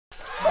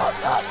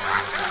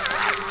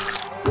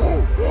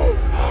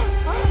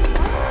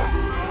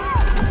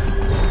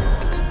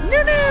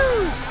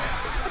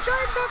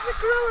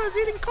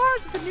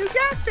cars at the new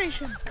gas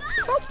station.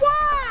 But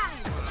why?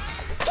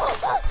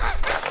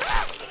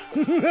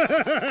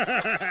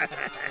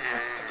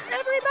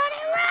 Everybody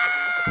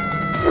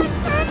run!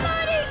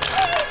 Somebody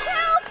please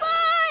help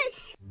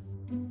us!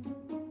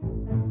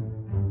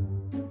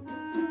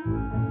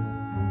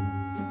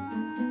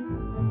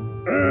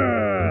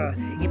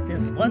 If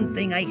there's one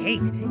thing I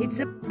hate, it's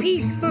a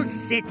peaceful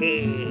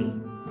city.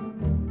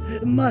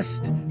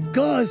 Must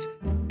cause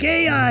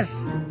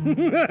chaos.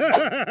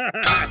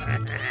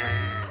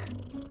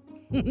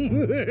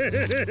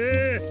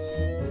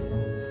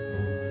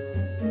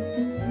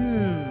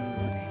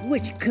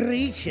 Which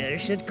creature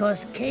should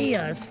cause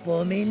chaos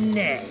for me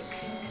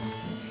next?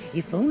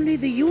 If only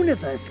the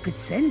universe could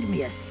send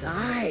me a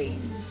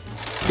sign.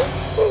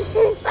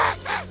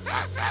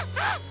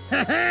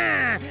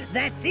 Ha-ha!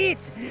 That's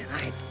it!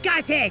 I've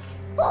got it!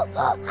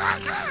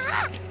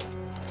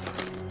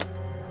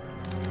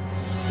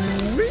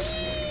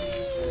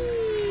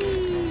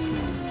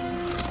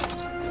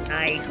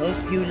 I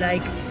hope you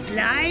like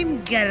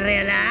slime,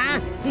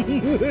 gorilla!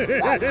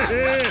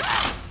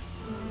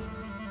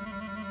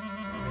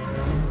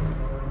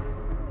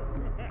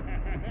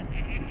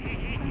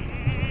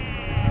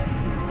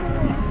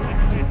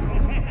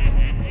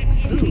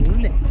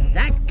 Soon,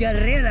 that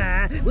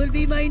gorilla will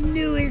be my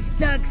newest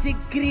toxic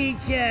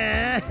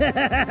creature!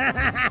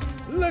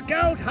 Look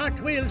out, Hot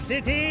Wheel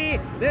City!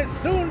 There's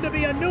soon to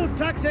be a new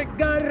toxic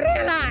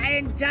gorilla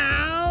in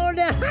town!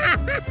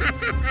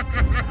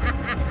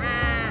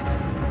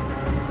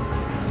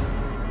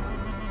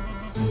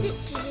 Hey,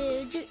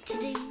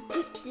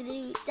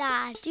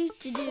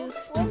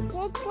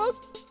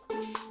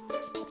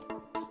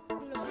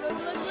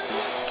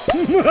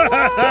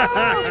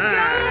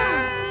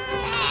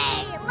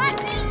 let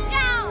me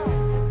go!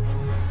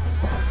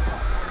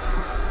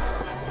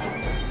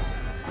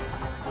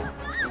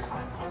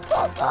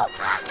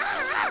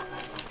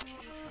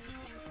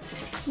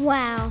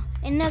 Wow,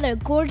 another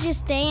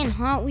gorgeous day in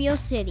Hot Wheel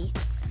City.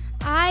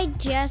 I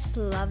just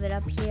love it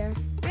up here.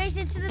 Race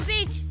it to the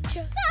beach.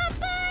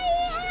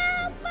 Somebody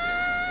help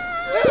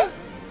us!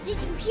 Did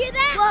you hear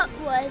that? What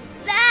was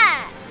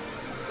that?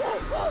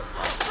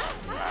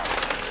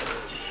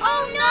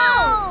 Oh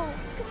no!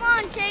 Come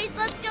on, Chase,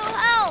 let's go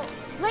help.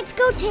 Let's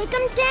go take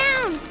them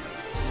down.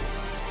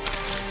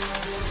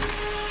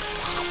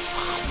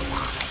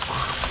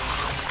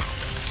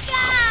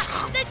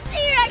 Ah, the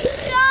T-Rex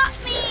got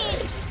me!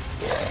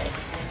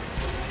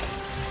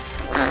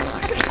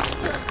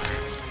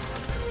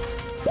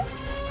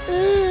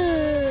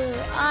 Ooh,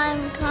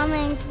 I'm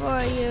coming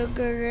for you,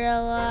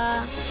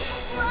 gorilla.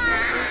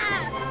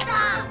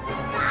 Stop!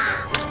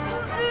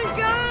 Put me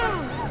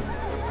down!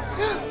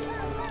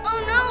 Oh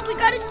no, we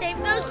gotta save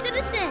those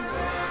citizens!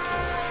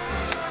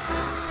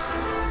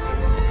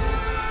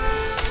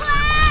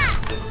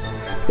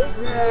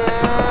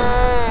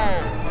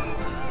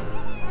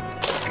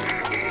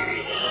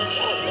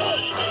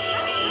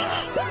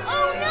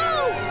 Oh no!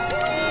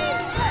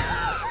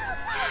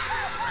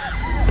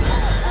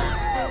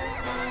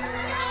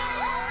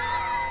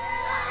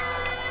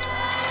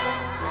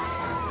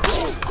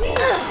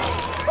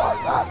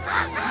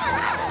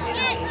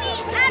 Get me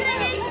out of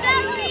his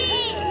belly!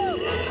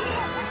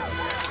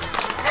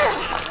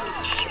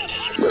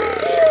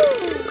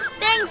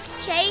 Thanks,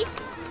 Chase.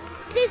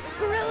 This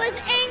gorilla's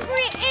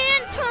angry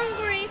and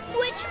hungry,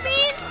 which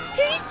means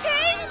he's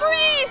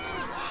hangry!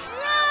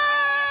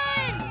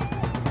 Run!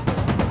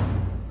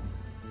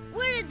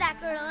 Where did that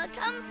gorilla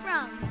come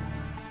from?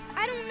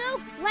 I don't know.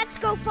 Let's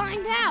go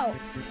find out.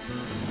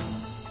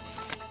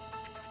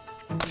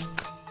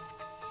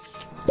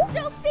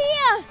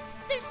 Sophia!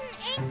 There's an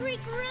angry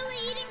gorilla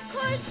eating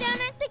cars down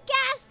at the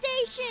gas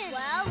station.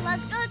 Well,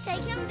 let's go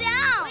take him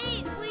down.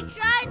 Wait, we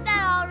tried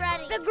that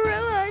already. The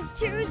gorilla is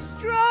too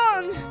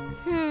strong.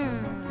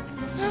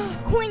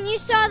 Quinn, you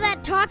saw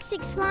that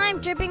toxic slime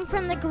dripping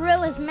from the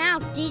gorilla's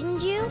mouth,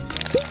 didn't you?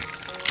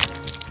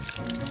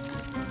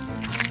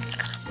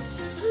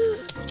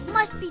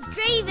 Must be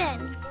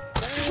Draven.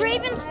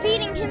 Draven's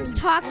feeding him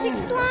toxic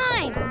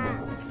slime.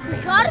 We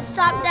gotta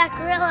stop that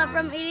gorilla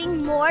from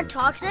eating more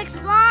toxic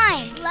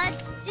slime.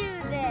 Let's do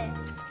this.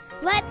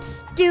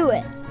 Let's do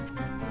it.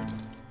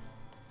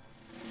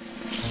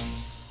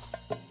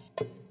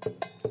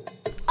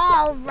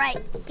 All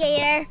right,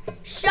 Gator.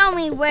 Show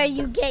me where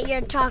you get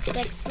your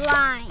toxic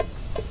slime.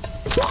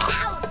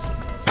 Ow!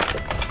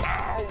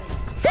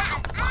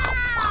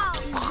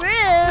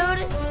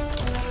 Rude.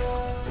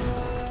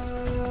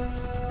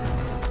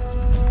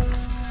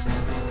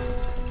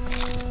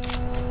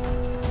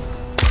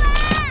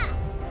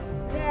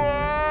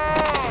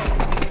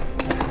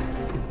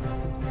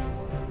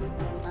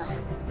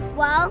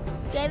 Well,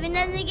 Draven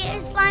doesn't get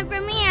his slime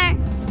from here.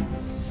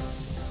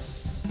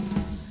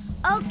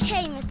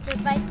 Okay, Mr.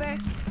 Viper,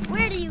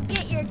 where do you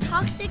get your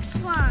toxic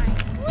slime?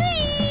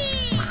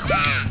 Whee!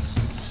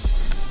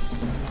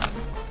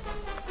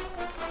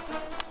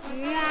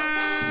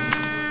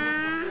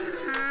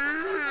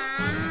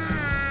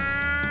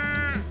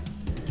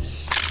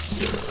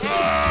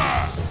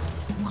 Ah!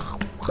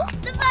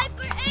 The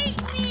Viper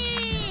ate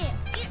me!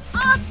 Get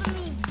off of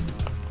me,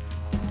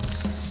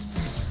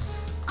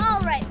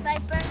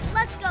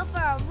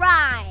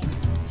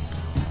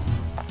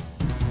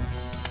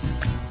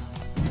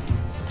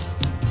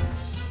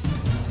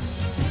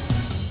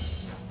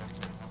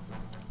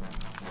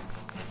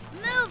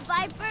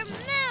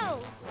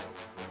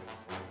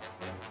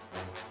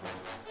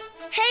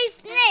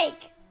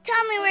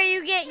 Tell me where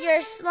you get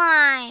your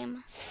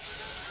slime.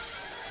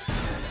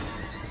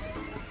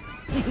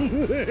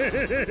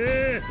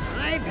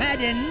 I've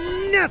had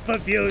enough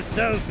of you,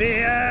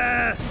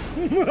 Sophia.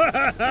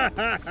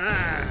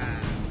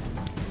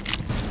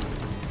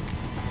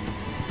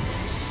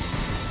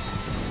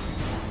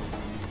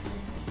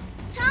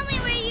 Tell me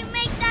where you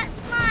make that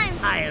slime.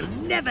 I'll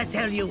never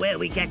tell you where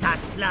we get our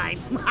slime.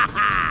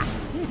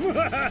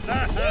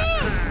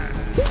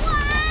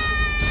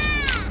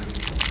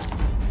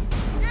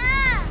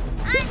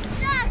 I'm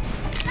stuck.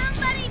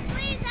 Somebody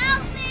please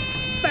help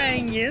me.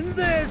 Bang in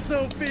there,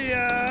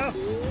 Sophia.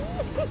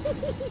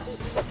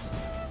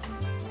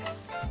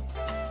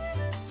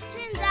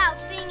 Turns out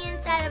being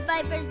inside a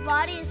viper's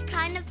body is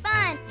kind of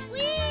fun.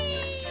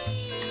 Whee!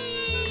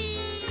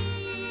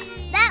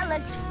 That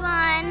looks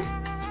fun.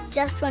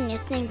 Just when you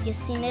think you've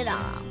seen it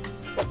all.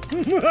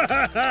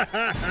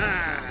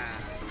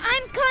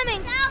 I'm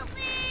coming. Help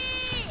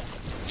me!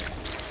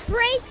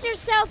 Brace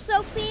yourself,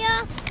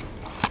 Sophia.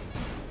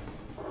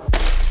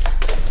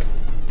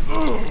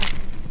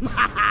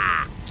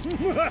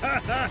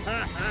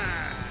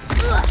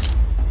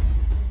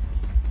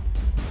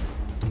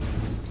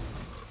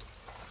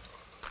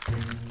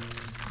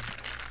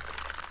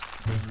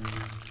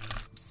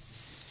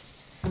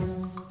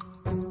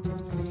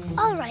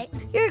 All right,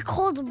 you're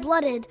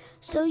cold-blooded,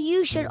 so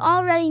you should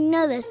already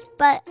know this,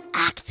 but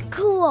act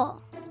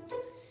cool.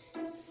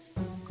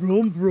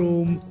 Vroom,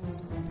 vroom.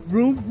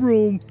 Vroom,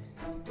 vroom.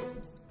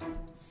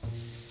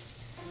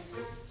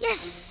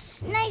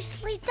 Yes,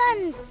 nicely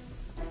done.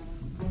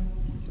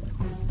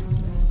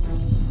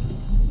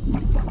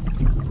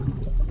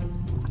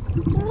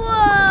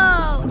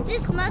 Whoa,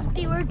 this must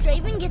be where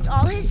Draven gets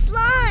all his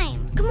slime.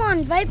 Come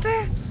on,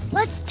 Viper,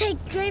 let's take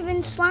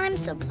Draven's slime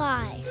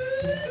supply.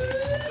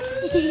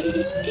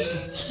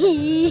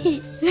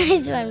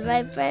 Nice one,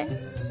 Viper.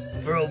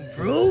 Vroom,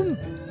 vroom.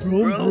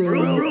 Vroom,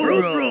 vroom,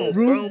 vroom,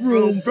 vroom,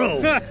 vroom,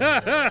 vroom.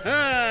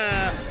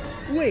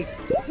 Wait.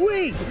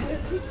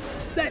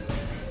 That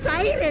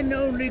siren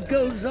only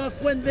goes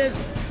off when there's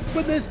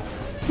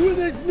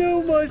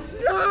no more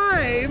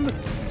slime.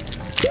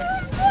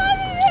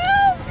 Somebody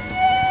help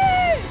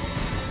me!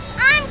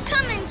 I'm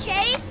coming,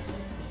 Chase.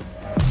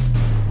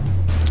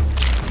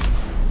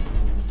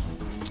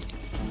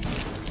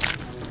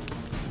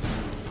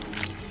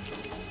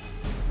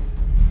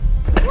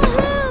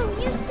 Woohoo!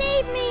 You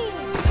saved me!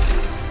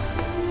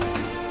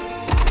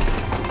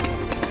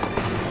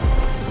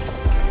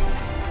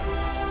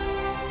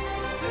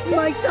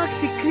 My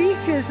toxic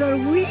creatures are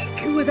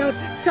weak without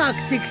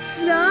toxic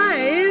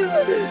slime.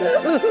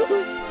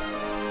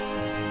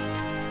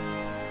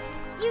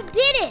 You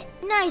did it!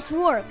 Nice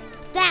work.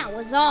 That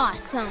was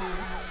awesome.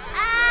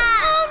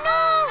 Ah! Oh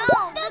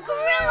no! The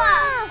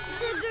gorilla!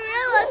 The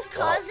gorilla's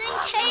causing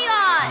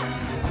chaos.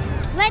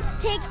 Let's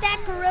take that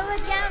gorilla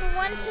down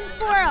once and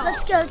for all.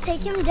 Let's go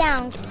take him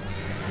down.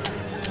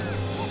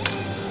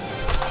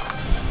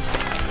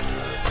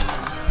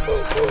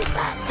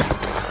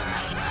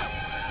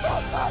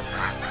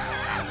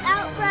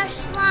 Outrush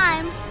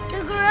slime.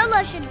 The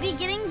gorilla should be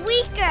getting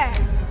weaker.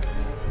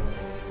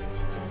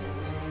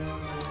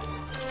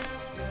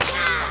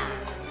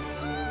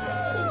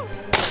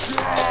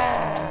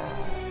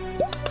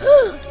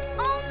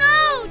 Oh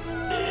no!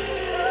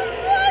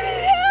 Somebody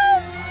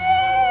help me!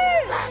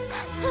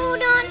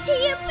 Hold on to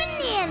your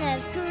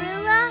bananas,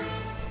 gorilla.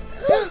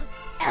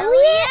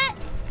 Elliot?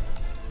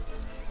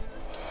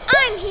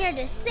 I'm here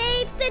to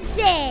save the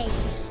day.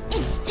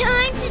 It's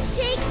time to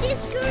take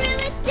this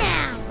gorilla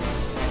down.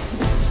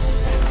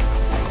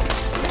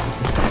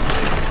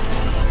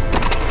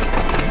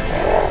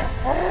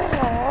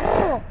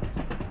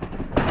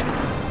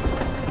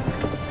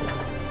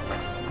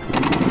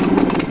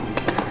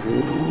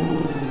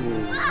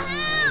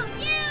 Woohoo!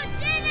 You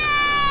did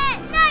it!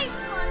 Nice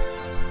one!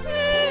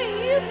 Hey,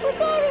 you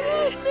forgot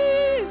about me!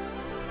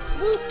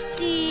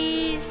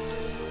 Whoopsies!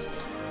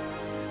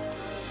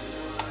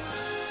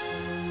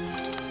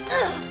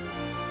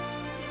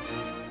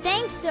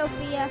 Thanks,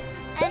 Sophia.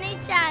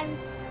 Anytime.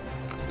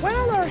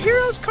 Well, our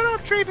heroes cut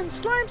off Draven's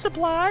slime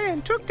supply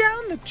and took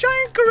down the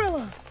giant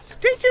gorilla.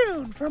 Stay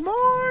tuned for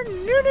more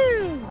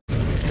new.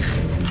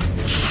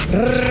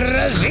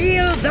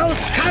 Reveal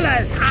those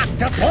colors,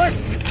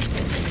 Octopus!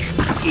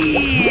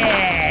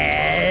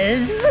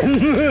 Yes!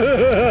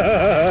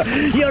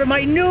 You're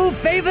my new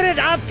favorite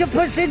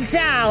octopus in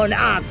town,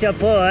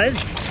 Octopus!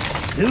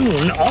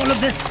 Soon, all of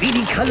the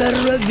speedy color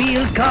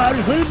reveal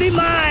cars will be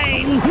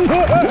mine!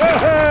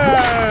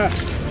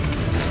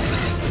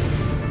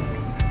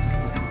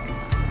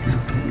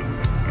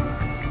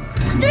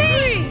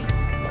 3,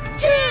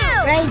 2,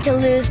 ready to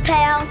lose,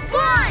 pal. 1,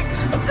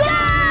 go!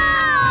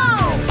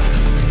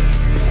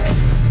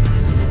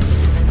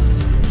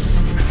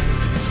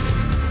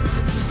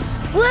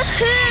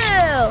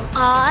 Woohoo!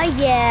 Aw,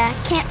 yeah,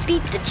 can't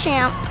beat the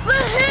champ.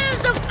 Woohoo,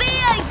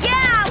 Sophia!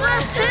 Yeah,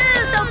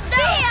 woohoo,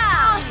 Sophia!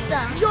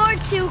 Awesome. You're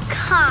too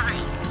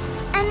kind.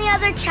 Any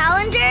other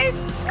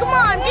challengers? Come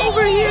on,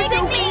 Over here,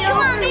 Sophia. Come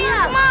on,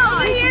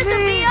 over here,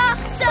 Sophia!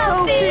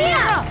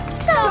 Sophia!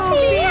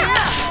 Sophia!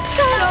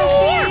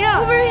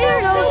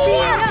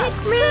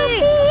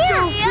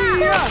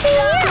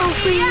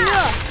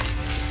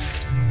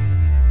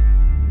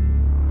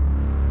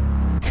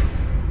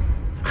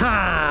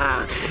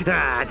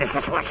 This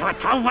is what's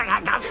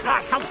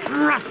so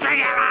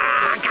frustrating.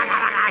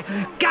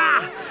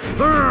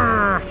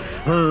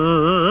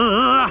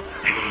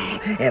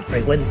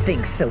 Everyone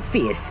thinks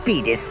Sophia's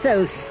speed is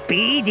so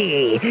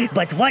speedy,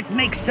 but what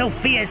makes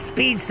Sophia's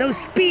speed so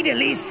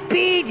speedily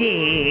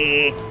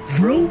speedy?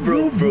 Vroom,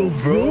 vroom, vroom,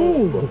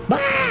 vroom.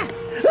 Ah!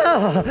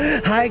 Oh,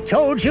 I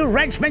told you,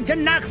 Wrenchman, to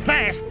knock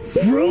fast.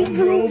 Vroom,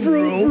 vroom,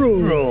 vroom,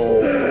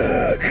 vroom.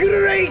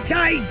 Great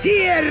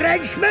idea,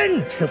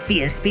 Wrenchman.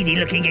 Sophia's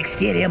speedy-looking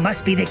exterior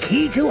must be the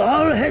key to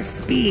all her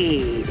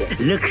speed.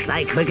 Looks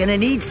like we're gonna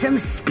need some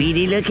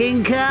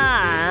speedy-looking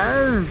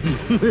cars.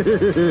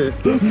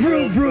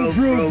 Vroom, vroom,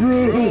 vroom,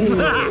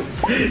 vroom.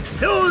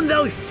 Soon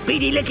those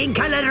speedy-looking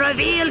color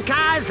reveal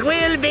cars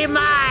will be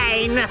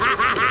mine.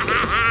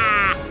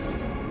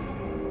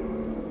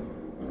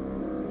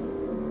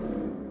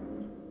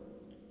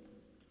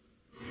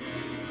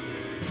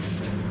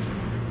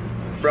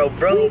 Vroom,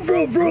 vroom,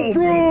 vroom, vroom,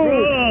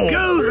 vroom.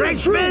 Go,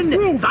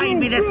 Wrenchman! Find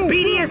me the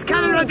speediest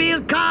color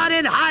reveal car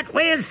in Hot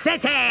Wheels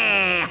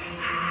City!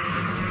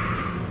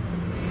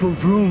 Vroom,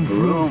 vroom,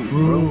 vroom,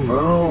 vroom,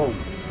 vroom.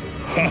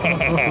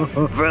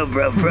 Vroom,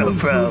 vroom, vroom,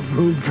 vroom.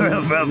 Vroom,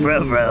 vroom, vroom,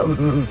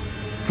 vroom.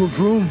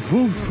 Vroom,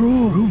 vroom,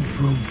 vroom,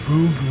 vroom,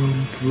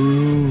 vroom,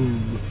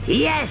 vroom.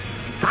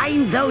 Yes!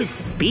 Find those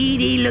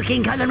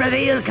speedy-looking color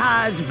reveal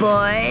cars,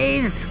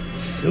 boys!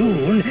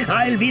 Soon,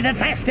 I'll be the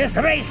fastest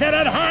racer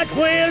at Hot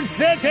Wheels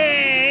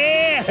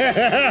City!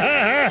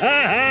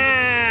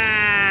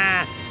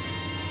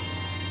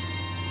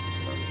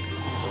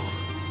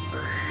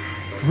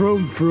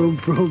 Vroom, vroom,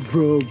 vroom,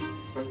 vroom.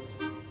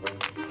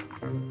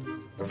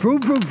 Vroom,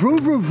 vroom, vroom,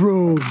 vroom,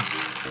 vroom.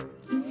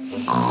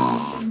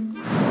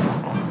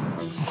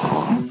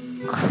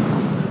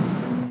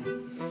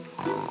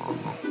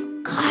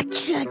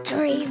 Gotcha,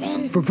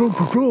 Draven. Vroom, vroom,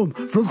 vroom,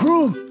 vroom, vroom,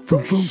 vroom,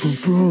 vroom, vroom, vroom,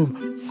 vroom.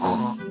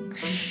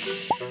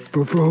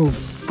 Vroom, vroom,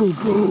 vroom,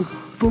 vroom,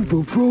 vroom,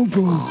 vroom, vroom,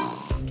 vroom.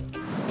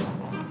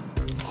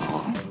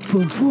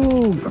 Vroom, vroom,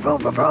 vroom,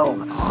 vroom, vroom,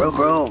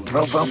 vroom, vroom,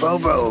 vroom, vroom,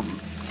 vroom.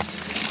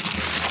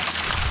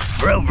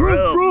 Vroom, vroom,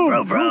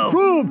 vroom, vroom,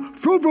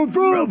 vroom, vroom,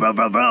 vroom,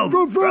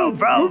 vroom, vroom, vroom,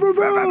 vroom,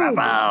 vroom,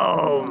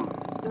 vroom.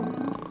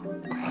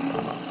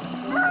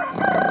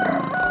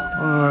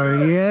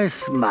 Oh,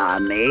 yes,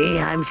 Mommy.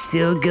 I'm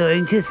still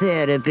going to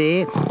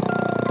therapy.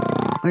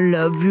 I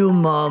love you,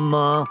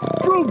 Mama.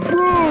 Vroom,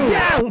 vroom!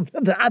 Yeah,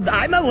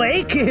 I'm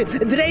awake.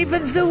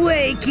 Draven's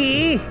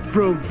awakey.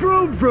 Vroom,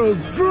 vroom, vroom,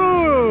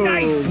 vroom!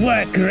 Nice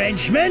work,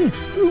 Wrenchman.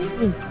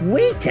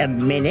 Wait a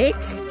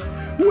minute.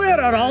 Where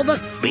are all the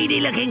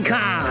speedy-looking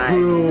cars?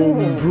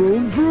 Vroom,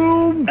 vroom,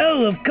 vroom.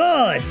 Oh, of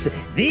course.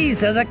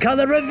 These are the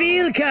color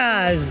reveal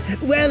cars.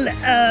 Well,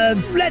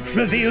 let's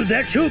reveal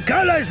their true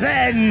colors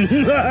then.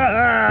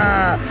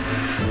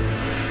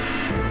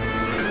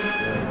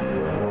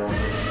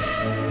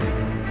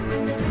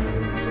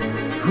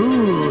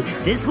 Ooh,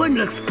 this one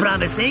looks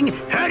promising.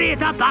 Hurry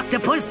it up,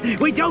 Octopus.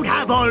 We don't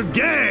have all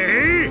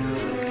day.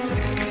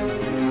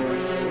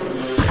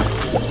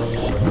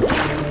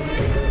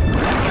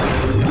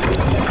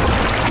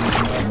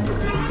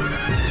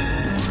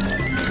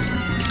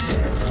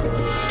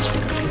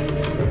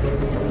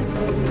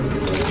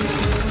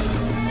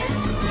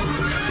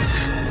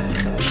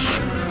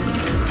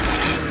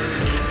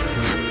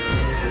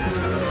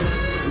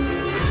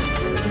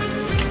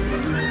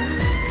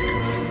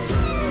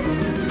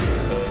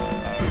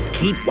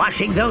 Keep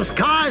washing those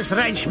cars,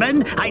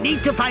 Wrenchman. I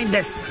need to find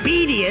the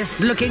speediest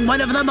looking one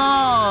of them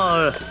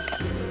all.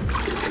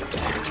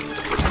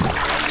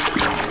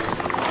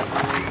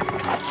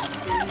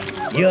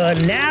 You're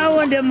now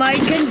under my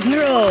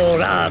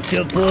control,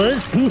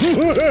 Octopus.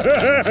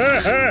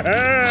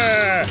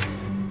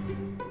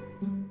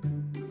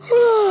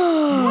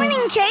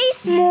 Morning,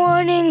 Chase.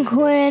 Morning,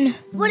 Quinn.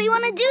 What do you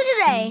want to do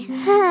today?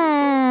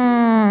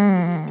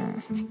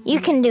 You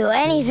can do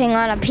anything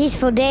on a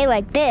peaceful day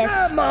like this.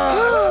 Come on,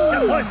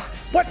 Octopus.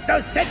 Put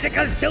those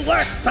tentacles to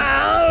work,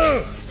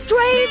 pal.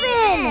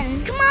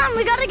 Draven! Come on,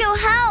 we gotta go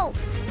help.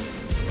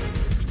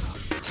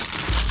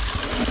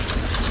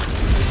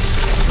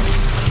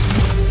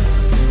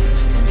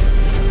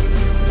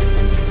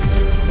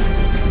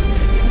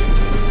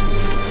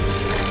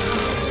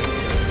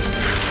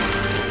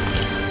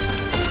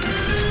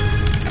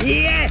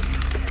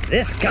 Yes!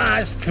 This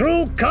car's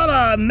true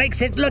color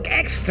makes it look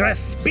extra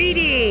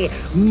speedy.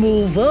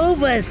 Move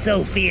over,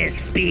 Sophia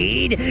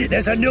Speed.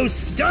 There's a new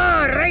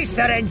star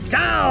racer in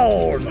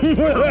town.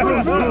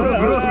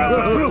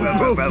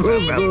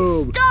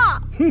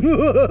 Stop!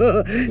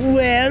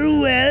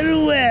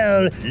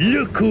 Well.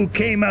 Look who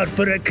came out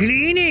for a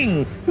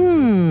cleaning.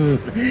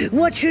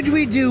 What should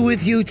we do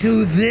with you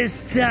two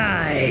this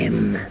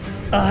time?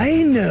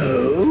 I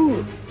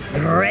know.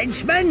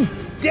 Wrenchman?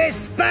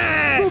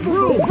 Dispatch!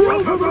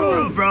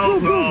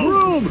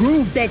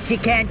 Bet you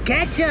can't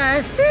catch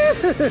us!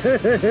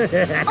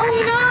 Oh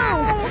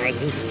no!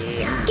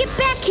 Get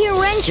back here,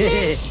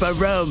 Wrenchman!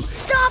 Varoom!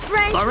 Stop,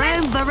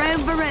 Wrenchman!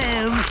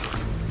 Varoom!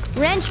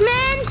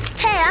 Wrenchman?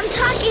 Hey, I'm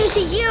talking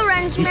to you,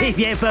 Wrenchman.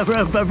 Yeah,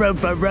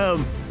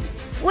 varoom!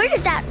 Where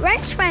did that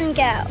wrenchman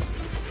go?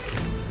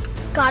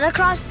 Gotta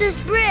cross this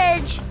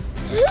bridge.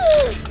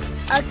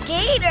 A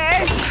gator?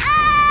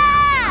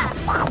 Ah!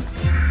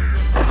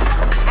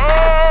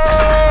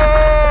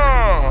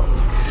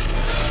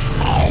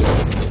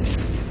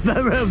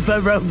 Vroom,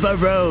 vroom,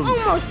 vroom.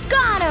 Almost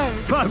got him.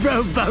 Vroom,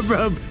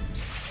 vroom.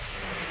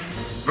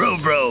 Vroom,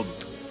 vroom.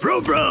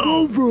 Vroom,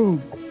 vroom.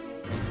 Vroom.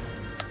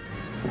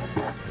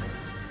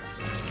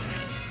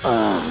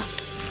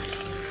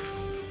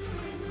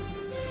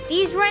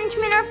 These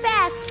wrenchmen are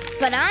fast,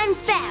 but I'm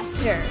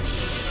faster.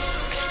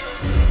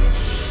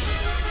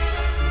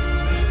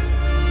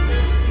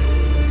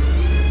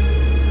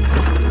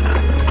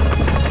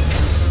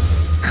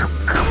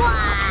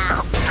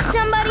 Wow!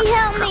 Somebody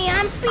help me,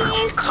 I'm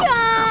being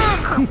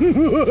chopped!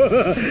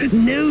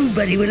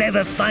 Nobody will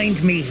ever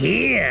find me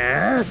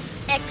here.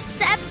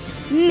 Except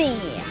me.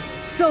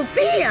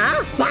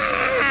 Sophia?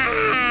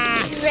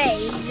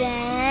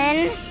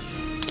 Draven.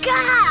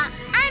 Gah!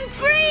 I'm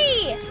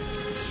free!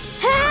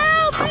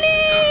 Help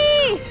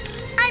me!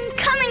 I'm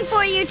coming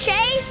for you,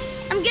 Chase.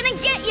 I'm gonna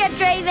get you,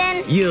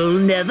 Draven. You'll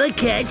never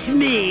catch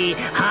me. Ha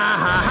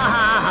ha ha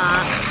ha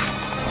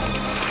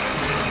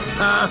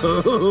ha.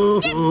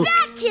 Get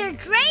back here,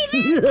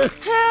 Draven!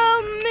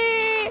 Help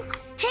me!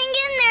 Hang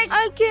in there.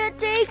 I can't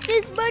take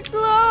this much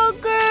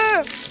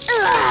longer.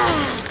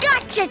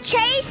 Gotcha,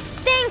 Chase.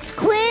 Thanks,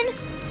 Quinn.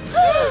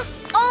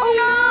 Oh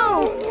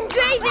no!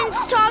 Draven's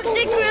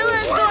toxic gorilla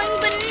is going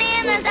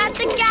bananas at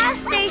the gas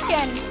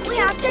station. We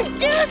have to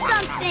do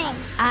something.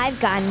 I've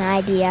got an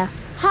idea.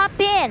 Hop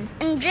in.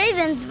 And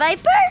Draven's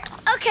Viper?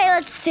 Okay,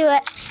 let's do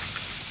it.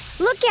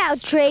 Look out,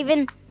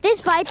 Draven.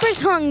 This Viper's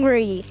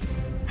hungry.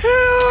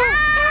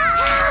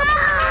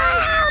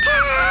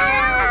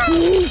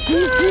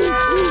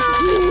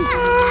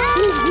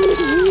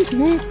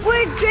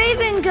 Where'd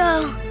Draven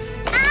go?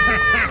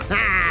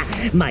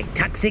 My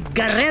toxic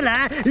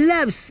gorilla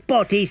loves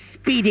sporty,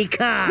 speedy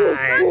cars.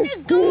 Let me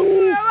go,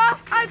 gorilla.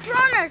 I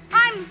promise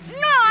I'm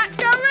not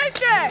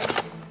delicious.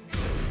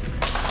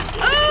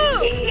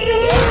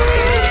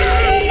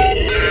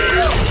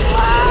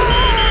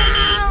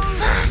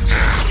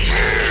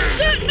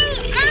 Get me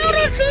out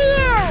of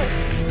here!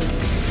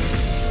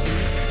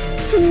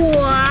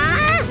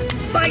 What?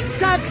 My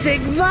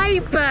toxic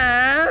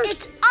viper?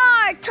 It's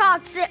our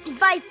toxic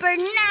viper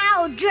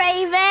now,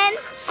 Draven.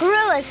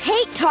 Gorillas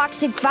hate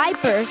toxic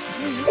vipers.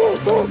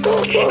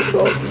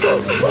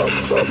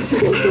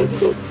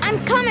 I'm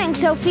coming,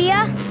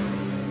 Sophia.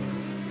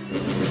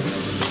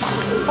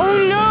 Oh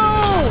no!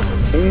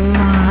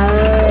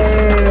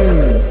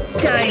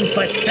 Time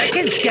for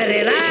seconds,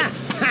 gorilla.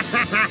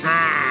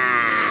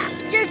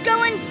 You're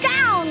going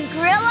down,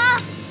 gorilla.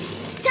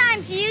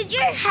 Time to use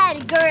your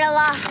head,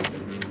 gorilla.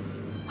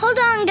 Hold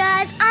on,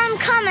 guys. I'm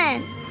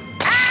coming.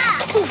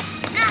 Ah! Oof.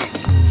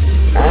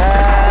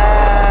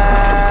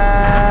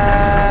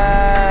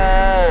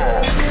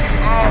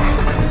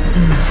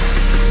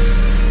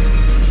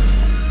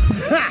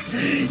 Ah.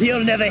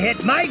 You'll never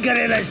hit my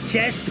gorilla's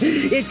chest.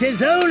 It's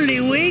his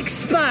only weak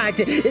spot.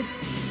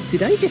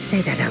 Did I just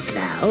say that out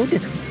loud?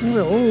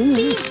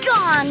 Be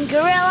gone,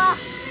 gorilla.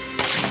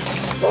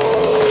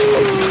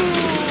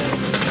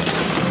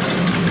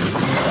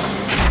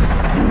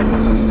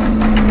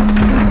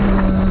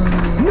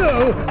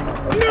 No!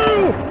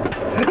 No!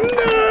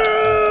 No!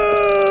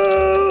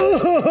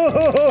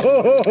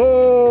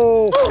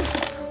 Oof.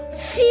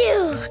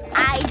 Phew,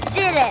 I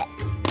did it.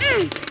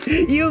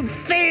 You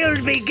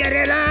failed me,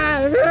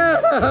 gorilla!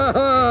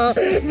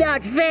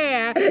 Not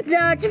fair!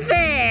 Not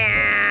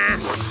fair!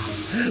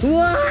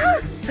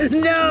 What?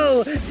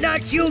 No!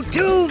 Not you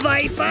too,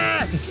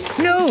 Viper!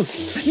 No!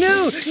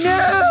 No!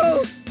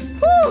 No!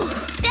 Whew.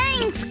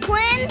 Thanks,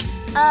 Quinn.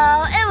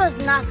 Oh, it was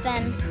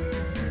nothing.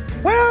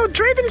 Well,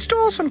 Draven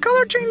stole some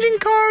color-changing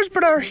cars,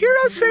 but our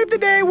heroes saved the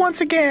day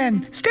once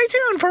again. Stay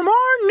tuned for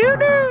more new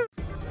news.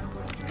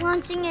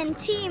 Launching in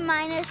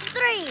T-minus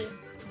 3,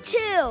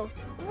 2,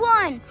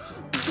 1.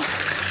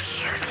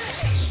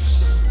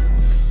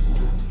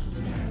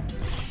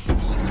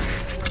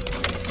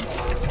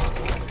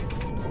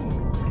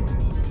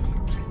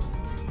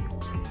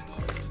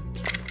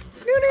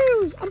 New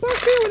news! I'm back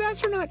here with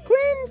astronaut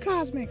Quinn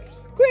Cosmic.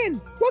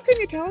 Quinn, what can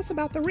you tell us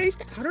about the race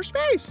to outer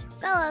space?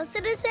 Fellow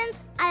citizens,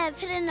 I have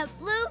hidden a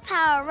blue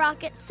power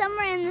rocket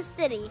somewhere in the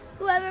city.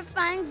 Whoever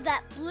finds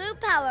that blue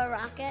power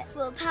rocket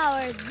will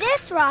power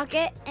this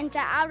rocket into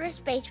outer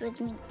space with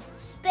me.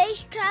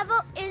 Space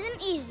travel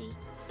isn't easy,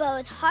 but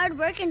with hard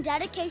work and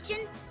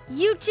dedication,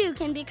 you too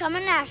can become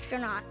an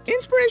astronaut.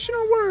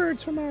 Inspirational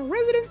words from our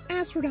resident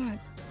astronaut.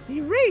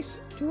 The race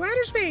to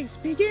outer space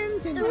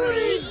begins in 3,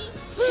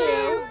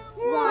 2,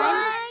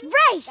 1,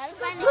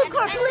 race! Blue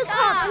car, blue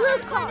car, blue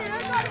car.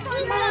 Gotta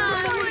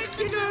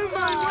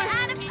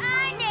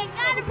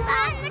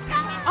find the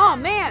car. Oh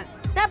man,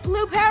 that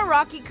blue power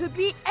rocket could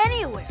be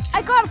anywhere.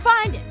 I gotta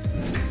find it.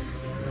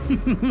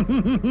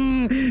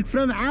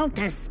 From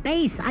outer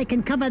space, I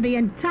can cover the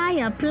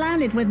entire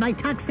planet with my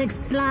toxic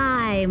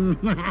slime.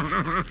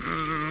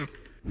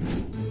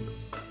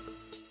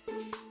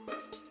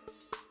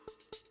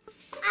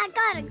 I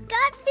got a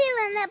gut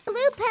feeling that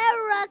blue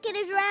power rocket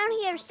is around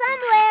here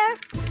somewhere.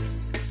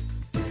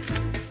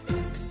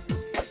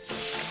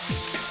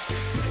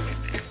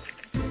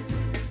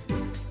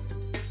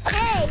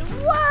 Hey,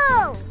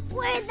 whoa!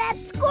 Where'd that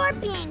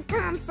scorpion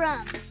come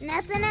from?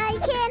 Nothing I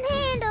can't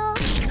handle.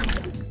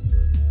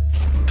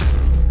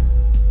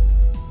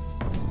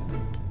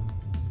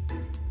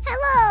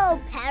 Hello,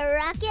 power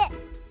rocket.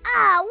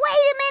 Ah,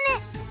 wait a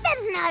minute.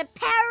 That's not a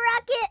power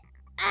rocket.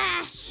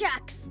 Ah,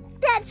 shucks.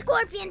 That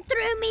scorpion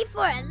threw me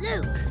for a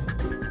loop.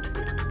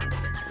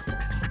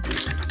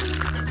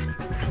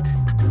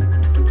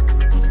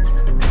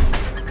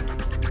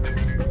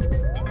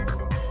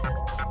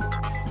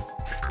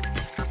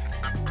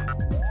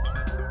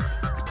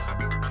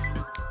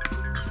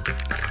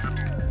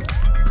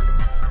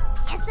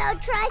 Guess I'll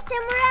try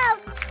somewhere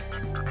else.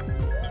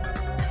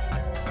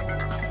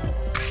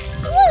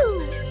 Woo!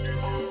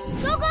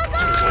 Go, go,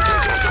 go!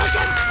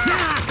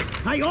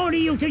 I order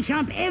you to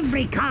jump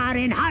every car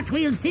in Hot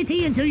Wheels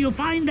City until you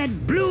find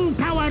that blue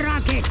power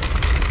rocket.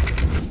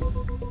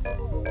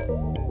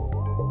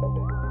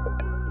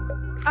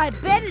 I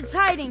bet it's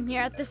hiding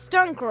here at the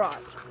stunt garage.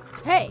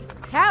 Hey,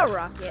 Power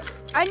Rocket,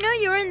 I know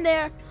you're in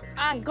there.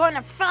 I'm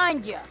gonna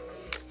find you.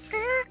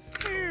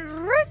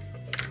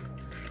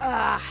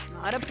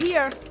 Not up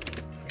here.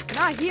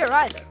 Not here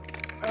either.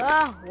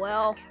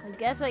 Well, I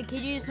guess I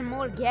could use some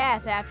more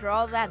gas after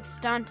all that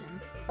stunting.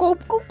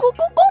 Goop, goop, goop,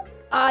 goop, goop.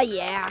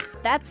 Yeah,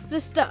 that's the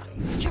stuff.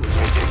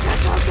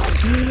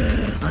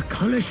 A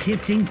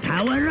color-shifting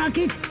power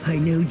rocket? I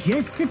know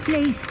just the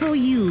place for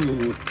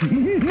you.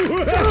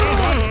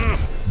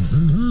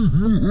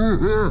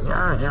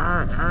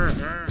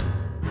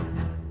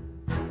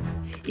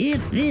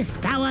 If this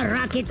power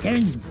rocket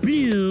turns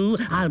blue,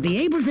 I'll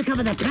be able to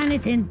cover the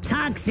planet in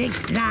toxic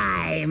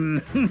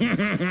slime.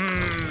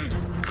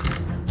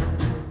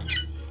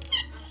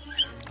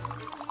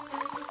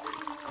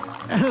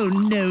 Oh,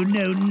 no,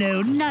 no,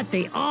 no, not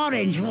the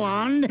orange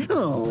one.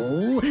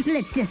 Oh,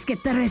 let's just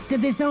get the rest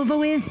of this over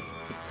with.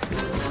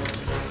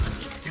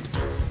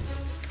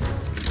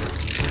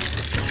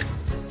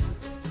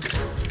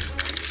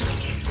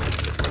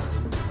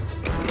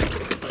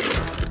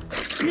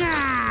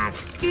 Ah,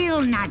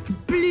 still not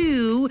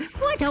blue.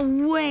 What a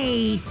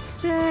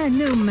waste.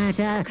 No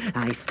matter.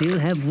 I still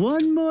have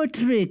one more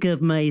trick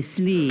up my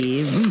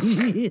sleeve.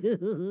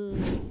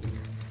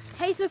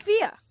 Hey,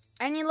 Sophia.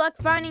 Any luck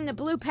finding the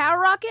blue power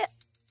rocket?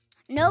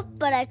 Nope,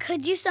 but I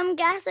could use some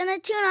gas and a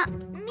tune-up.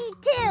 Me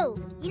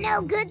too. You know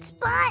a good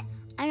spot?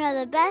 I know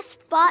the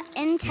best spot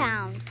in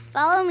town.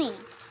 Follow me.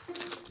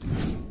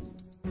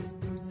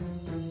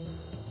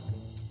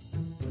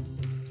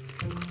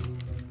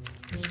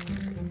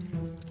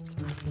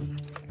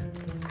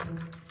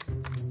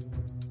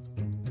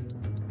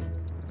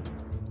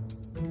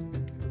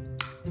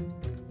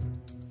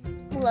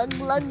 Glug,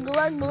 glug,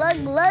 glug,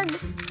 glug, glug.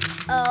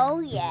 Oh,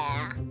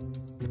 yeah.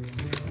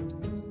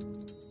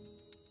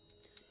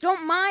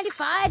 Don't mind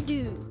if I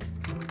do.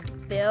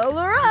 Fill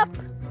her up.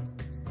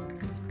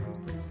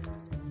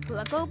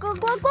 Glug, glug, glug,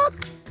 glug,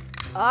 glug.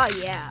 Oh,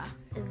 yeah.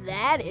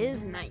 That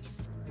is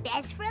nice.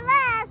 Best for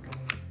last.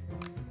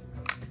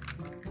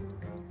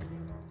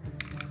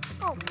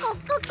 Oh, go,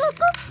 go, go,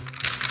 go.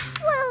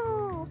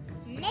 Whoa.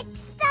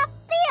 Next stop,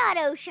 the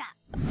auto shop.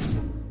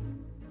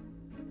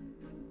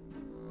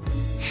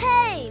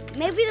 Hey,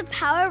 maybe the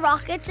power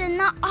rocket's in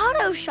the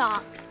auto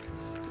shop.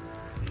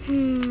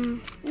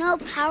 No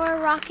power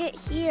rocket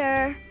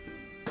here.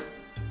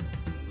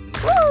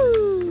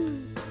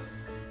 Woo!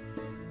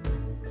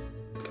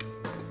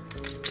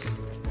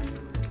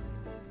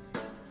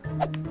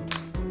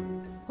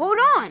 Hold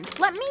on,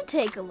 let me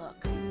take a look.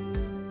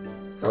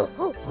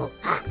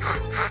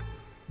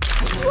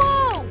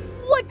 Whoa!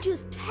 What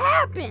just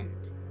happened?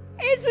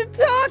 It's a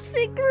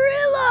toxic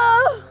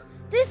gorilla!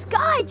 This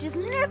guy just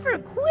never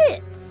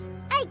quits.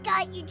 I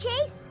got you,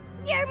 Chase.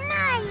 You're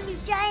mine, you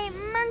giant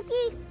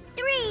monkey.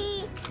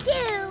 3, 2,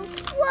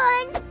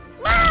 1,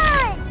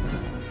 launch!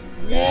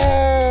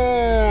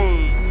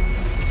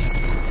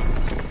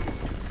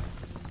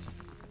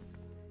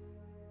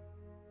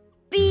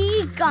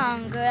 Be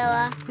gone,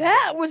 gorilla.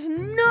 That was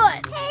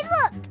nuts! Hey,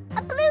 look!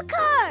 A blue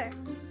car!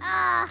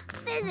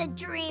 This is a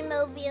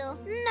dream-mobile,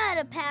 not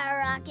a power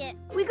rocket.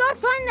 We gotta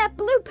find that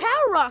blue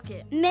power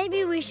rocket.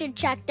 Maybe we should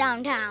check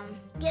downtown.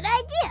 Good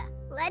idea.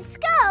 Let's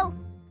go.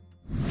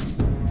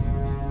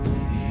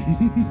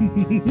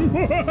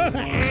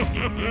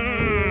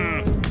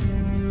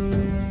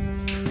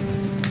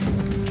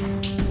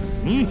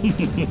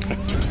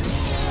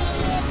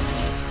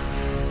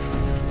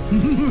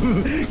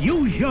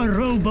 Use your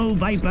Robo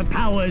Viper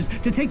powers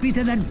to take me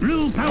to that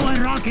blue power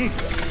rocket.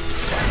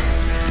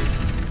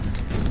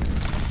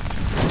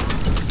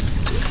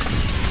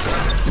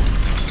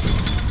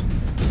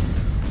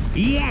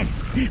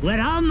 Yes,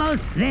 we're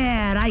almost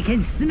there. I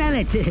can smell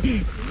it.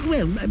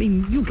 Well, I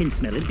mean, you can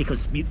smell it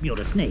because you're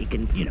a snake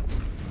and, you know.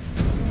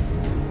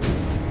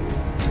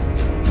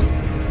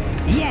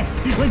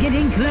 Yes, we're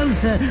getting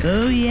closer.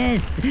 Oh,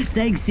 yes.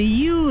 Thanks to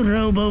you,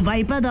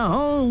 Robo-Viper, the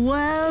whole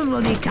world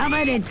will be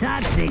covered in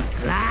toxic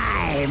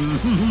slime.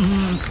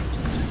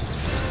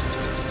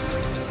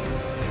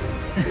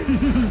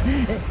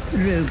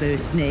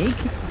 Robo-Snake,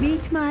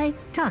 meet my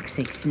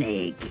toxic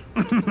snake.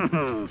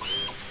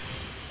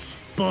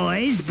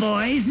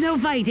 Boys, no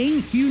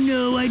fighting. You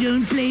know I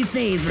don't play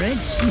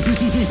favorites.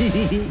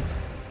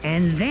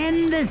 And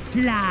then the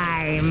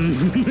slime.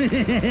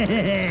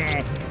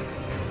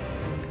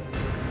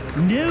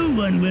 No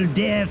one will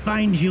dare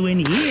find you in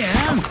here.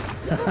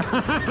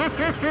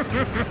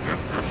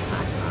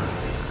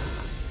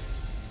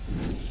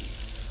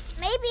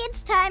 Maybe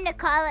it's time to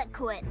call it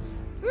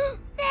quits.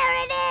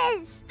 There it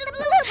is! The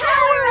blue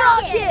Power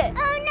rocket!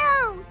 Oh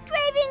no!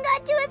 Draven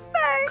got to it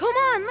first! Come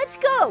on, let's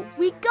go.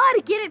 We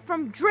gotta get it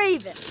from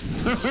Draven.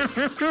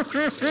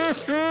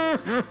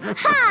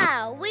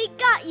 Ha! We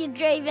got you,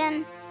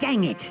 Draven.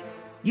 Dang it.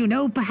 You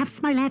know,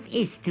 perhaps my laugh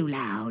is too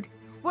loud.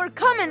 We're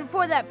coming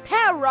for that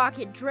power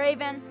rocket,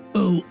 Draven.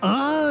 Oh,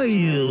 are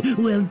you?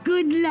 Well,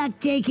 good luck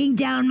taking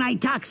down my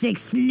toxic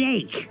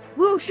snake.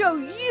 We'll show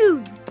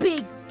you,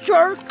 big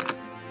jerk.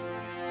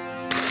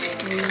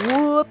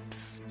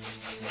 Whoops.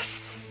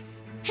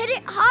 Hit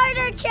it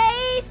harder,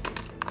 Chase.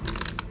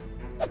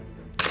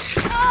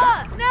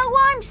 Ah, now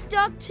I'm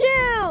stuck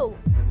too.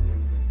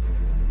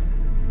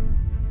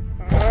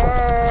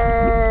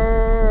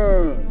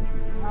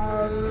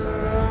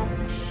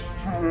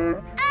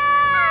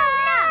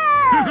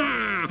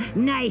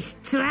 Nice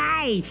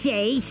try,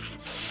 Chase.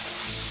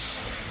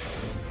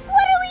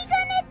 What are we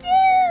gonna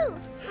do?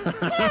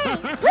 Hey,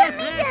 put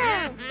me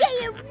down! Get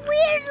your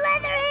weird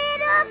leather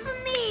head off of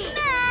me!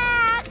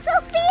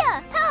 Sophia,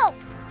 help!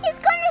 He's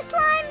gonna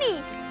slime me!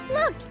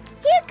 Look,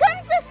 here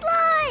comes the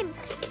slime!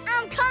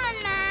 I'm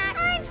coming, Max.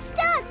 I'm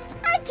stuck!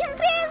 I can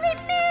barely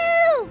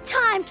move!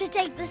 Time to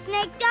take the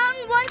snake down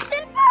once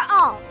and for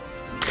all.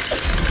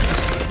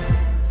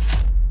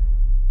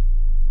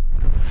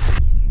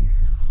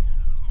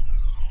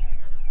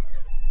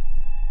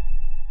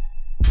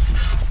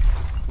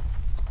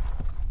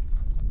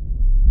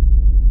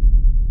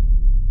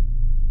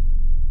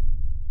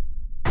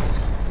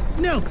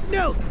 No!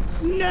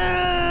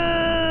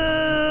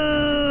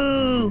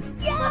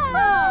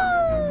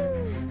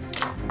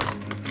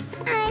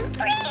 I'm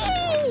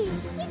free!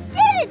 You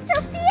did it,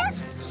 Sophia!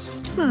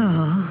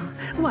 Oh,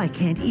 why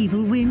can't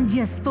evil win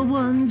just for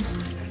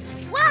once?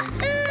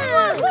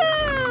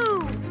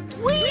 Woohoo!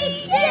 We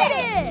did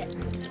it!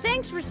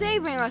 Thanks for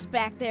saving us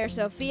back there,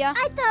 Sophia.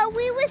 I thought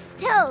we was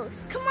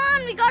toast. Come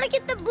on, we gotta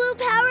get the blue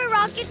power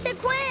rocket to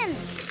Quinn.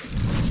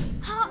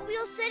 Hot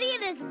Wheel City,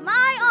 it is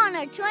my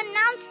honor to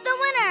announce the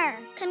winner.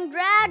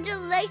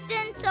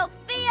 Congratulations,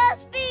 Sophia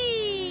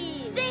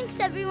Speed. Thanks,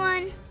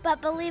 everyone. But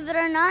believe it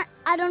or not,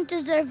 I don't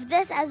deserve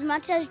this as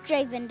much as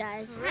Draven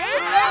does.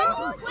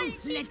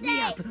 Let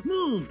me up!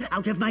 Move!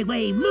 Out of my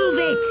way! Move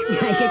it!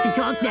 I get to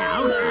talk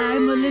now.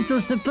 I'm a little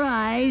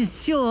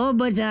surprised, sure,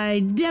 but I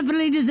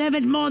definitely deserve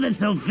it more than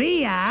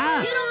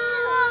Sophia. You don't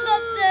belong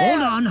up there.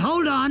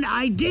 Hold on.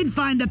 I did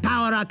find the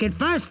power rocket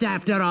first,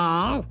 after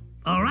all.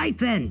 All right,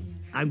 then.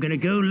 I'm gonna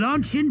go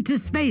launch into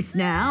space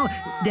now.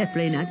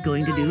 Definitely not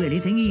going to do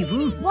anything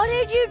evil. What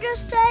did you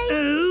just say?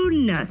 Oh,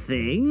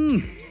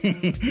 nothing.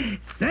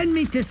 Send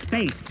me to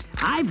space.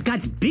 I've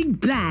got big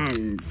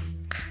plans.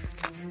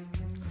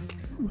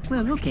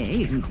 Well,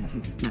 okay. Not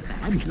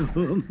bad.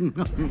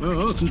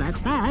 Oh,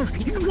 that's fast.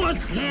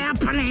 What's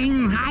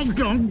happening? I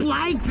don't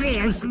like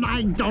this.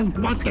 I don't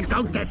want to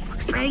go to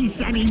space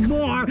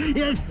anymore.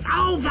 It's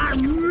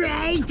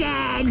overrated.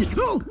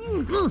 New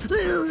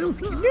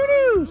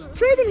news!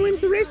 Draven wins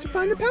the race to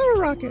find the power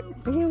rocket.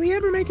 But will he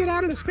ever make it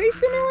out of the space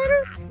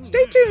simulator?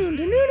 Stay tuned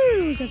to New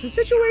News as the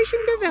situation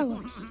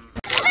develops.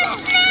 The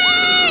snake!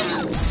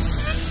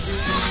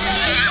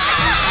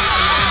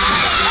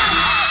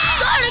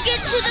 Gotta get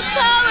to the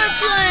power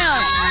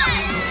plant.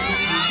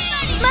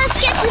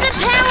 Must get to the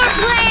power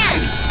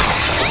plant!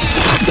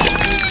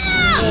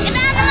 Get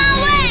out of my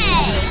way!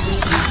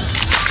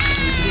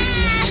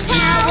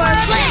 Power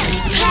plant!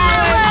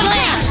 Power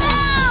plant!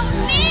 Help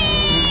me!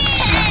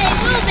 Hey,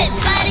 move it,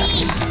 buddy!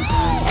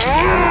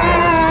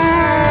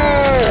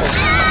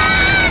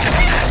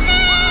 The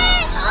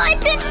snake!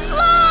 I've been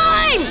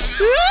slimed!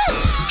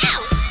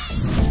 Ow!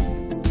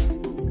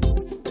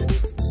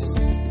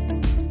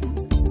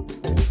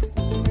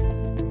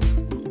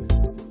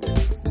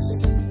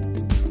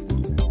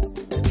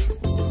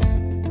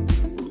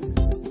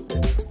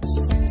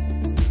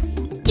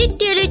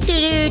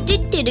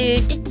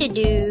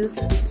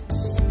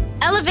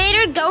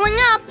 Elevator going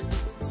up.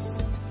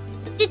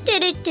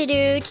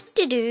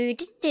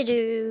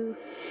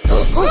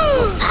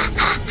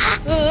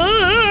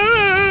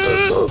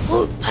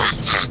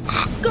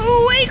 Go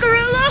away,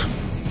 gorilla.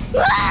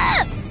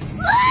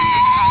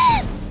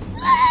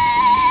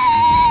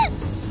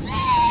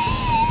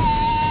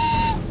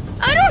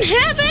 I don't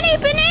have any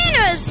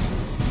bananas.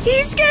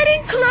 He's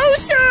getting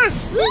closer.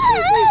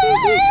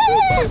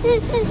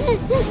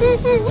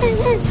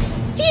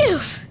 Phew,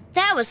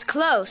 that That was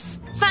close.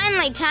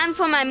 Finally, time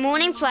for my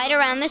morning flight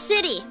around the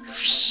city.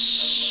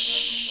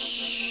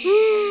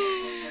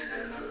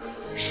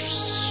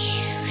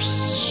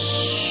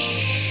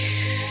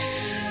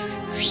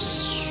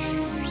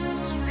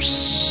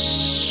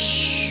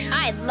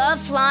 I love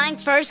flying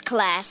first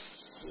class.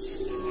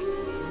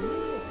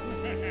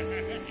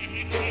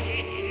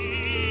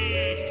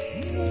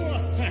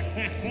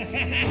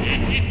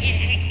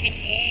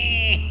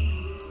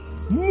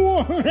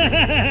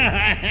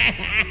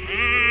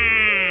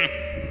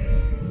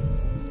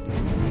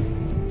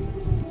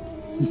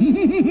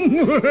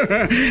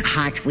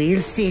 Hot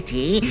Wheel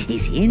City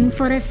is in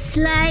for a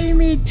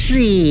slimy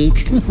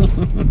treat.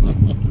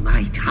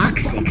 My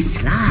toxic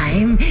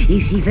slime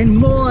is even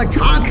more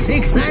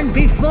toxic than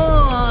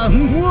before.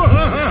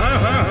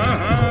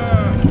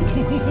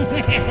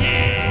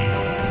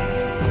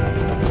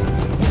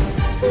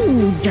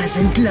 Who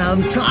doesn't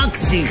love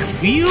toxic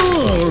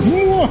fuel?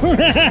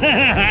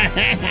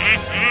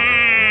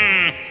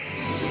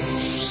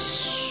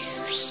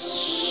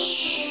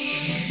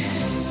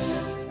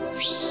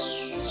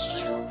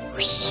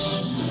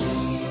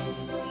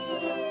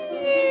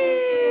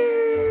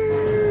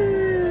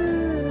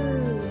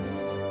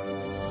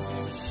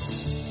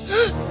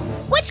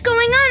 What's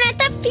going on at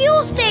that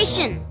fuel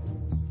station?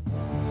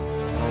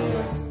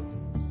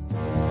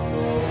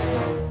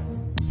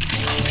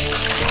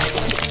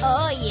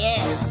 Oh,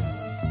 yeah.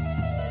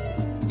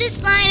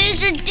 This line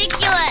is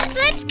ridiculous.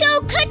 Let's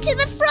go cut to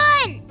the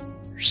front.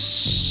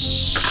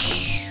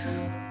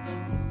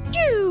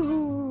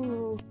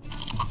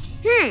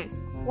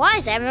 Why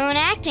is everyone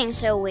acting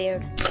so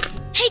weird?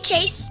 Hey,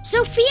 Chase.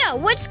 Sophia,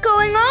 what's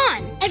going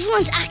on?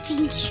 Everyone's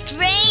acting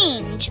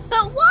strange.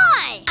 But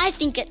why? I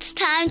think it's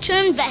time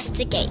to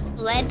investigate.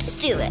 Let's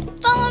do it.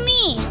 Follow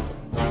me.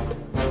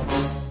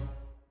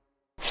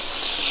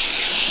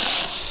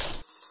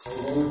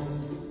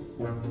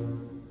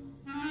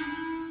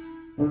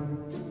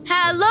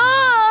 Hello?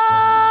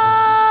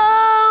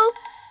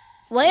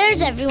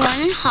 Where's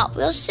everyone in Hot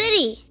Wheel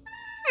City?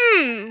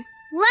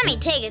 Let me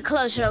take a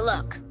closer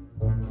look.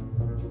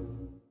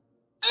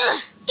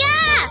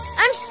 Yeah!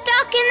 I'm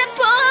stuck in the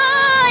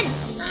pond!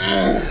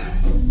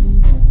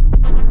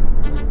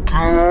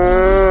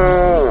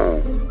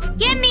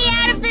 Get me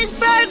out of this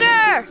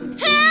burger!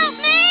 Help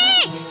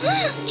me!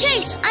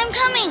 Chase, I'm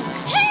coming.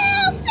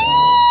 Help me!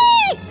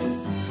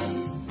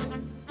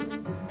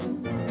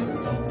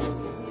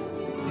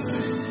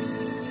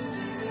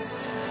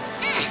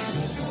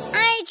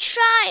 I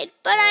tried,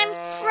 but I'm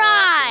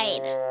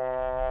fried.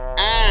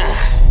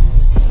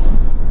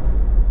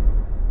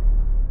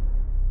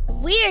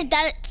 Weird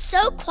that it's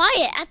so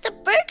quiet at the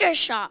burger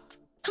shop.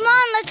 Come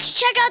on, let's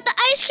check out the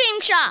ice cream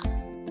shop.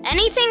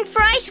 Anything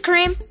for ice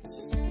cream?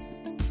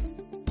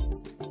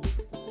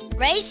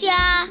 Race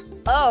ya.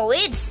 Oh,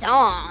 it's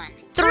on.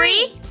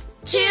 3,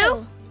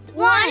 2,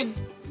 1,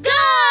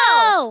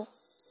 go!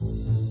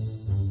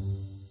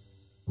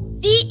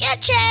 Beat ya,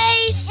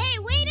 Chase. Hey,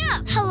 wait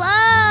up!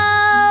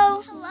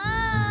 Hello?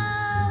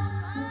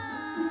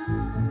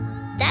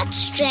 That's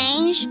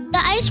strange.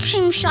 The ice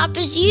cream shop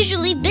is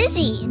usually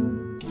busy.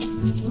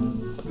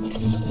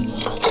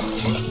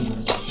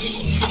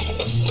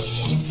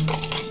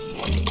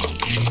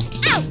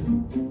 Ow!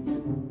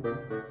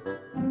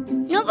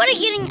 Nobody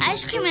getting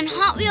ice cream in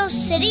Hot Wheels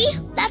City?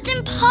 That's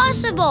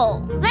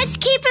impossible. Let's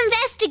keep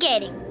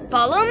investigating.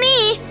 Follow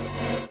me.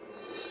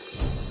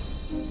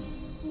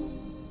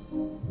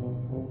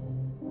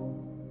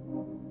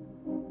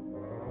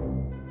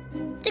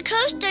 The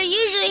coaster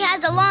usually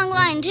has a long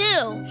line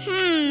too.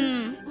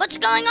 What's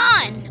going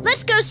on?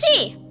 Let's go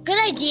see. Good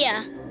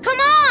idea. Come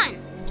on.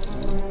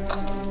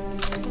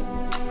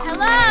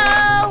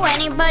 Hello?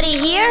 Anybody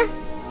here?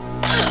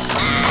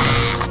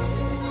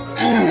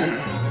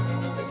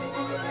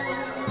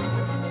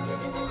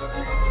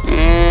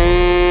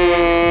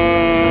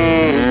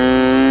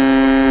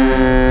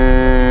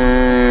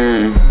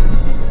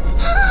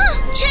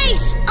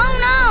 Chase! Oh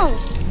no!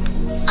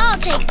 I'll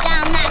take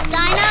down that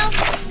dino.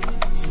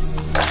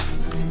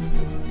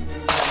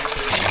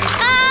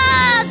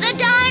 Ah! The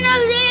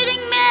dino's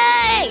eating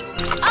me!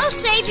 I'll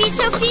save you,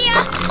 Sophia.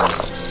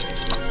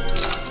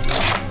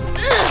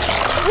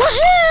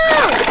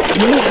 Woohoo!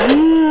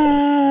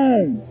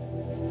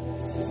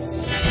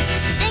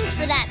 Thanks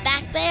for that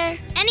back there.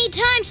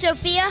 Anytime,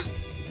 Sophia.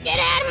 Get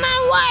out of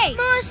my way!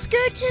 Must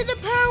go to the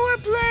power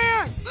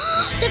plant.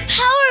 The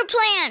power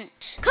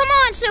plant! Come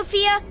on,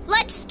 Sophia.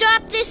 Let's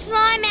stop this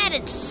slime at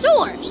its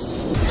source.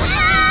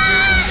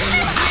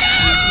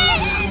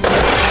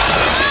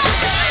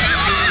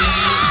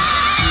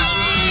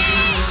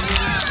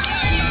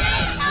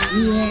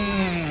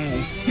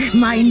 Yes,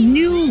 my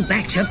new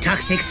batch of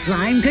toxic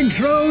slime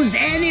controls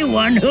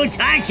anyone who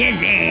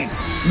touches it.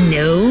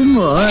 No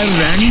more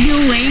running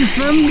away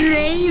from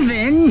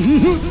Draven.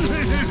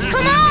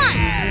 Come on!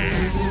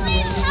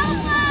 Please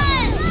help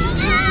us!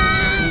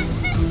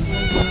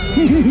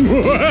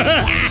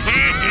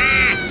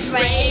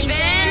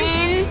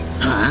 Draven?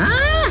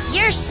 Huh?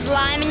 Your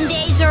sliming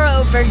days are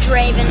over,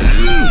 Draven.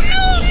 No!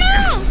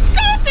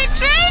 Stop it,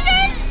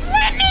 Draven!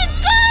 Let me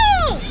go!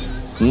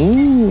 Yes!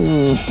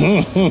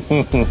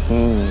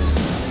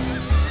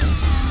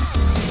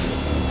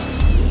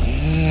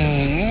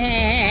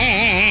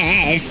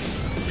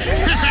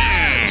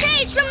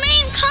 Chase,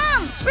 remain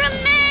calm!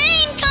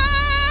 Remain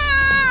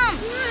calm!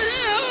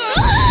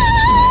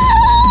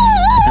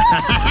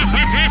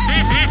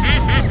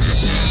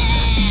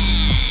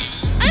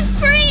 I'm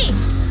free!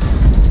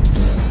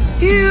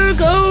 Here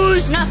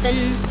goes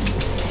nothing.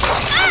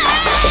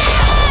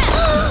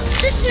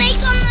 The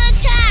snake's on the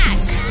attack!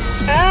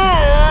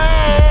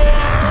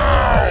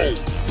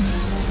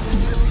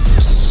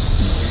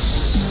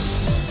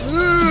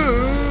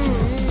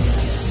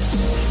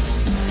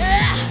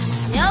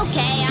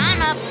 Okay,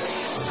 I'm up.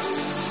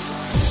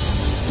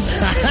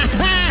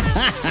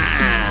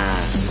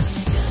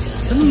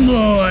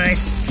 More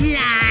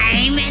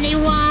slime,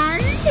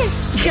 anyone?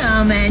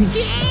 Come and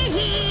get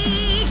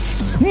it!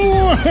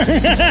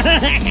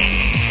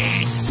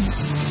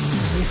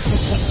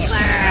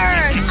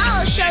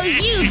 I'll show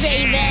you,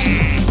 Draven.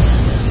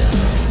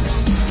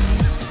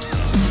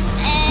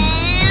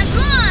 And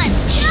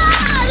launch!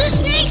 Ah, the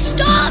snake's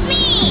got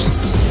me!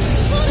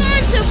 Hold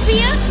on,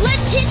 Sophia.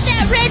 Let's hit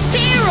that red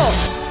barrel.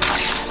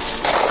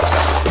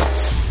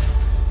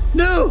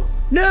 No!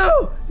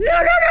 No! No,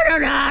 no, no, no,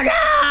 no, no!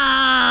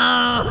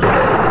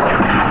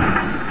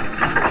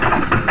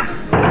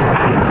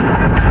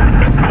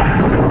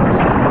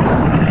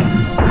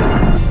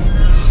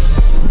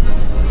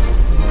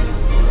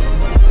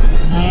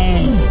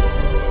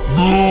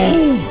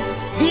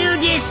 You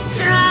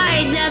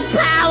destroyed the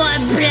power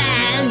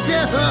plant!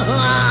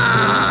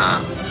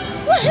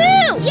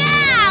 Woohoo!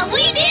 Yeah,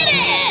 we did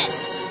it!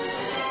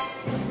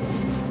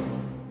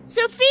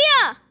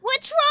 Sophia,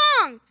 what's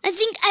wrong? I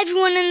think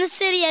everyone in the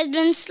city has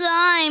been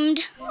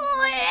slimed.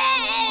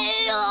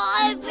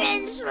 I've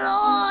been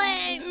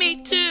slimed. Me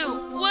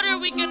too. What are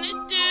we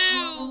gonna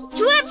do?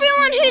 To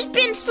everyone who's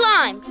been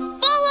slimed,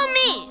 follow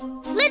me.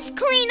 Let's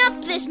clean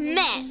up this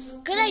mess.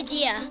 Good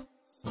idea.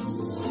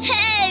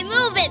 Hey,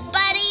 move it,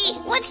 buddy!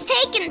 What's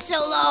taking so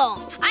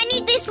long? I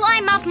need this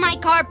slime off my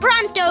car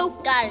pronto.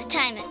 Gotta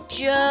time it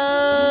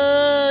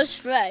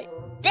just right.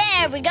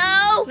 There we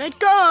go! Let's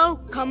go.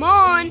 Come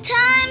on.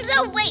 Time's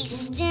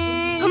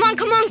a-wasting. Come on,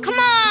 come on, come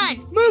on.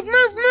 Move,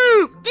 move,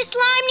 move. This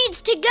slime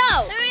needs to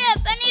go. Hurry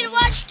up, I need to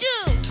watch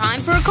too.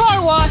 Time for a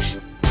car wash.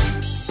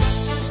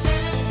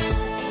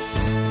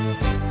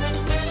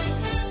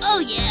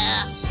 Oh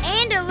yeah!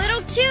 And a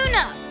little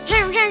tune-up.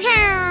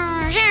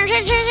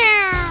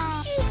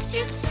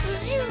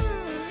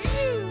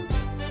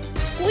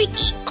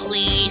 Squeaky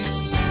clean.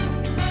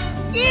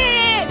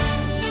 Yeah.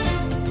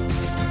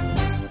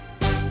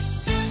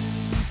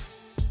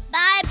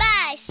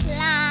 Bye-bye,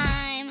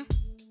 slime.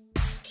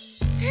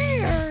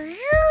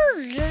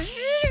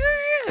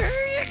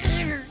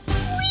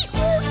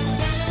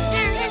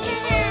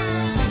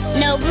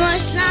 No more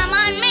slime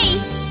on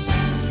me.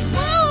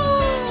 Woo!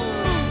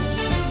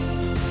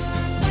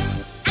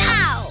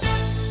 Ow!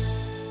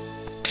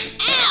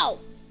 Ow!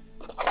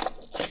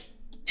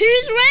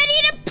 Who's ready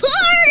to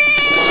party?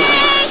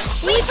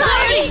 We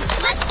party!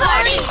 Let's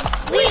party!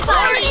 We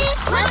party!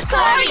 Let's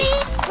party!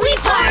 We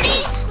party!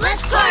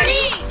 Let's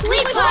party! We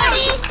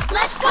party!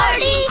 Let's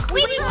party!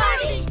 We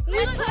party!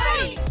 Let's party! We party! Let's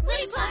party! We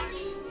party!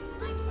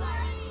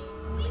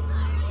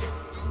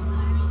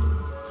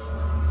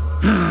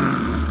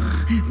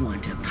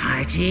 Want a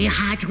party,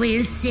 Hot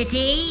Wheels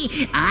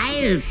City?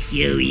 I'll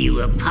show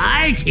you a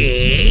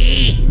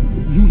party!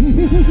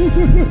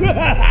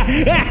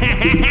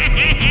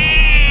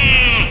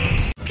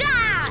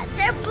 God,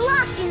 they're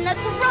blocking the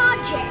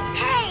garages.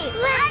 Hey,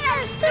 let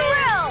us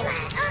through.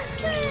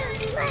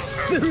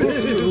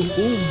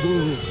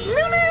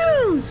 New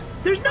news!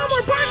 There's no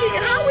more parking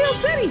in Hot Wheels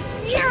City!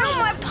 No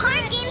more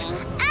parking.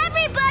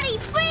 Everybody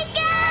freak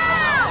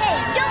out. Hey,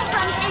 don't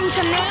bump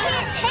into me.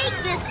 Can't take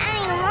this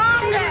any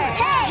longer.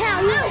 Hey,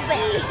 move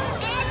it.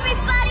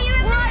 Everybody,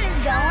 what is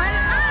going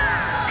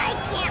on? I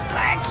can't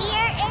park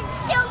here. It's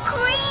too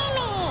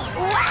creamy.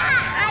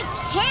 Wow, I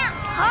can't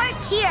park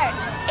here.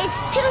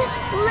 It's too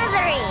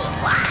slithery.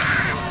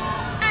 Wow.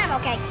 I'm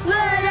okay.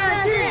 Let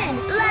us in.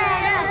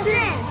 Let us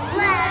in.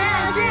 Let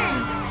us in.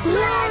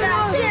 Let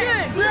us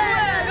in.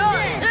 Let us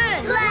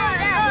in. Let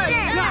us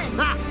in.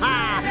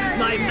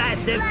 My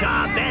massive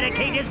car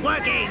barricade is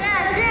working! Let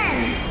us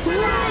in.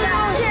 Let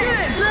us in.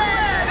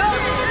 Let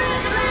us in.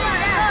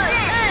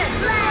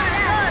 Let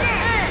us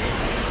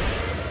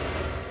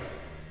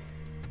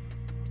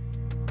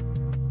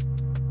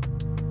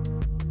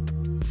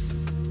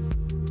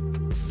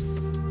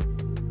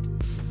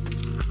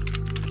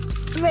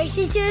in.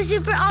 Racing to the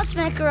Super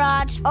Ultimate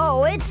Garage.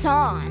 Oh, it's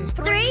on.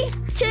 3,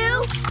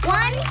 2,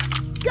 1,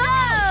 go!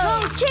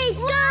 Go,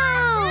 Chase, go!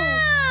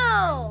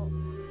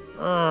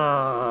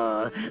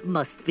 Oh,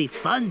 must be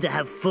fun to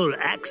have full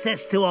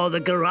access to all the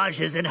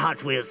garages in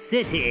Hot Wheels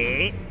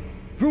City.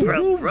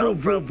 Vroom, vroom,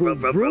 vroom, vroom, vroom,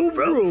 vroom,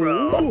 vroom,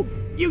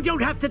 vroom. You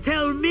don't have to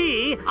tell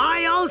me.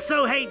 I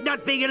also hate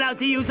not being allowed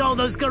to use all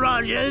those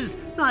garages.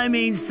 I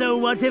mean, so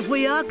what if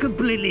we are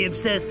completely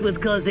obsessed with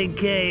causing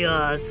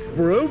chaos?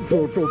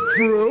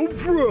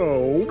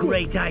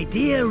 Great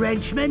idea,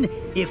 Wrenchman.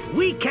 If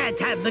we can't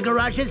have the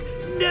garages,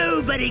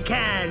 nobody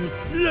can.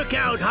 Look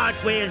out, Hot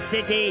Wheels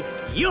City.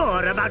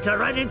 You're about to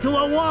run into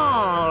a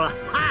wall.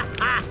 Ha,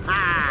 ha,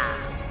 ha.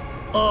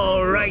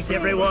 All right,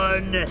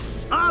 everyone.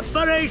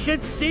 Operation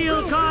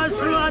Steal Cars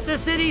throughout the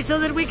city so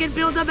that we can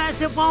build a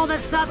massive wall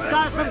that stops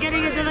cars from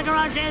getting into the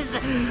garages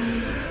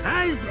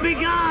has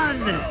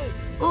begun.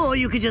 Or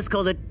you could just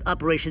call it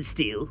Operation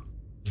Steal.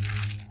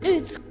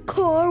 It's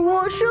car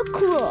wash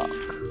o'clock.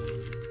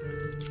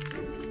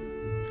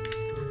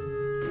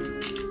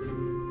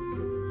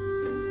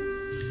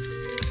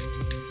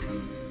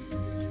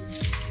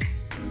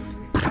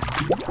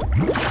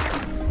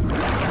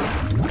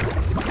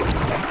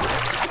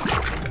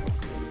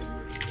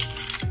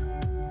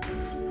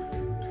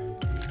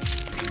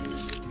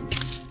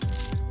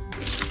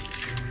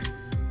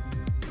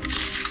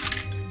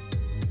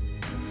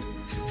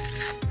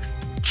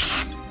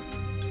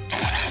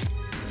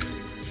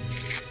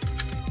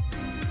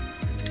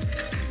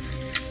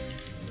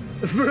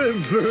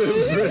 Vroom, vroom,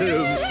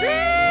 vroom.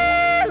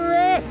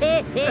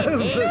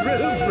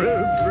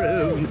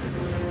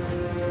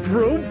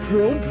 Vroom,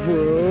 vroom, vroom, vroom. Vroom, vroom,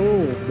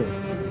 vroom.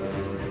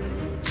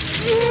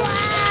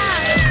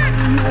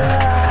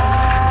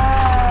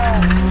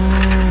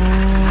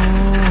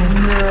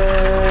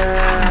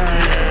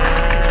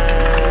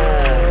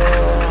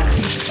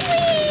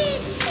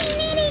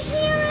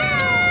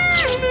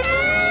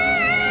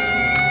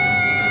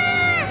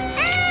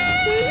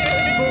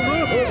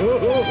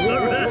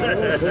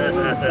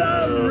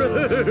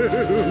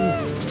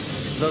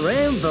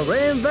 Varoom,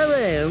 varoom,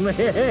 varoom.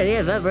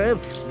 Varoom,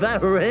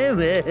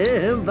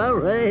 varoom,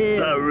 varoom.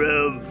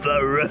 Varoom,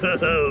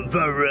 varoom,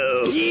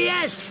 varoom.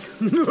 Yes!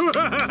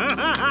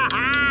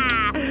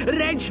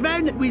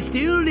 Wrenchman, we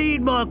still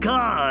need more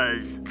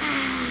cars.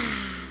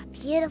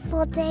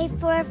 Beautiful day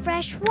for a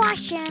fresh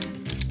washing.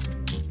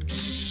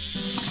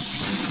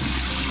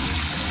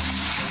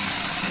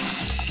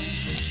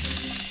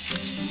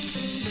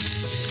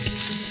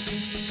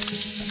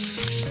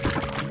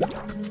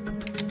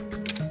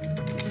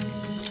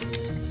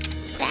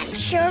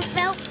 Sure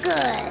felt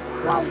good.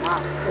 Whoa, whoa,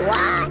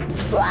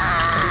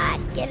 what?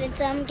 Getting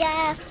some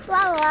gas, la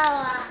la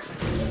la.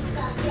 Getting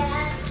some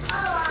gas,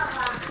 la la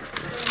la.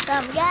 Getting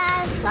some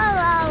gas, la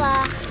la la.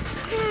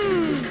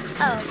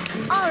 Oh,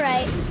 all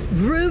right.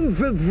 Vroom,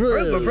 vroom,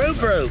 vroom. Vroom, vroom,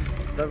 vroom.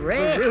 Vroom,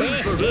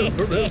 Vroom, vroom,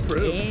 vroom,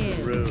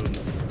 vroom.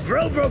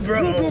 Vroom,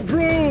 vroom,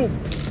 vroom.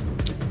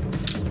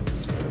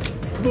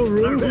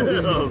 Vroom,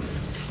 vroom.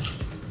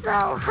 So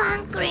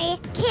hungry.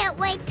 Can't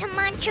wait to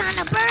munch on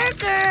a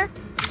burger.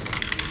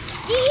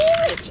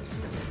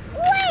 Delicious.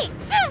 Wait,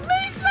 at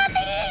least let me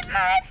eat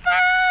my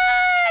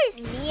face.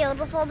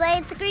 Beautiful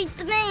day to greet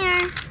the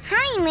mayor.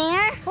 Hi,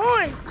 Mayor.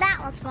 Hi. That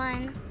was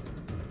fun.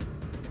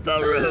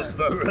 Vroom,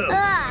 vroom,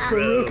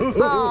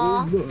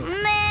 Aw,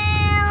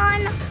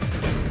 man.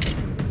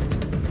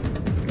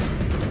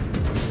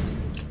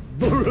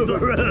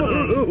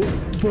 vroom,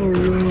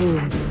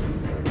 vroom.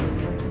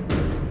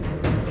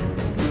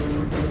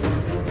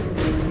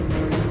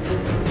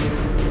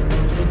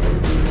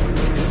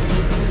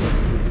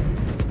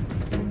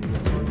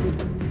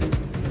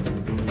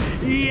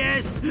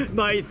 Yes,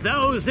 my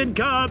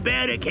 1,000-car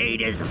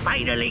barricade is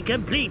finally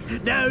complete.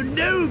 Now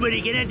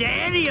nobody can enter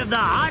any of the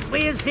Hot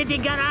Wheels City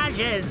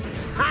garages.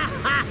 Ha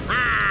ha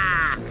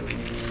ha!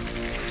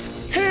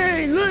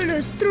 Hey, let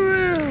us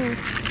through.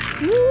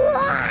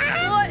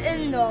 What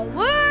in the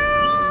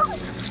world?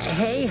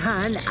 Hey,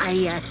 hon,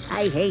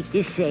 I hate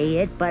to say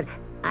it, but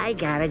I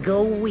gotta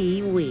go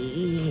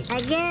wee-wee.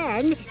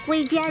 Again?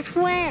 We just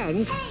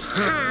went.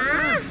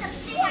 Huh?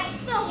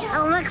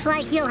 Oh, looks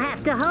like you'll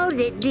have to hold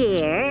it,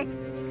 dear.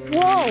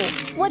 Whoa,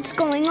 what's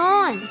going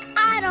on?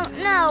 I don't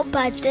know,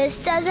 but this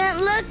doesn't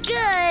look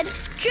good.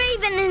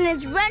 Draven and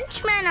his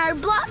wrenchmen are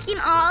blocking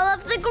all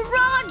of the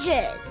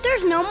garages.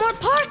 There's no more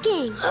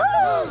parking.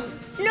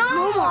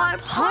 No more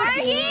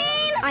parking?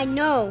 I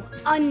know,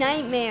 a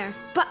nightmare.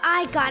 But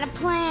I got a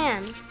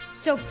plan.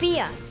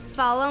 Sophia,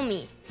 follow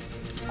me.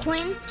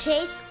 Quinn,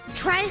 Chase,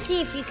 try to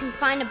see if you can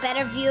find a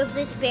better view of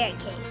this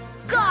barricade.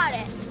 Got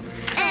it.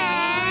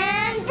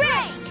 And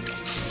break.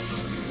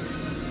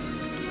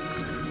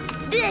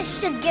 This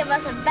should give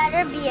us a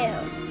better view.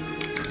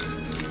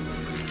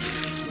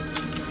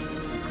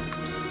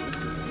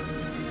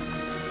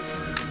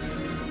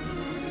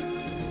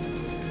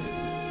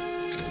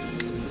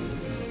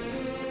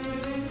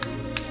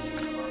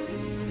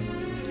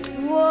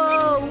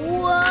 Whoa,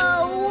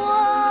 whoa,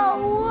 whoa,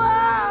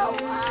 whoa,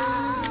 whoa.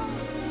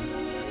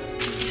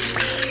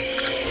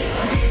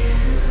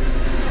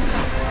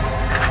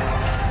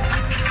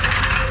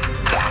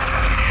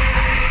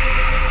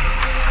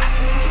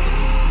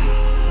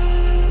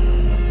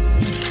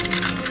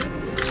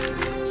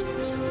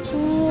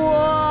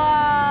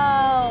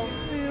 Whoa!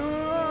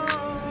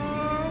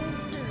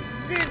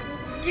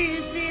 Do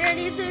you see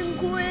anything,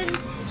 Quinn?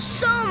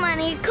 So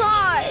many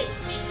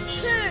cars.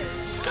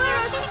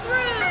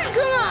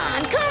 Come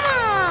on, come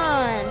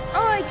on!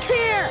 I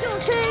can't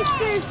take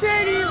this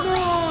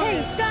anymore!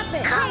 Hey, stop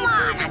it! Come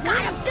on, I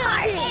gotta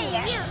start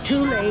here.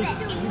 Too late.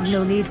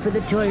 No need for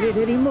the toilet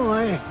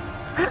anymore.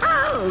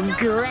 Oh,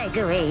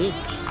 Gregory.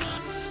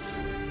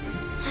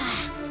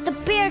 The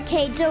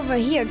barricade's over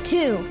here,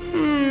 too.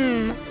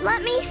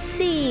 Let me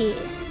see.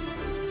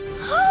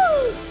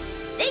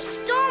 They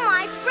stole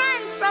my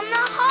friends from the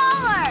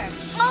hauler.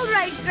 All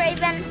right,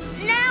 Draven.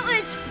 Now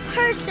it's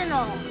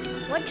personal.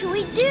 What should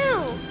we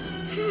do?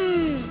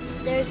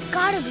 There's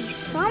gotta be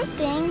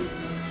something.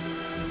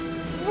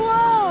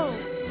 Whoa!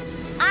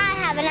 I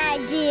have an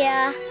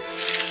idea.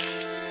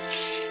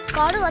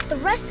 Gotta let the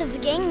rest of the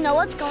gang know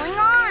what's going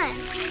on.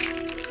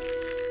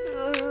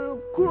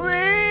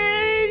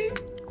 Gwen!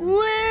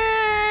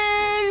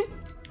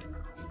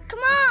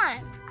 Come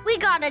on! We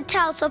gotta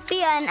tell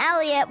Sophia and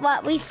Elliot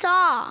what we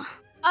saw.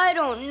 I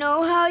don't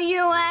know how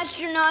you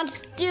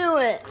astronauts do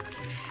it.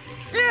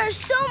 There are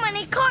so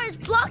many cars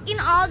blocking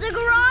all the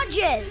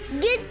garages.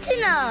 Good to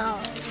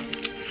know.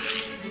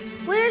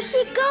 Where's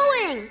she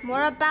going?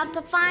 We're about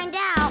to find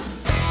out.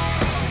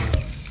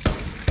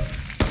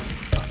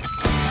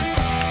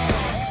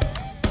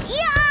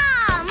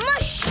 Yeah!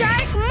 Mush,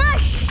 shark,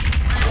 mush!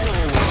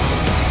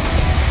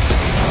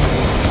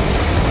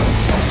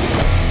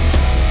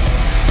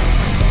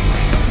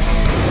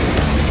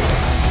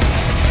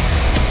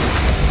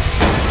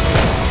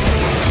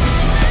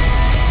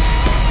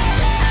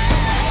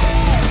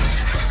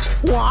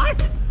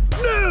 What?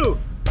 No!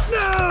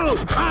 No!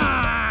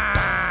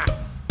 Ah!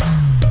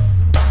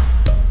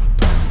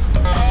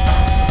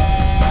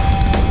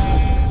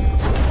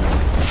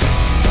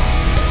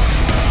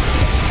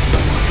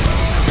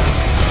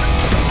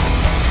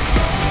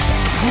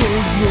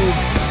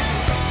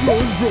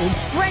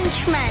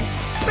 Wrenchman,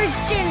 for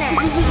dinner.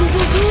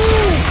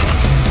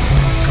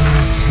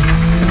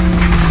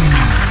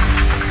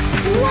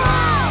 Whoa!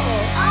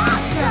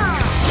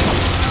 Awesome!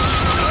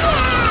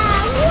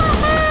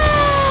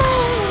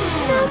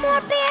 No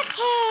more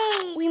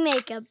barricade! We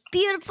make a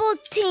beautiful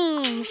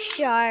team,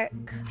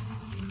 Shark.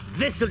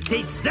 This'll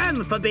teach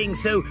them for being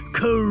so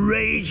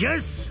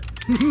courageous.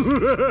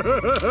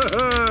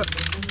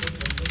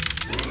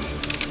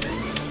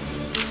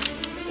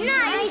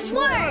 Nice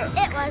work!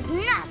 It was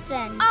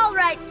nothing. All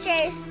right,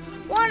 Chase.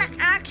 Wanna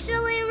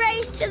actually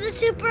race to the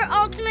super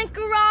ultimate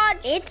garage?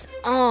 It's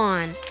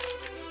on.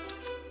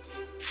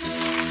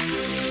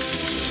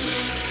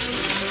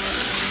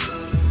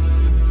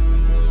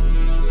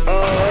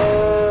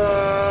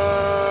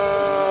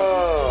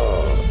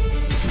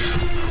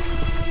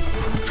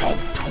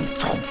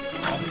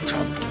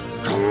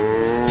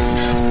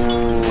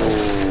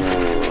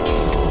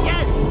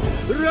 Yes!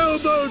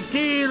 Robo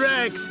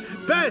T-Rex!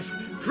 Best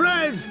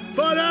friends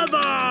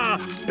forever!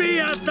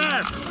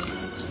 BFF!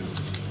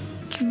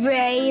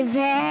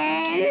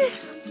 Draven?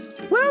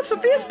 Well,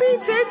 Sophia's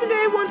Speed saves the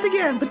day once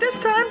again, but this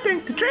time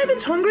thanks to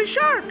Draven's Hungry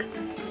Shark.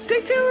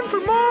 Stay tuned for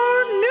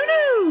more new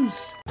news.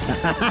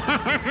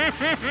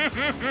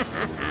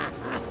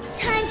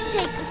 Time to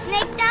take the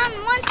snake down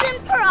once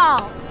and for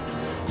all.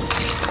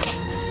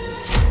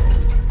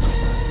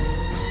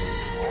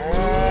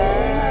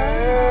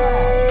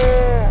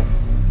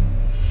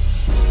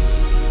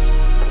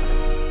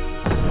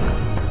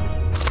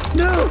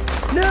 No!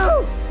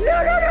 No!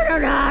 No, no, no, no,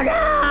 no, no!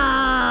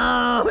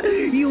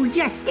 You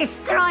just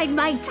destroyed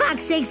my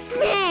toxic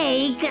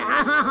snake!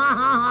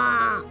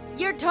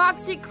 Your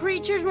toxic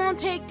creatures won't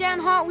take down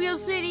Hot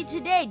Wheels City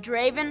today,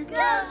 Draven.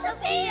 Go,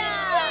 Sophia!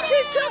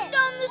 She took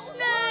down the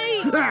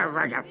snake!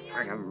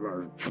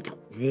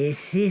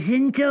 This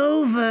isn't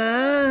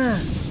over.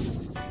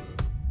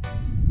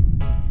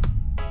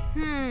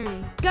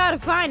 Gotta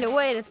find a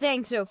way to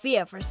thank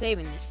Sophia for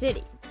saving the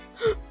city.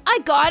 I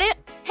got it!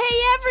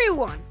 Hey,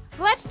 everyone!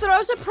 Let's throw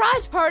a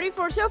surprise party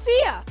for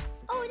Sophia!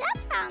 Oh,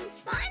 that sounds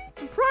fun.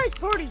 Surprise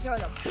parties are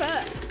the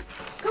best!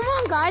 Come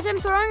on, guys,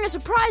 I'm throwing a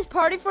surprise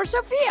party for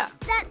Sophia!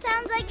 That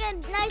sounds like a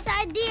nice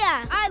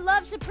idea. I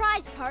love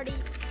surprise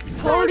parties.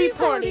 Party,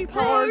 party,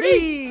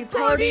 party,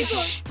 party!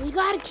 Shh! We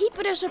gotta keep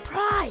it a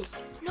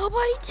surprise!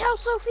 Nobody tell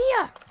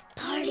Sophia!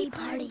 Party,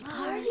 party,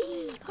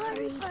 party,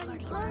 party,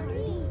 party,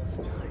 party.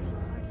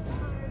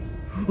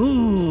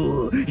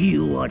 Ooh,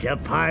 you want a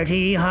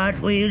party, Hot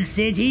Wheels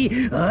City?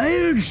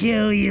 I'll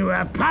show you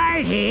a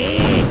party!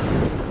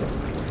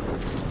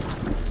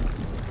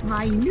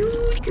 My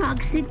new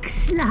toxic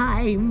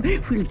slime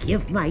will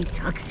give my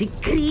toxic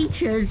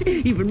creatures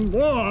even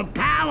more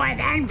power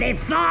than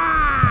before!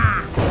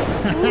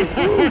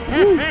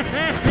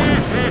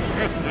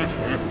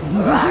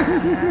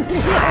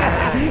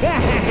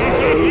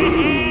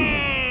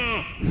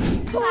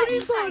 Party,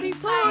 party,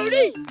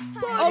 party!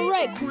 All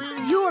right,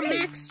 Queen, you and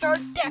Max start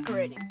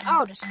decorating.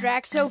 I'll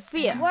distract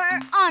Sophia. We're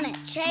on it,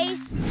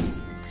 Chase.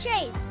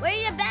 Chase, where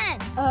you been?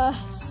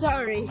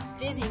 Sorry.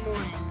 Busy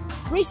morning.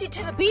 Race it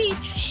to the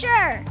beach.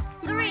 Sure.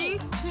 3,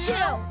 2,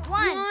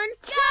 1,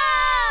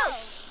 go!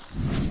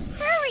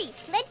 Hurry!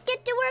 Let's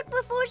get to work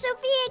before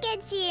Sophia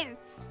gets here.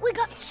 We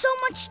got so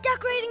much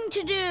decorating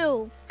to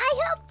do. I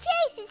hope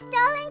Chase is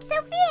stalling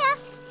Sophia.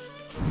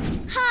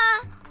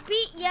 Ha!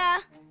 Beat ya!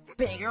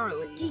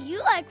 Barely. Do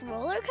you like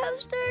roller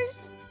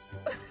coasters?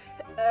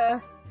 Yeah,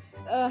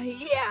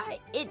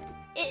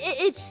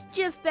 it's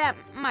just that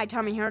my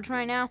tummy hurts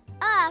right now.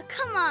 Ah,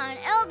 come on,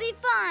 it'll be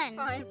fun.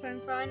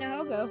 Fine,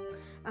 I'll go.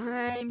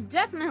 I'm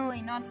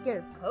definitely not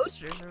scared of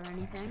coasters or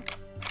anything.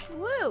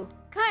 Woo,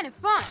 kind of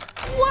fun.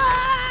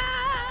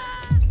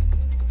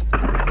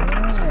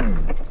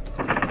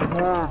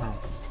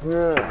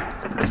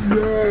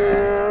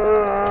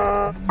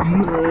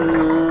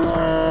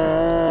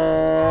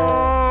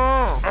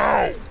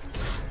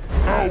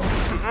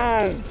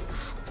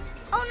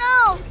 Oh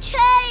no,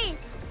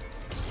 Chase!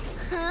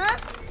 Huh?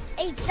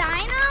 A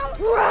dino?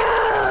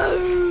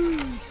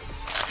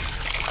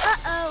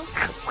 Uh-oh.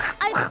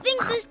 I think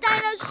this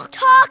dino's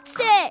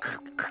toxic!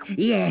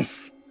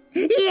 Yes!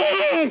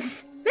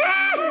 Yes!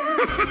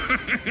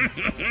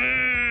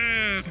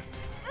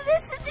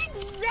 This is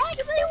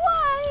exactly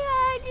why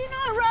I do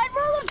not ride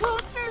roller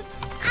coasters.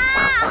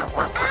 Ow!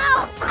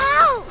 Ow!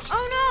 Ouch!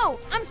 Oh no,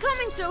 I'm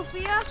coming,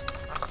 Sophia.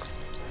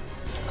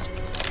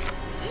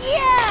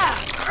 Yeah!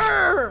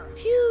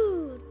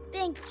 Phew.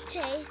 Thanks,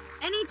 Chase.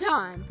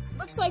 Anytime.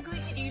 Looks like we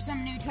could use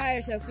some new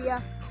tires,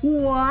 Sophia.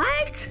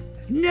 What?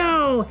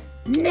 No!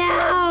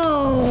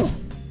 No!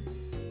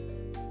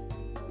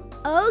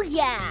 Oh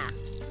yeah.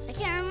 I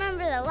can't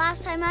remember the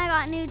last time I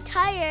got new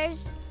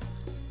tires.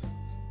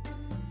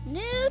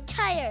 New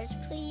tires,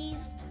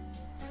 please.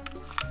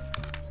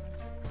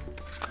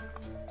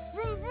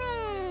 Vroom,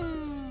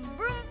 vroom.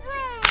 Vroom,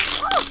 vroom.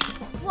 Oh!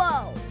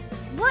 Whoa.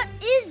 What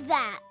is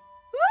that?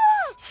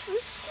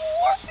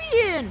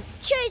 Scorpion!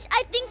 Chase,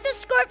 I think the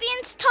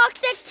scorpion's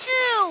toxic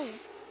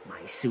too.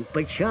 My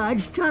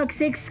supercharged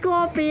toxic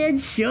scorpion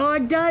sure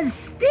does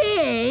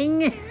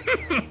sting!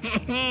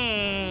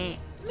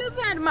 Move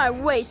out of my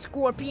way,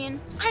 Scorpion.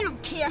 I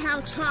don't care how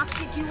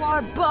toxic you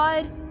are,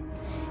 bud.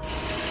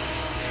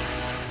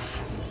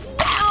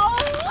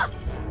 Ow!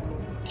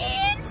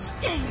 And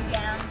stay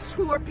down,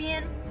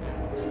 Scorpion.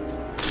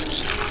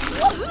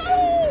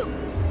 Woohoo!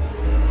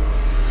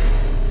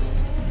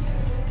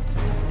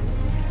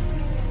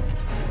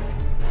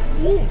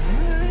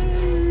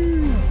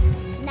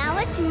 Now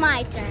it's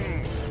my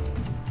turn.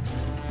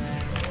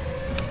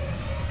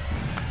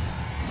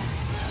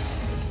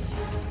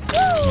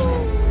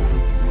 Woo!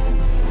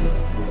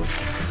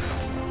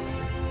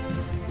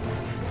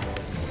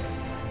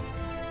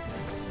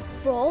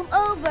 Roll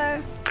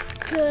over.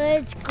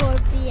 Good,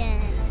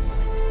 Scorpion.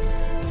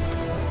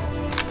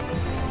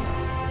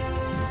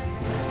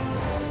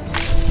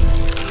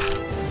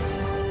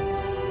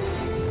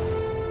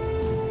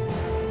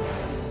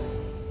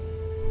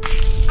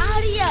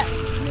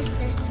 Adios,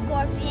 Mr.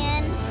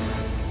 Scorpion.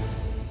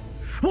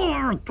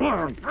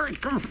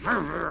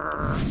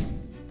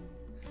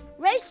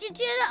 Race you to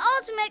the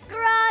ultimate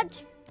garage.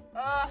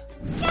 Go,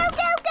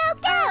 go, go,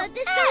 go!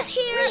 This goes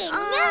here.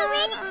 Now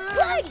ready to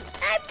party!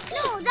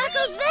 No, that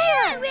goes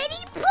there. Ready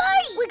to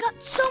party! We got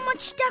so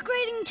much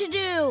decorating to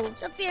do.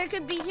 Sophia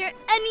could be here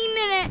any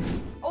minute.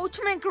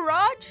 Ultimate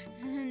Garage?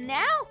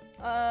 Now?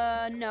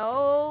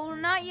 No,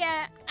 not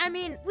yet. I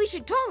mean, we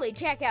should totally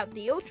check out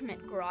the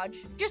Ultimate Garage,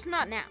 just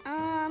not now.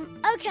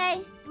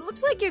 Okay.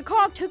 Looks like your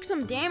car took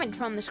some damage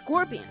from the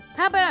Scorpion.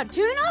 How about a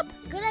tune-up?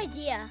 Good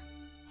idea.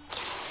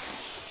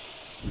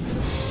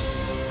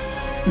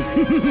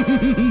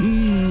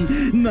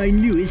 My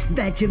newest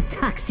batch of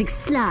toxic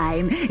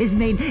slime is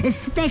made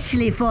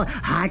especially for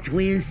Hot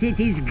Wheels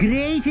City's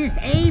greatest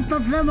ape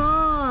of them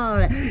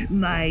all,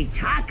 my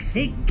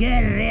toxic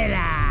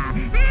gorilla.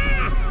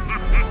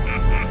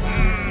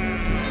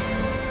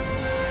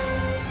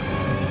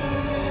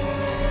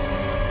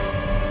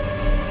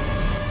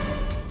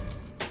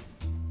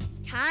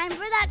 Time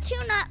for that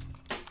tune-up.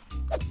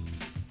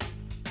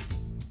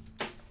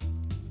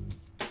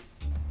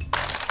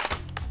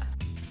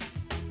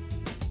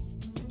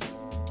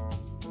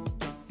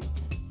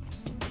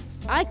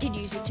 I could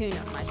use a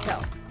tune-up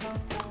myself.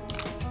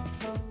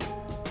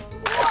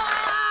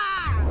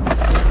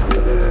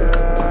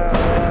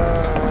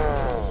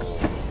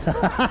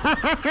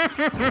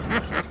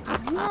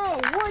 Whoa,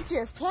 what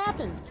just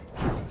happened?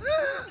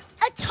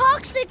 A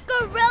toxic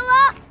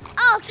gorilla?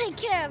 I'll take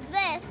care of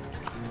this.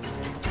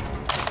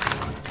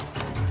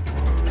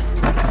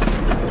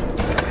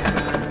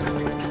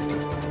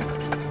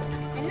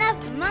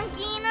 Enough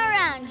monkeying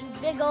around, you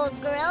big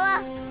old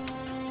gorilla.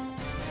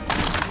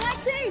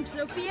 Nice aim,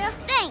 Sophia.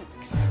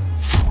 Thanks.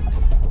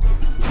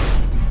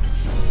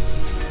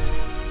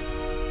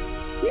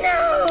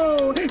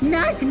 No,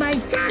 not my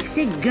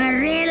toxic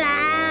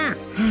gorilla.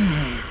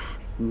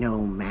 No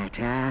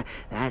matter.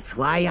 That's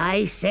why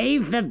I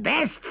save the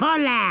best for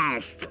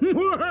last.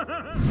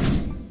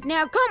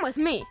 Now come with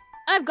me.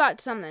 I've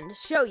got something to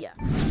show you.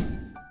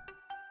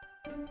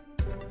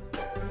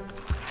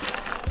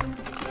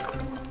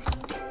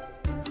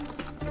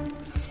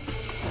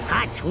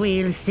 Hot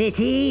Wheels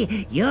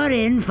City, you're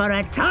in for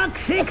a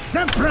toxic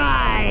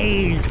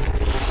surprise!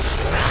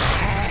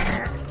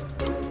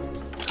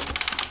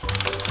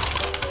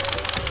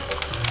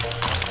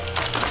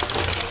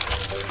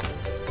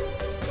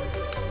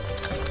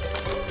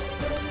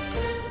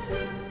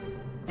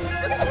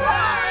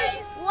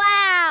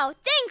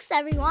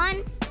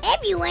 everyone.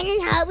 Everyone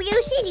in Hot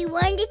Wheel City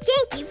wanted to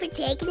thank you for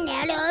taking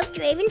out all of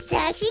Draven's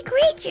toxic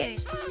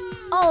creatures.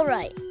 All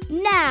right,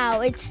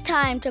 now it's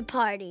time to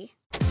party.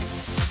 Move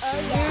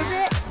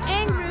it,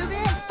 and move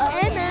it,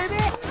 and move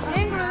it,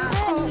 and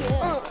move it.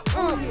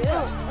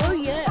 Oh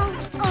yeah.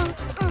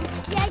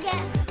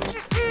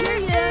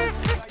 Yeah.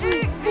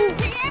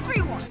 Hey,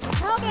 everyone,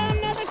 how about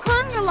another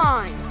conga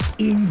line?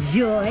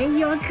 Enjoy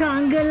your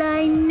conga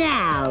line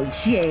now,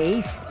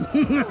 Chase.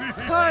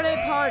 Party,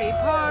 party,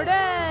 party,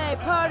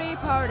 party, party,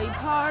 party,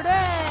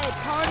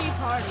 party, party,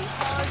 party.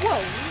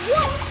 Whoa,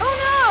 whoa, oh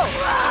no!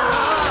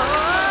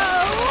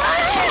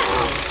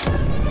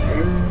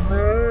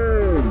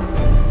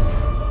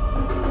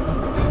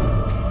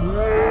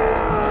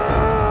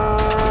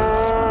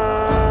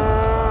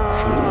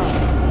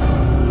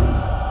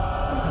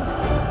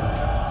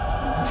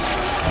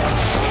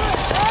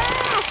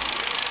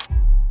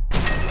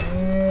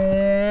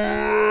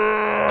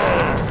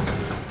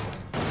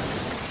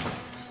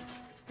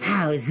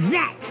 How's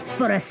that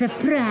for a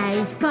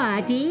surprise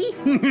party?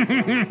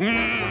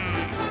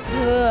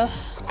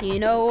 You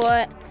know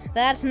what?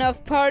 That's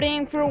enough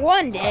partying for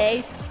one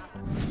day.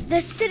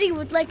 The city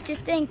would like to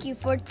thank you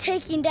for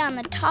taking down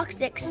the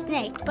toxic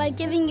snake by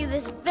giving you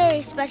this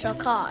very special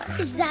car.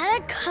 Is that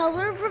a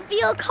color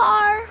reveal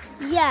car?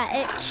 Yeah,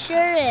 it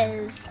sure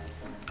is.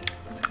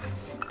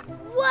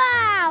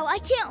 Wow, I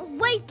can't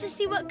wait to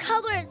see what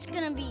color it's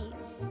gonna be.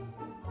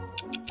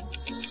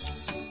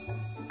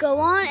 Go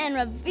on and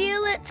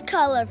reveal its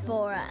color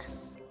for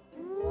us.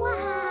 Wow,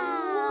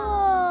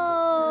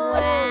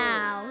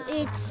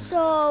 it's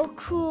so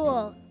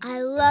cool.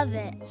 I love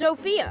it.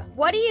 Sophia,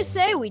 what do you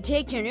say we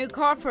take your new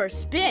car for a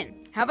spin?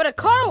 How about a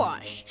car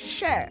wash?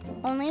 Sure,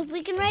 only if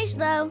we can race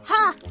though.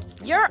 Ha!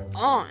 You're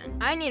on.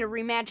 I need a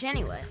rematch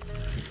anyway.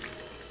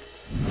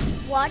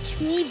 Watch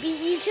me beat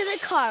you to the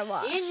car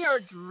wash. In your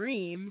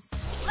dreams.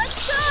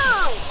 Let's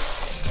go!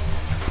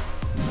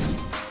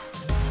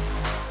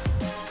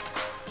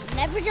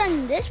 Never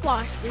done this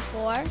wash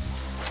before.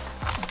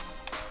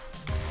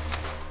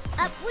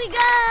 Up we go!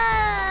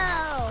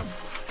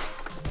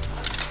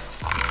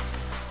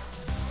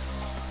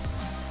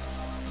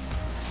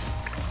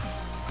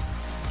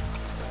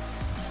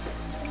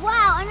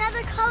 Wow,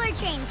 another color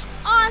change.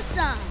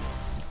 Awesome!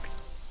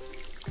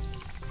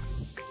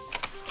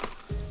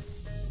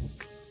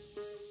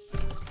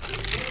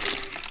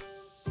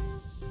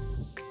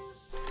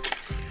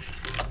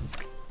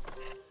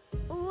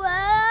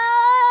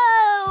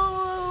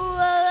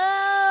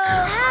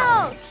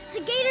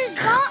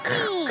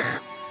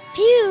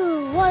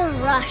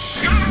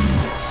 Rush.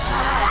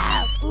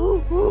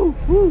 Ooh, ooh,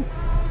 ooh.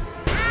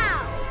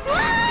 Ow!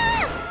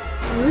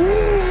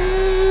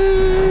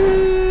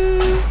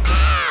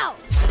 Ow!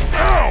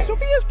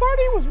 Sophia's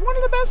party was one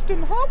of the best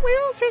in Hot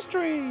Wheels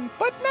history,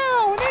 but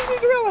now an angry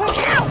gorilla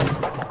has...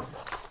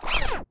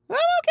 I'm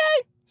okay.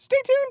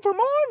 Stay tuned for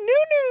more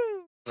new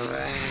news.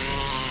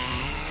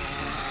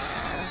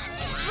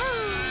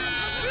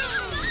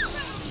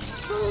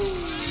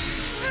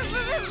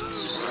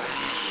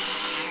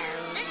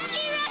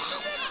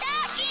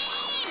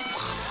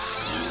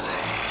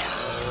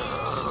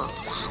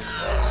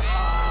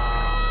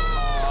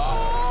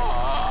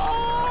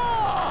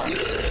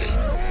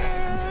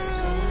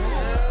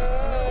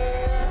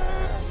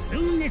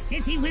 Soon the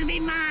city will be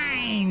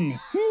mine.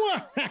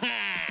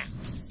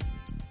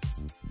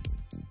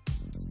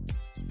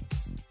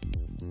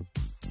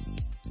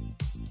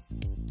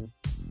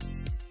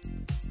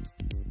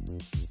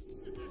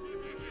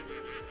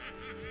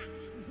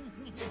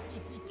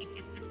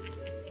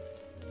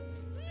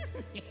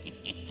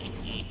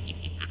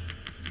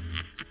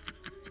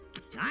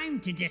 Time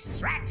to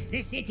distract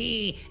the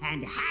city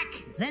and hack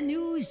the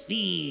news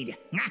feed.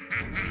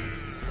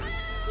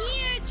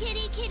 Here,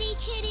 kitty, kitty,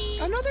 kitty.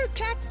 Another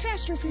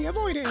catastrophe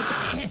avoided.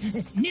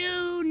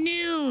 New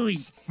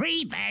news!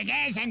 Free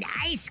burgers and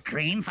ice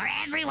cream for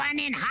everyone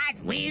in Hot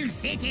Wheels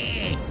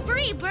City.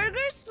 Free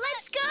burgers?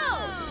 Let's go.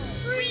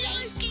 Free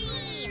ice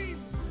cream.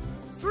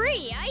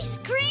 Free ice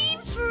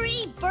cream?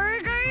 Free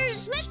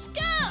burgers? Let's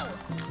go.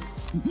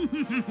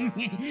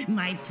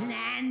 My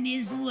plan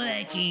is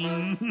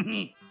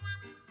working.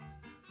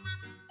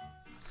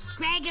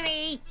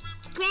 Gregory!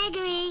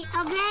 Gregory!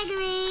 Oh,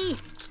 Gregory!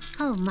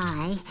 Oh,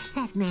 my.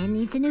 That man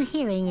needs a new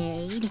hearing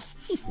aid.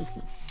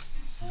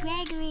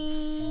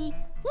 Gregory!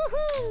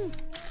 Woohoo!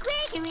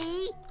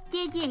 Gregory!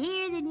 Did you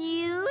hear the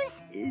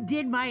news?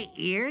 Did my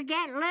ear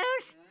get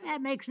loose?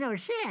 That makes no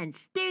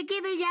sense. They're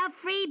giving out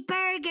free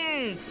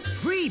burgers!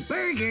 Free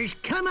burgers?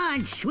 Come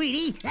on,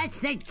 sweetie. That's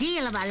the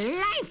deal of a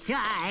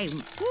lifetime!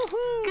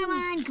 Woohoo! Come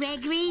on,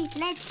 Gregory.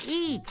 Let's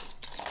eat.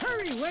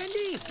 Hurry,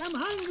 Wendy. I'm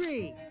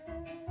hungry.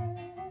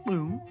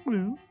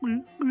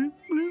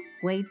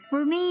 Wait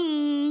for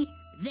me.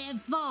 They're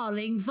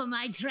falling for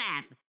my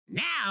trap.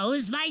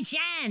 Now's my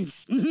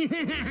chance. Free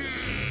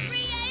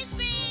ice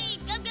cream.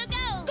 Go, go,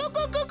 go. Go,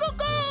 go, go, go,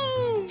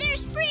 go.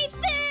 There's free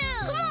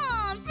food. Come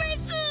on, free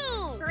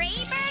food.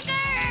 Free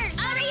burgers.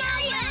 Hurry,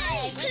 hurry,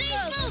 hurry.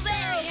 Please move it.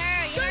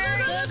 Go,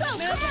 go, go, go,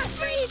 go. Come on,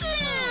 free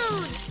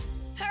food.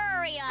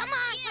 Hurry up. Come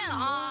on, come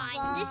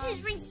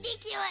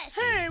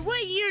Yes. Hey,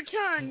 wait your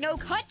turn. No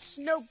cuts,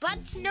 no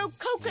butts, no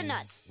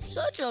coconuts.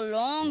 Such a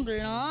long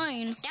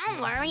line.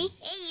 Don't worry,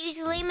 it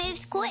usually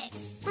moves quick.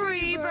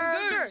 Free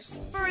burgers,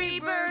 free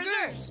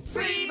burgers,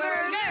 free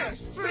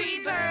burgers,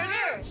 free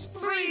burgers,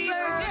 free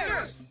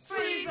burgers,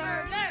 free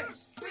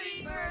burgers,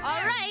 free burgers.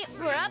 All right,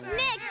 we're up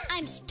next.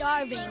 I'm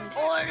starving.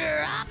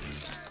 Order up.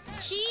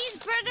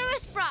 Cheeseburger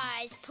with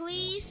fries,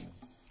 please.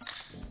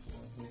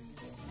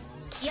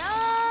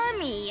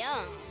 Yummy,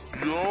 yum.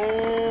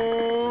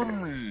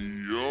 Yummy,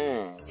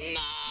 yum.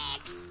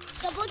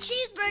 Next. Double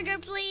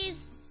cheeseburger,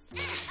 please.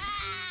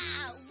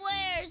 Ah,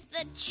 where's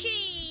the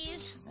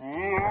cheese?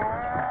 Where's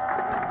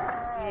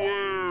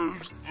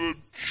the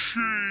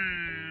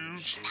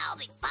cheese? That'll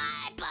be $5.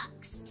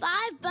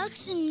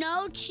 $5 and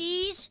no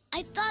cheese?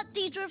 I thought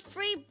these were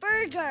free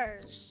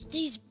burgers.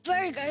 These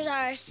burgers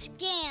are a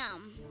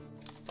scam.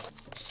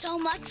 So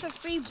much for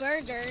free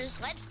burgers.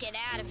 Let's get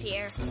out of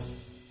here.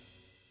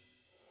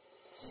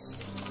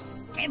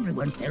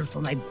 Everyone fell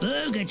for my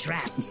burger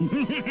trap.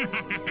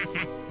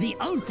 The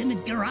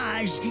ultimate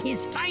garage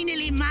is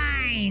finally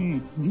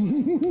mine.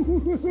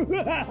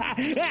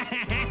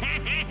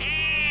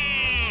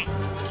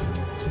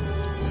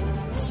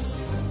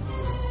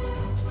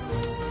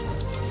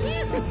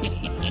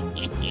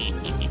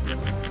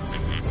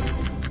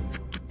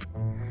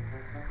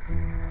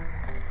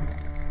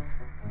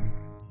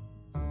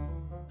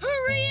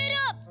 Hurry it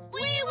up!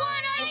 We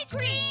want ice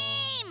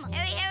cream!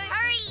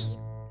 Hurry!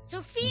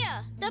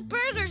 Sophia, the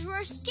burgers were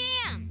a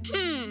scam.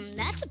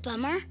 That's a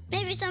bummer.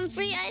 Maybe some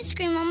free ice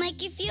cream will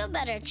make you feel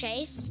better,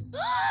 Chase.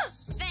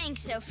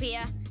 Thanks,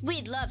 Sophia.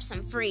 We'd love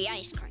some free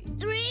ice cream.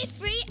 3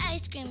 free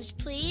ice creams,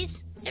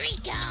 please. 3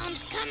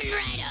 cones coming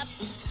right up.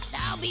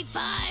 That'll be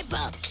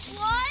 $5.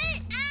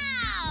 What?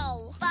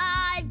 Ow!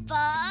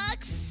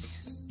 $5?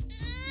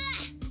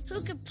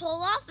 Who could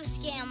pull off a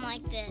scam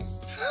like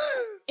this?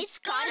 It's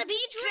gotta be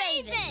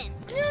Draven.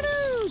 New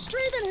news!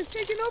 Draven has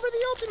taken over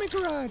the ultimate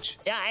garage.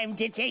 Time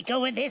to take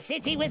over this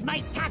city with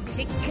my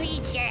toxic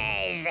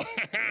creatures.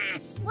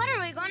 What are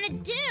we gonna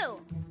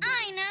do?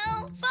 I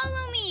know.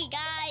 Follow me,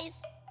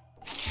 guys.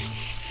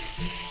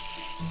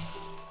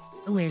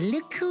 Well,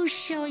 look who's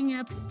showing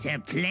up to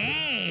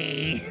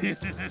play.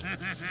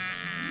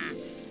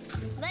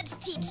 Let's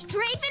teach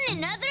Draven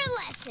another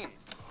lesson.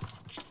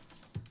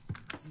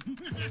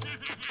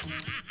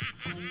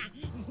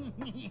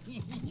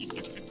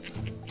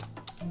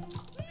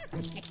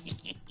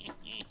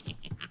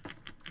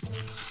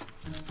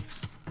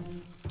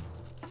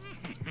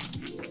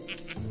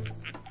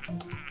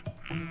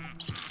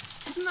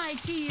 My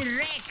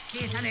T-Rex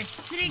is on a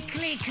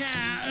strictly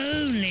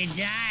car-only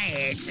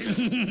diet.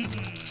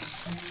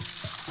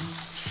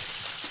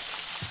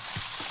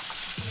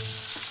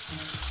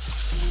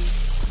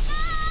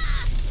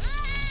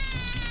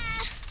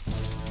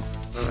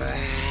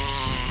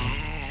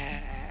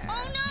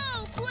 Oh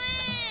no,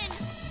 Quinn!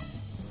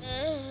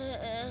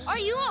 Are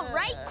you all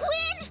right,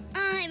 Quinn?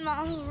 I'm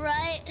all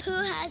right. Who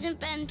hasn't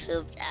been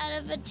pooped out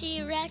of a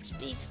T-Rex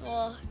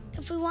before?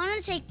 If we want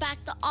to take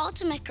back the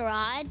ultimate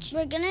garage,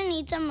 we're gonna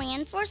need some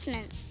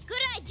reinforcements. Good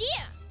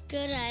idea.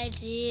 Good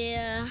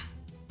idea.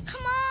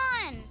 Come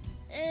on!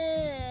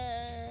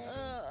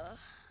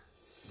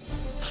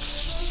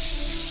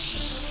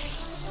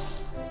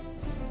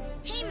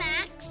 Hey,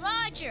 Max.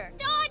 Roger.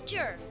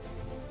 Dodger.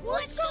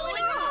 What's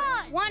going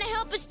on? Want to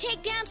help us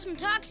take down some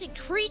toxic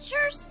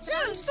creatures?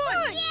 Sounds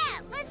fun!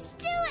 Yeah, let's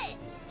do it!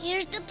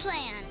 Here's the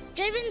plan.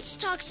 Draven's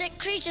toxic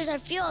creatures are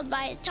fueled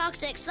by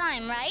toxic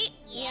slime, right?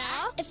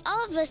 Yeah. If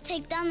all of us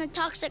take down the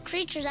toxic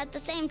creatures at the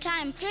same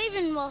time,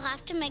 Draven will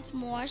have to make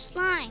more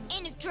slime.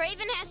 And if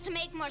Draven has to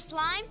make more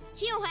slime,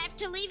 he'll have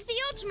to leave the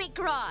ultimate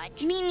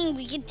garage. Meaning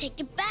we can take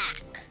it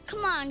back.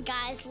 Come on,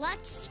 guys,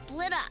 let's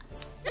split up.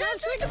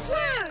 Sounds like a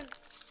plan!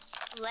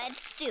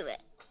 Let's do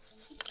it.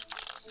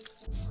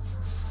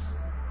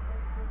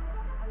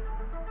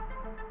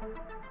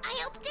 I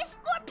hope this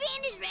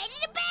scorpion is ready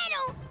to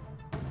battle!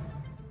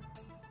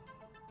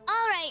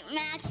 All right,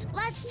 Max,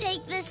 let's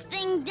take this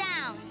thing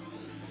down.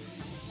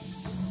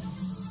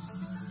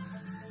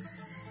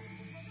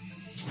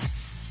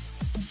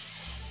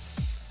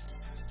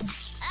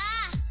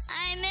 Ah,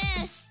 I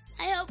missed.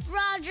 I hope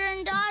Roger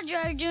and Dodger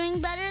are doing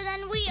better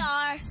than we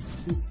are.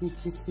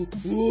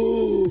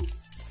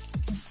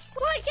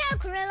 Watch out,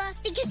 Gorilla,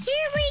 because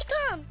here we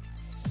come!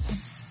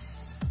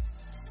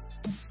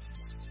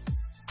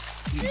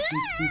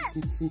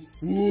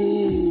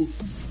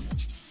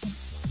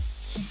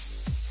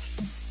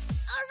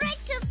 All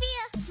right,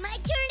 Sophia, my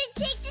turn to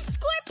take the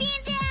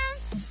scorpion down.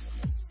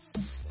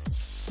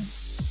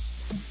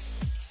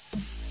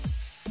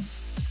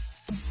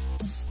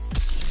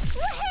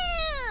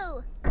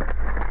 Woohoo!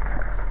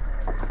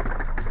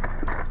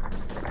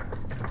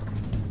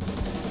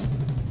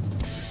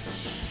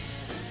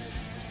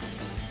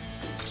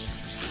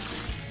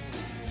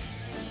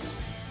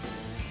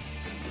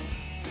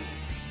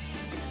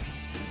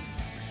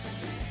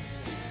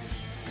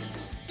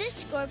 This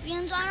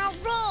scorpion's on a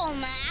roll,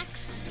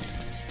 Max.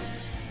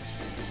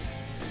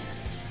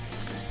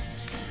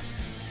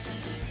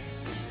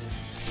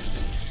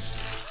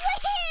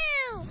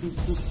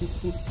 Aim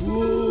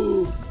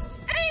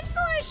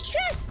for his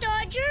chest,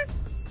 Dodger!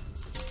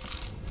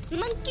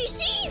 Monkey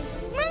see!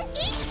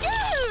 Monkey do!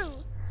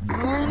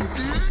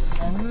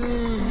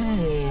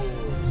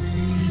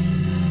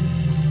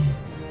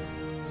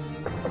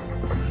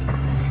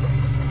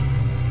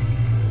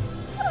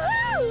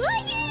 Woohoo!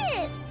 I did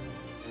it!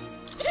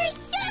 Take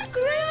that,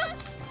 Gorilla!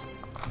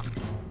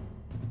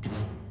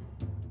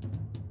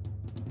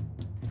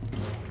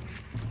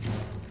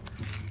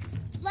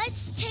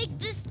 Let's take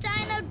this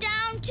dino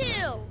down,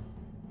 too.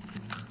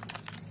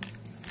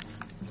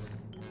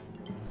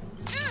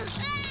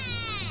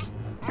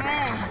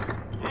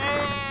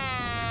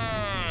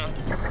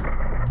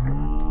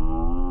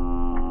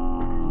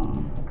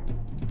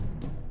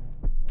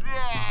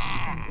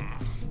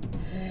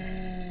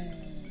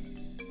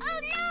 Oh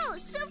no,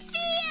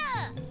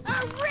 Sophia!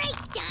 All right,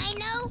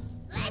 Dino,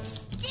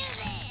 let's do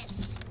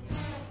this.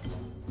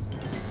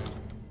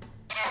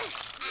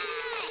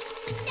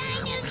 The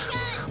dino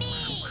shot me.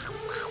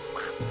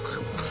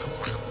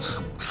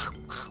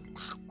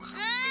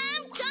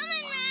 I'm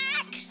coming,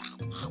 Max.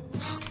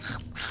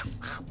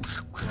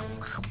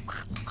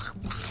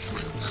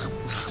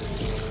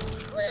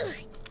 Whew.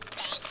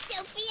 Thanks,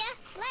 Sophia.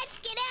 Let's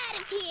get out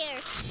of here.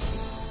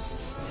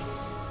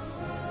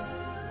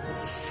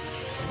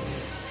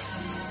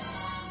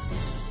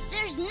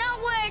 There's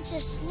nowhere to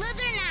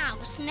slither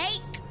now,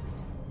 Snake.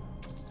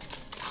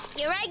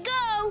 Here I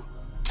go.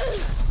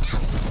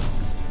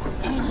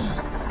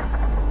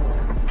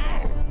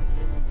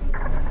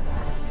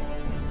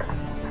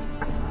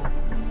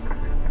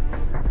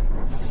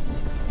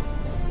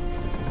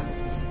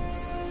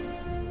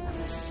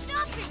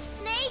 Stop it,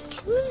 Snake!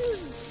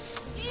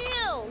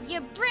 Ew,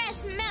 your breath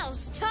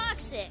smells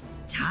toxic.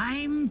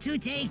 Time to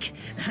take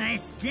a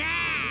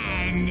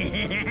stand.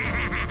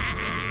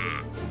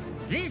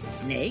 This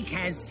snake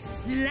has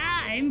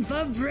slime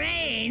for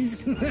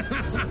brains.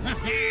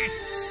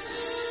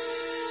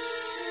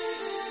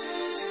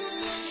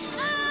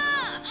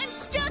 Ah, I'm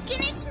stuck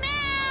in its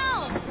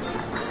mouth!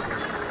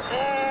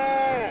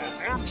 Oh,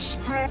 I'm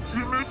stuck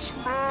in its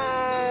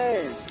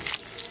mouth.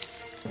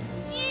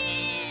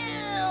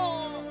 Ew!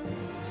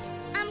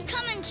 I'm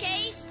coming,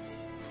 Chase.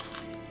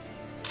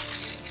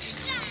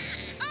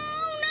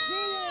 Oh no!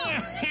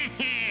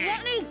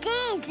 Let me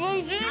go,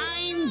 Draven.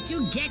 Time to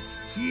get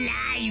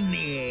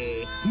slimy.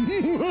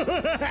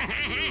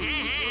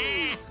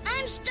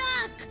 I'm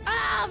stuck.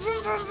 Ah,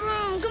 vroom, vroom,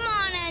 vroom. Come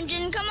on,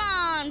 engine. Come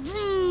on.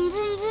 Vroom,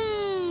 vroom,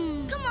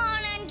 vroom. Come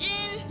on,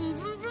 engine. Vroom,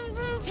 vroom, vroom,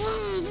 vroom,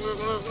 vroom, vroom,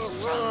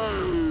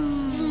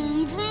 vroom,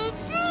 vroom, vroom,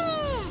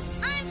 vroom.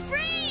 I'm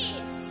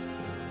free.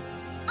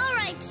 All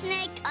right,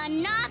 Snake.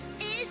 Enough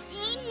is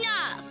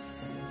enough.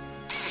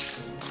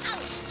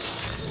 Ouch.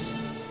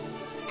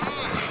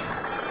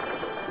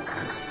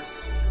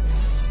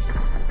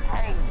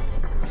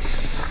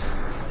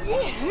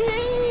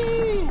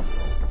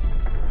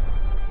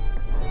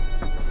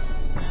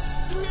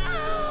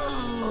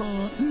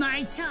 No,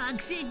 my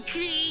toxic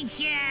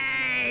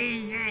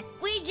creatures.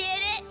 We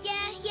did it.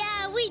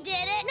 Yeah, we did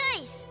it.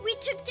 Nice! We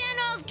took down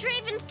all of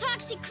Draven's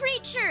toxic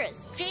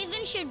creatures.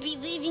 Draven should be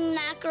leaving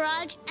that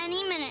garage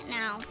any minute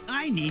now.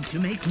 I need to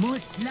make more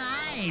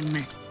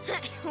slime.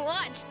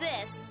 Watch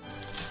this.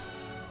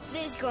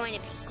 This is going to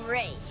be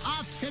great.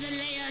 Off to the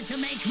lair to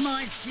make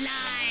more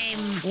slime.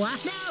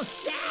 What?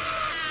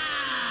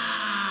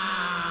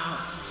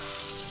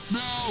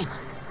 No!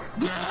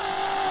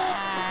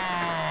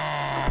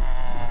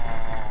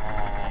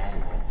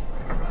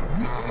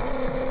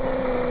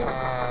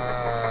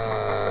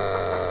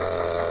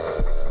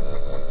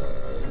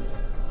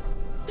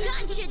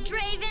 Gotcha,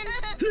 Draven!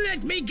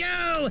 Let me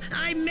go!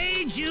 I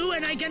made you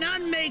and I can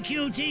unmake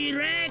you,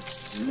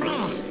 T-Rex!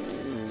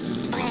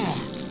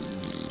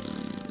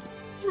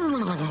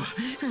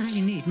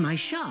 I need my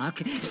shark.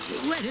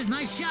 Where is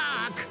my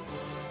shark?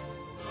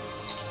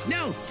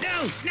 No,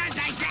 not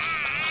like that!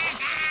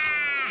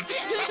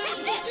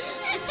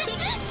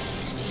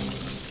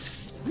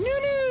 New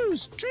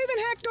news! Draven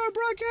hacked our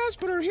broadcast,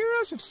 but our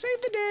heroes have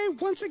saved the day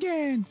once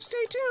again.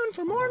 Stay tuned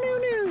for more new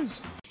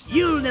news.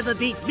 You'll never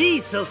beat me,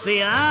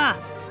 Sophia! Ha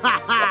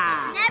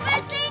ha!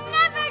 Never say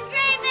never,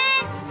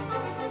 Draven!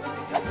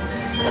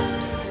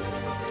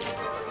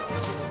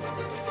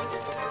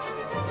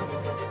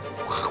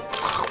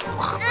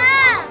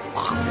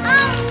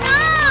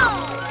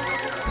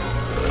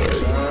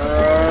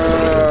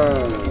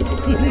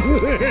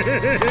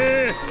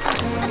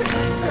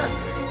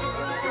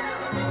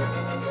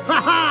 Ha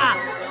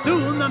ha!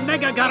 Soon the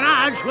mega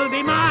garage will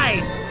be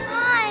mine!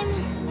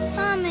 I'm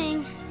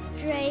coming,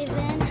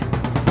 Draven.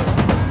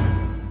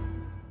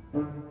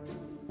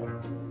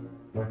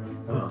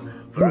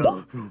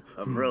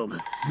 Vroom.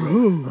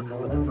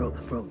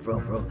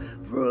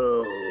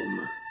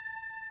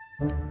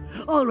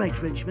 All right,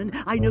 Frenchman,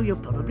 I know you're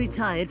probably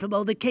tired from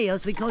all the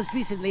chaos we caused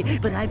recently,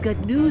 but I've got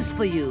news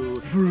for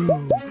you.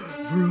 Vroom.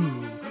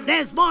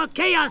 There's more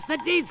chaos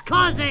that needs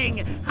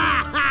causing!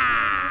 Ha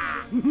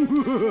ha!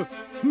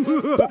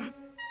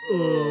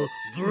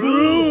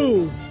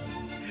 Vroom!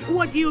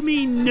 What do you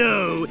mean,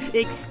 no?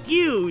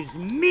 Excuse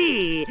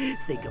me.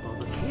 Think of all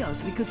the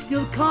chaos we could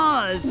still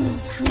cause.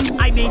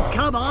 I mean,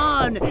 come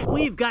on.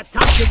 We've got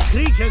toxic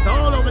creatures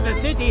all over the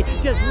city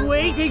just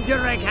waiting to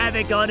wreak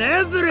havoc on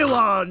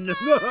everyone.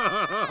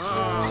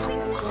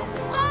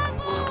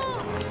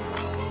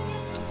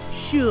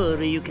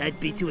 Surely you can't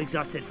be too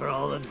exhausted for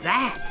all of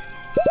that.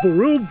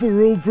 Vroom.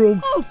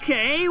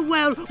 Okay,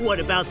 well, what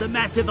about the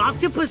massive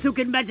octopus who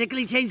can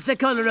magically change the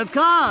color of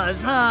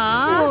cars,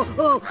 huh?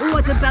 Oh,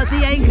 what about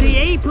the angry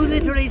ape who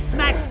literally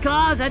smacks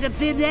cars out of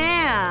thin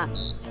air?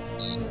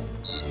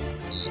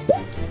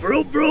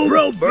 Vroom.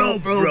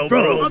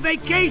 A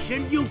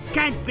vacation? You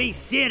can't be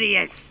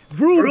serious.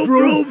 Vroom.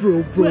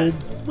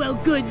 Well,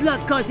 good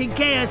luck causing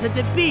chaos at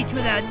the beach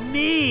without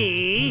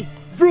me.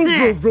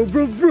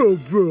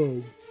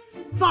 Vroom.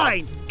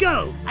 Fine,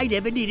 go. I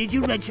never needed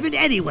you Wrenchman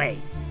anyway.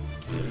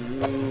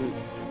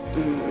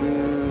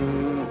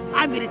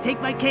 I'm gonna take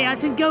my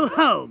chaos and go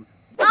home.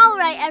 All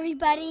right,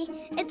 everybody.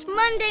 It's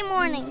Monday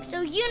morning,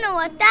 so you know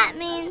what that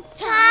means.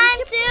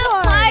 Time to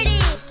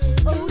party.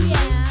 Oh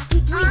yeah.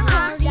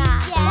 Party.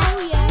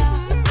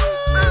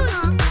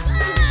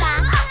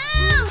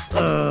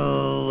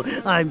 Oh,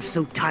 I'm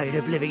so tired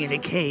of living in a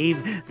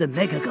cave. The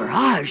mega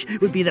garage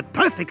would be the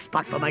perfect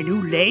spot for my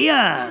new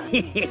lair.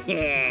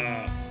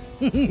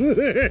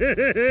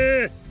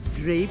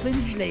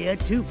 Draven's Lair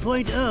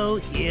 2.0,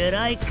 here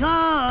I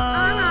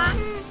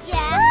come.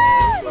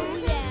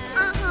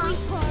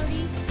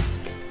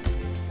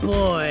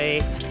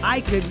 Boy,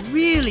 I could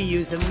really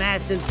use a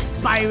massive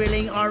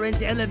spiraling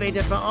orange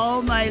elevator for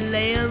all my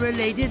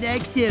lair-related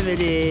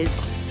activities.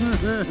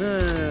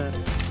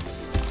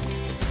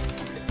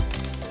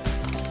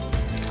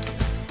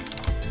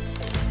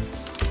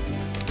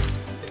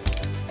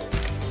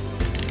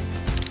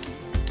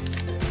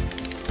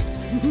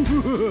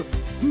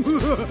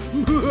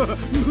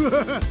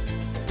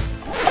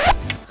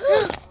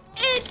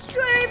 It's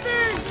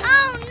Draven!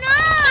 Oh no!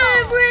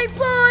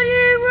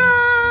 Everybody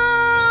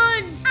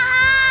run!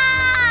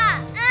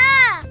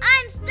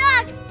 I'm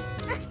stuck!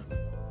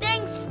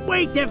 Thanks.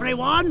 Wait,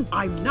 everyone!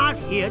 I'm not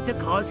here to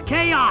cause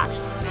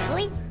chaos.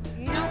 Really?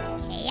 No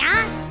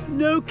chaos?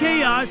 No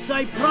chaos,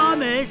 I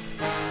promise.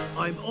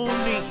 I'm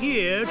only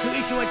here to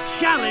issue a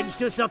challenge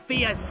to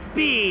Sophia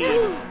Speed.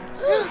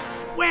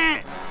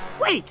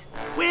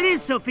 Where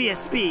is Sophia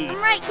Speed?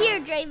 I'm right here,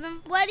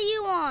 Draven. What do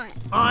you want?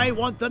 I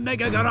want the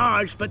Mega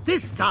Garage, but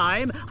this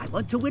time I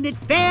want to win it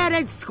fair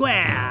and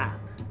square.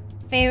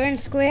 Fair and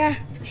square?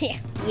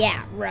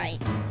 Yeah,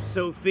 right.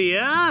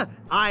 Sophia,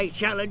 I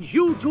challenge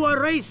you to a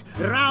race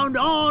round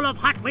all of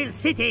Hot Wheels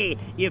City.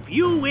 If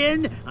you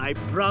win, I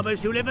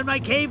promise to live in my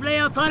cave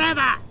lair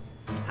forever.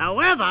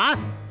 However,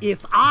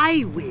 if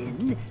I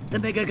win, the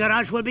Mega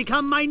Garage will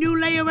become my new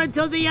lair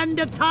until the end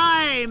of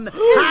time.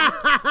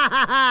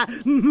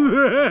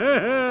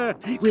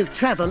 We'll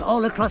travel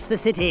all across the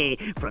city,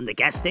 from the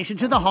gas station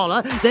to the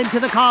hauler, then to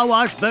the car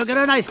wash, burger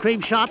and ice cream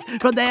shop.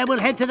 From there, we'll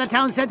head to the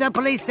town center,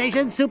 police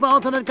station, super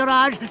ultimate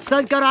garage,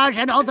 stunt garage,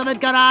 and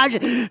ultimate garage.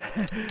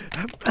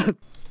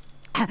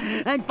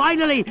 And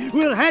finally,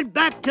 we'll head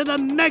back to the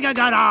Mega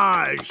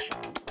Garage.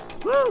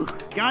 Whew,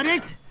 got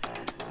it?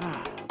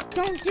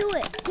 Don't do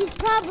it. He's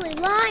probably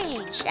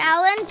lying.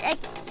 Challenge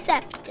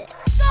accepted.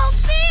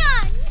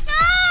 Sophia,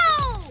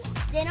 no!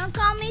 They don't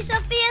call me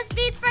Sophia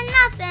Speed for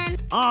nothing.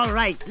 All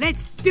right,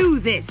 let's do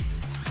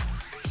this.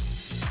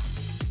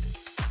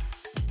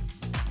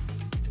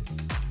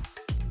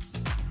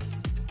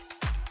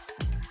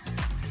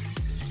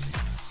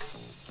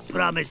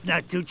 Promise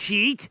not to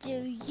cheat?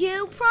 Do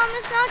you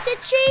promise not to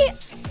cheat?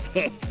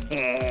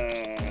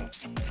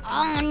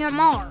 On your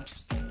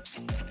marks.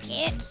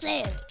 Get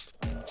set.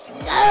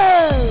 Go!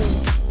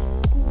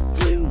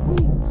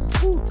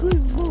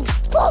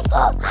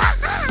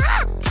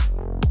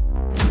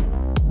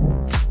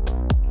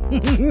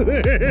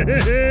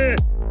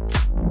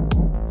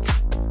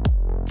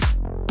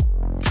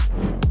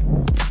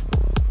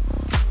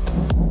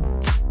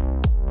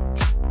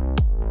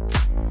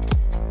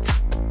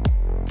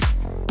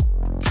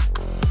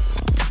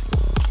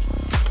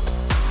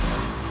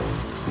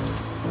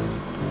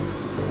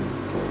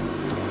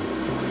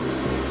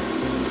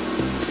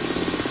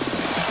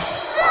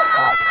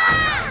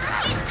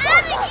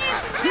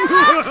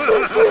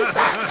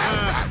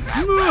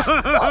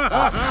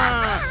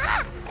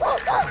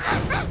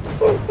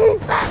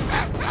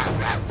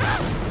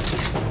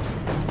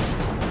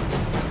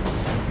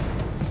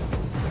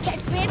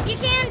 Catch me if you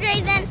can,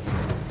 Draven.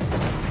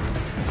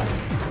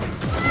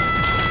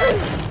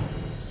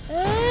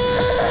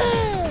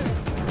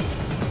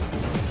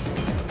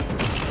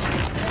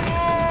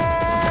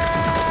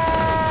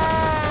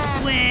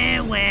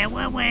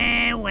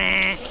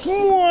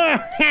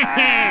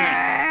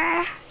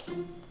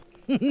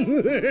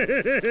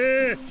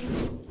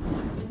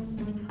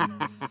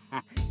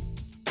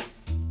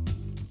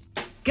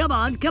 Come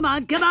on, come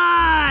on, come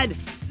on!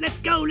 Let's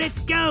go, let's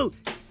go!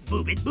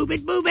 Move it, move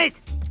it, move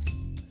it!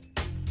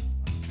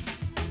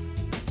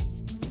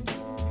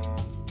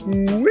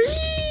 Whee!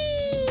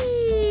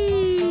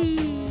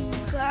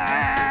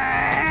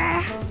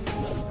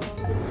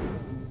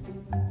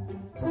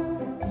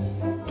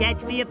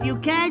 Catch me if you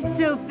can,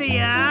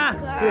 Sophia.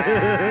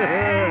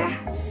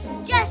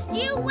 Just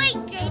you wait,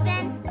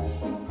 Draven.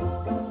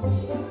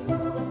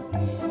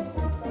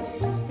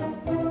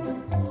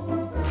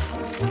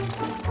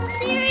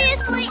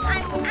 Seriously,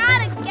 I'm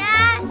out of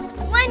gas.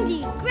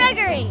 Wendy,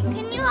 Gregory,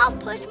 can you help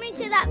push me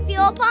to that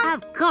fuel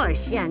pump? Of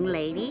course, young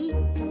lady.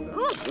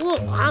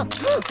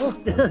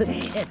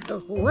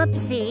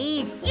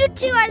 Whoopsies. You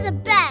two are the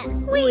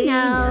best. We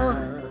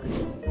know.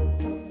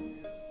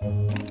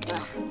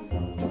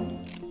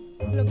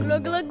 Look.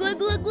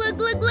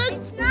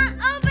 It's not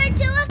over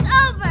till it's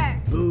over.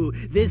 Ooh,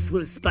 this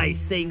will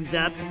spice things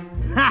up.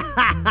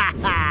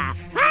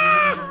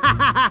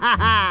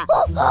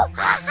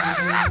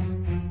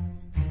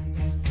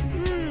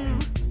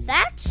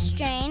 That's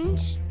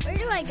strange. Where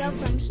do I go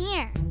from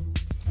here?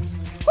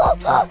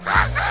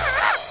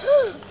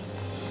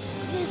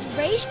 This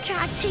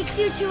racetrack takes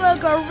you to a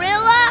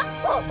gorilla?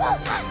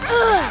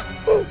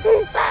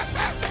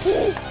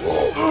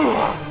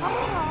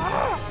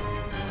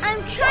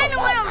 I'm trying to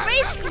win a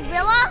race,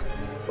 gorilla.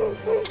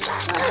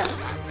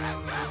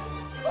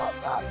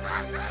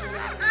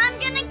 I'm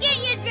gonna get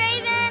you,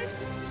 Draven.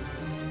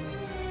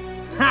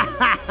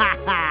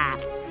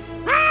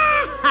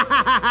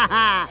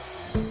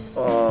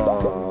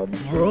 Oh,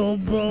 bro,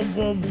 bro,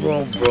 bro,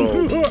 bro, bro.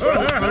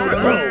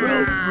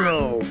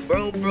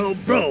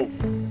 Bro.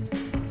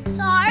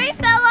 Sorry,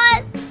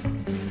 fellas.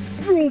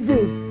 Bro.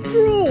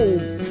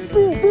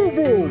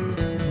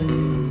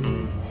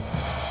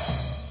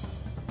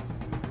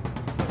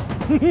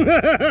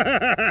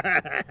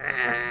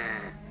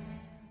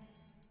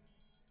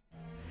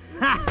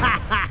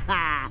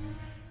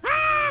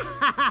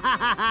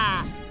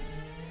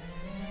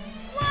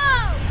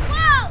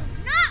 Whoa,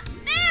 not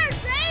fair,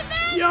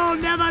 Draven. You'll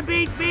never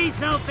beat me,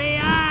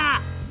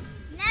 Sophia.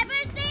 Never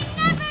say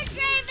never,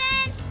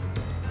 Draven.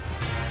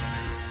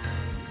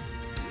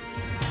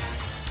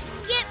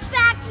 Get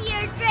back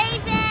here,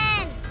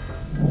 Draven.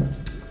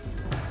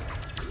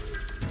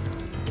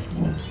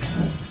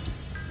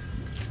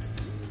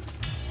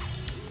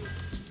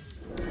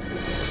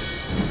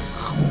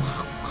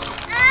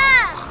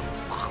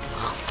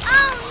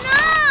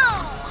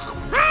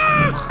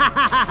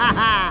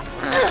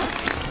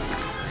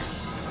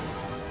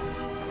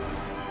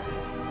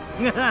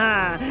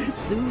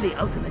 Soon the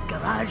ultimate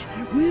garage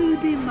will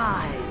be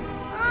mine.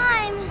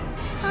 I'm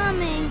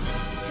coming,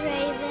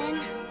 Draven.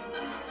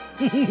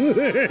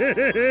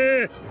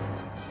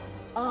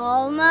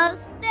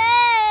 Almost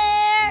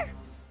there.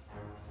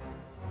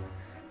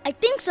 I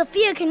think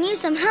Sophia can use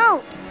some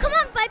help. Come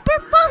on, Viper,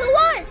 follow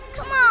us.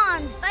 Come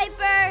on,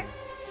 Viper.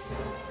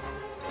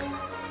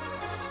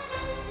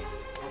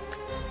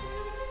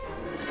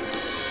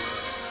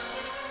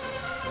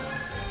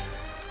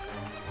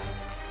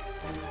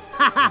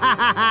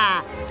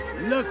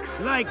 Looks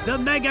like the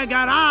Mega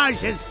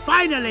Garage is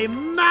finally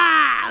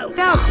mine.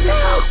 No,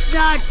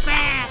 not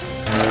fair.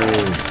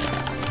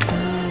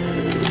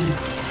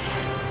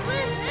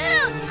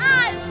 Woohoo!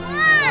 I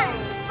won!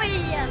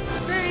 Fia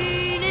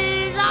Speed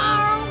is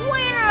our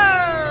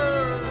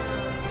winner!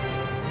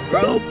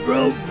 Bro.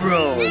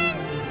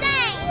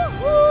 Insane!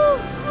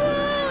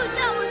 Woohoo!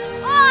 That was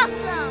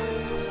awesome!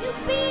 You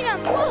beat him!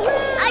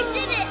 I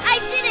did it!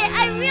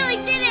 I really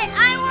did it!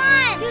 I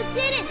won! You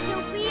did it,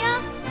 Sophia!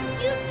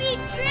 You beat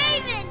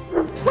Draven!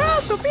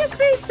 Well, Sophia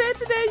Speed saves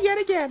the day yet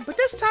again, but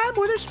this time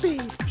with her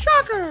speed.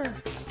 Shocker!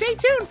 Stay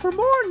tuned for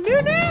more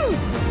new news!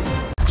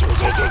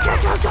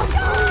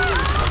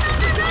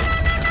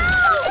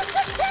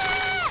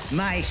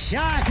 My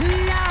shark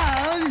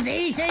loves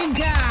eating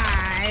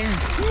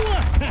cars.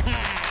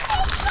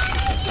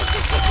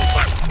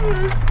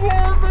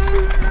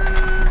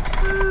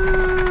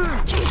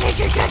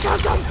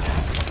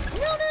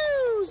 New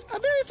news! A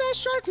very fast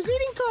shark is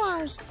eating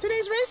cars.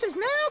 Today's race is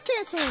now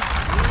canceled.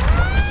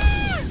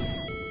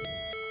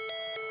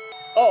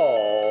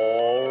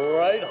 All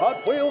right,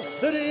 Hot Wheels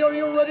City, are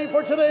you ready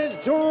for today's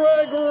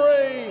drag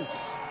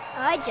race?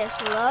 I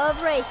just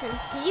love racing.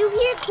 Did you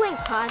hear Quinn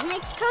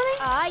Cosmic's coming?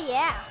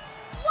 Yeah.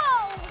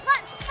 Whoa!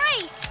 Let's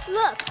race!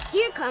 Look,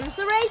 here comes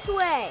the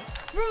raceway.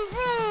 Vroom,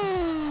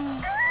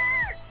 vroom.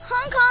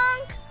 Honk,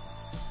 honk!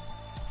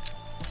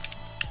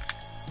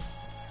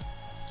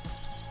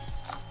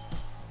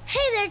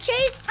 Hey there,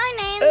 Chase. My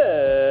name's...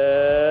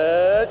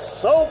 It's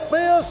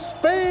Sophia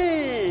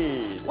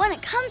Speed. When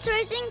it comes to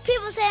racing,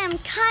 people say I'm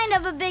kind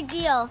of a big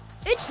deal.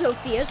 It's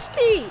Sophia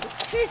Speed.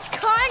 She's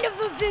kind of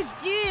a big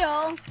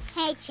deal.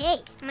 Hey,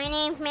 Chase. My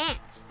name's Max.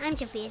 I'm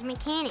Sophia's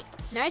mechanic.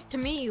 Nice to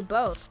meet you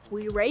both.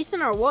 We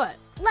racing or what?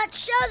 Let's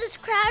show this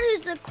crowd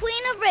who's the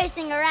queen of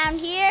racing around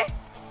here.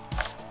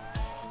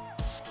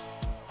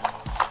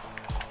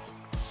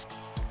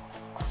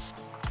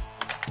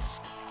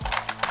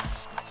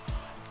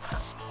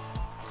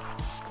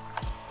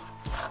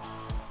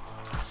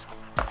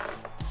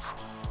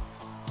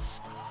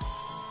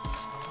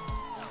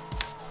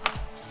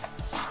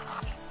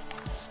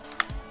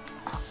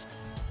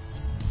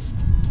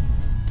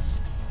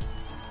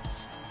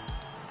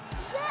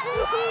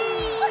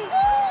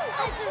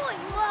 I just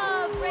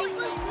love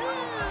racing.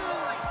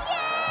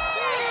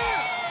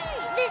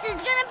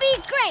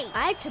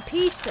 like to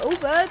pee so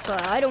bad,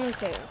 but I don't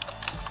care.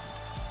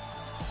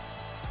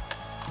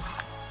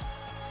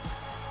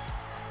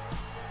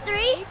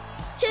 Three,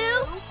 2,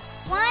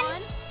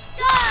 1,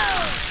 go!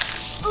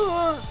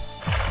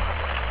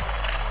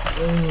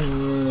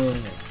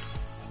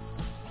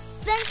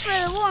 Thanks for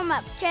the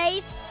warm-up,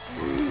 Chase.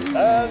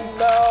 And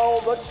now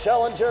the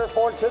challenger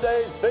for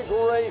today's big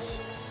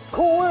race,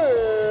 Quinn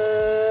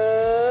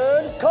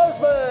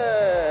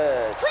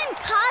Cosmic! Quinn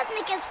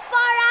Cosmic is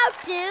far out,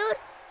 dude.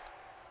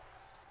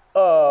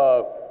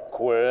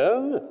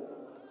 Quinn?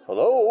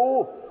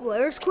 Hello?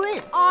 Where's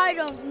Quinn? I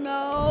don't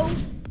know.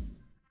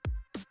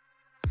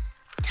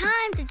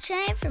 Time to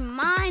train for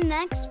my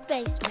next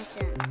space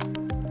mission.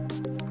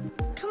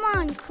 Come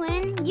on,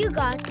 Quinn, you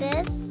got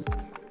this.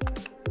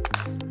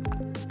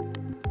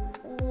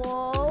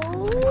 Whoa.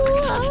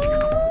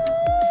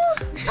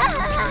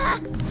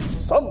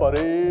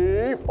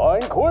 Somebody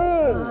find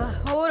Quinn!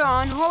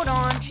 Hold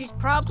on. She's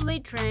probably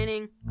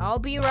training. I'll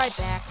be right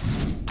back.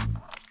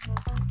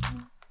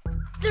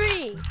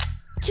 3,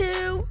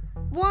 2,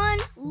 1,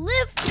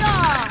 lift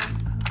off!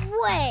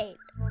 Wait,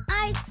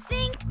 I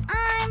think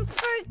I'm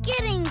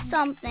forgetting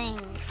something.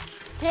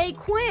 Hey,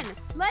 Quinn,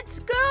 let's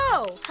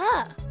go!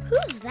 Huh,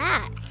 who's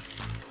that?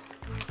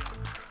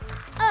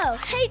 Oh,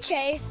 hey,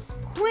 Chase.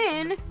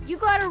 Quinn, you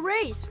got a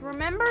race,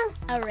 remember?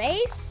 A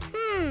race?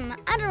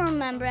 I don't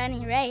remember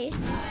any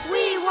race.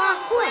 We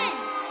want Quinn!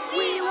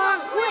 We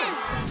want Quinn!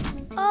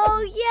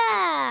 Oh,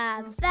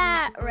 yeah,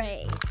 that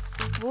race.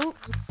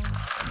 Whoops.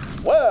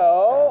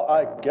 Well,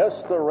 I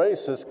guess the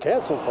race is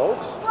canceled,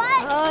 folks.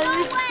 What?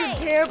 This is a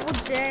terrible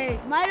day.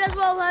 Might as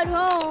well head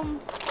home.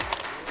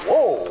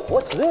 Whoa,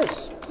 what's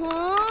this?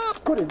 Huh?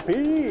 Could it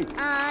be?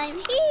 I'm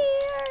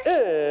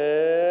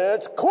here.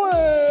 It's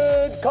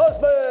Quinn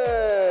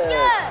Cosmic!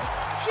 Yes,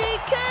 she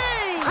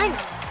came.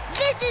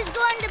 This is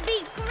going to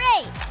be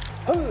great.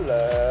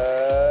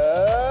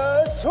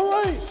 Let's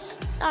race!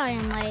 Sorry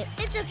I'm late.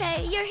 It's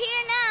okay, you're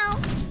here now.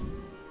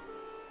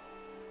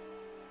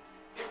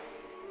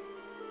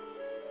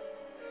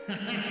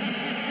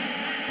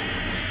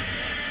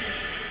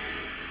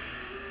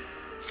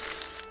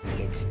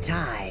 It's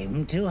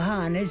time to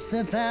harness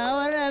the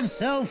power of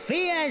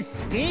Sophia's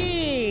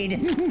speed.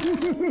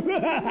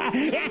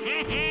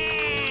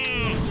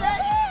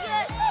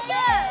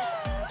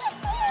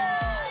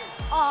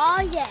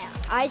 Aw, yeah.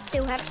 I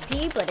still have to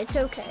pee, but it's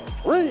okay.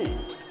 3,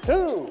 2,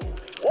 1.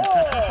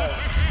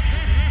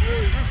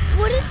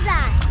 What is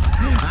that?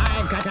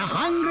 I've got a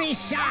hungry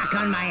shark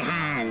on my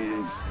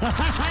hands.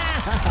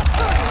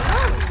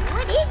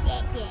 What is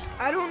that thing?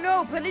 I don't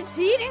know, but it's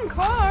eating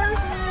cars.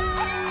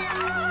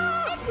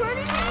 It's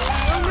running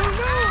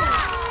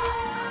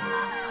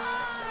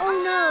Oh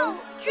no,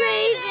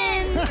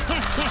 Draven!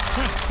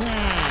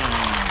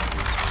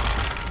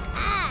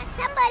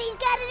 Somebody's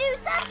got to do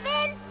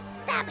something.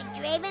 Stop it,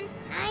 Draven.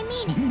 I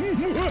mean it.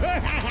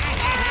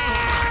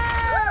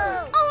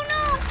 Oh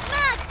no,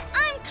 Max,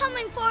 I'm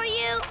coming for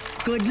you.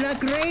 Good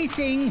luck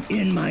racing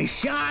in my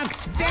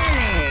shark's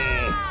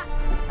belly.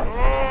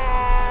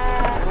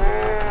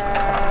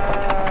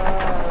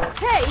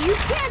 Hey, you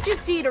can't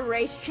just eat a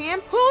race,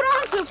 champ. Hold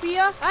on,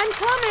 Sophia. I'm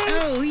coming.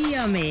 Oh,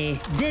 yummy.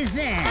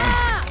 Dessert.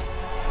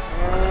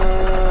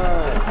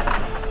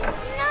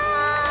 No!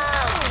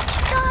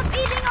 Stop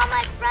eating all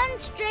my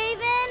friends,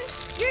 Draven.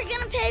 You're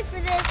gonna pay for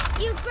this,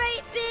 you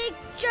great big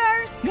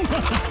jerk.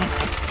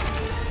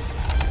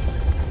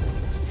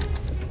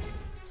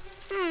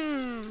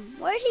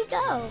 Where'd he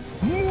go?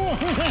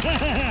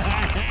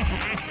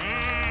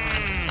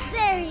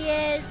 There he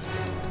is.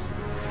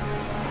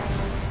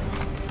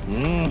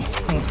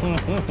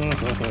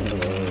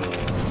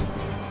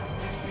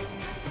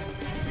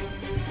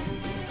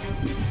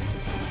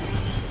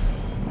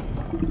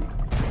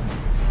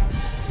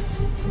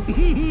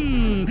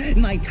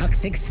 My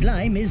toxic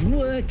slime is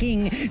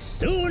working.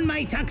 Soon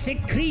my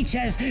toxic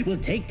creatures will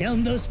take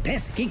down those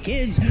pesky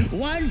kids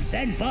once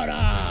and for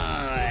all.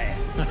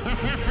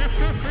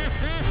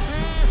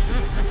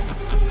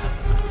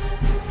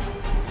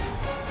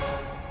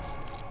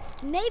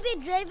 Maybe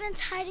Draven's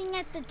hiding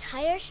at the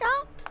tire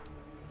shop?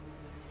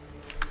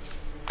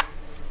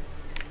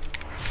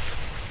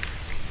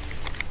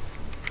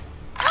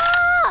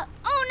 Ah!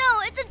 Oh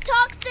no, it's a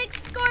toxic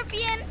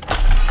scorpion!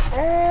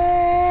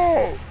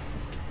 Oh!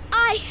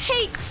 I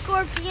hate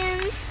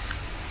scorpions!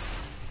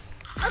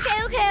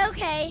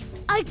 Okay.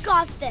 I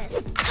got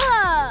this.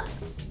 Ha!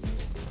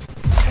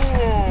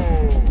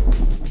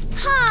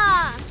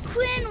 Ha!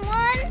 Quinn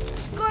 1,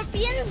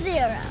 Scorpion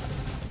 0.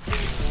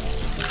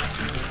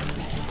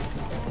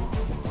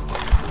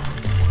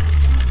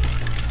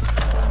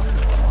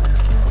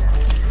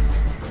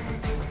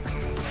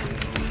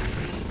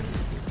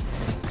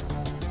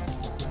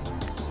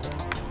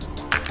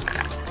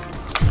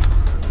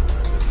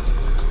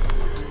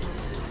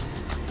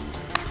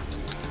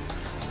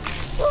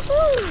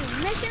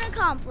 Woohoo! Mission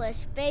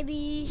accomplished,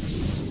 baby.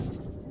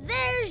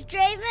 There's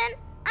Draven.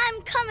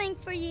 I'm coming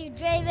for you,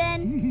 Draven.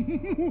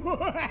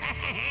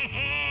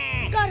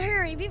 Gotta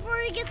hurry before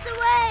he gets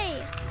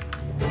away.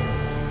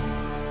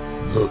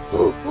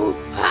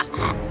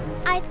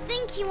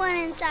 he went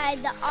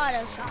inside the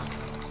auto shop.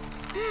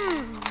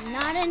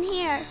 Not in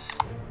here.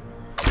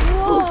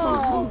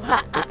 Whoa!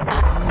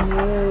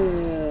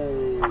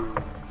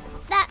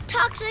 That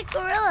toxic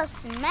gorilla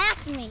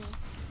smacked me.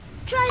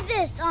 Try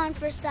this on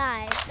for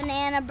size.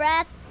 Banana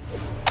breath.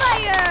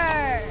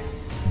 Fire!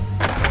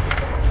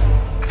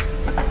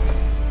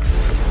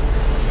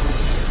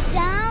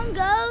 Down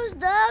goes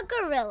the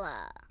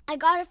gorilla. I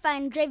gotta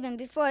find Draven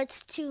before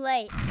it's too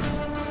late.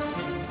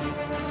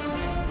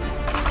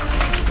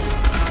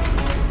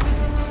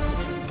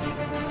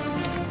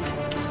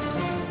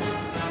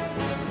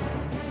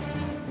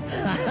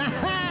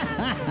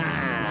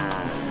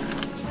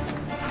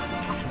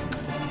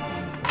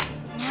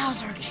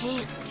 Now's our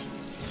chance.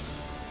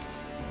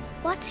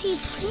 What's he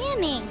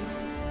planning?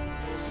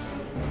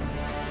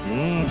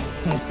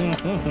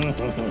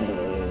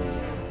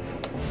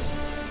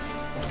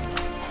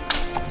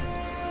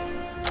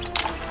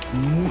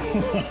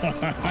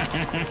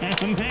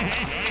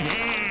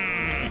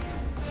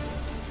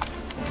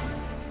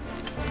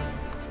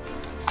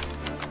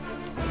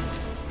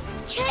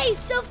 Chase,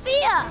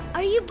 Sophia,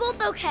 are you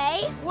both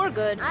okay? We're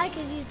good. I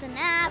could use a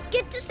nap.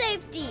 Get to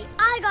safety.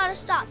 I gotta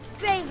stop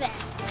Draven.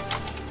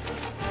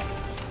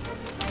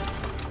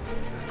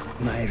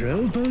 My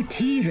Robo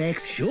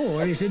T-Rex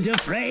sure isn't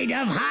afraid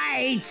of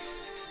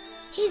heights.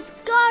 He's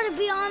gotta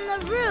be on the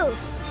roof.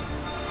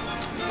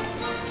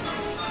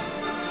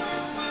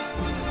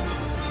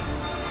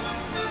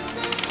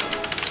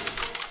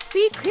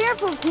 Be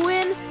careful,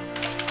 Quinn.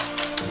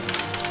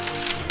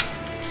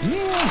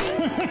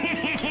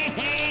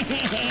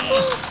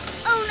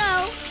 Oh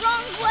no,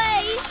 wrong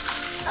way.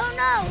 Oh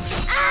no.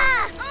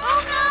 Ah!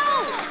 Oh no!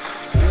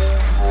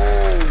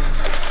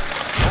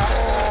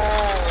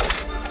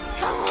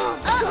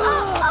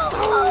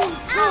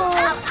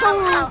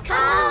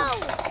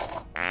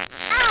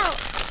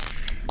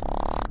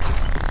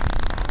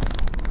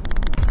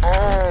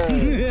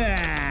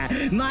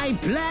 My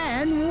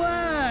plan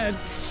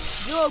worked.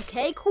 You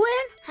okay,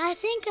 Quinn? I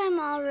think I'm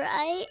all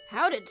right.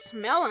 How'd it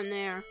smell in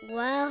there?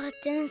 Well, it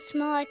didn't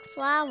smell like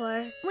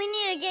flowers. We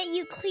need to get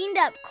you cleaned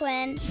up,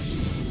 Quinn.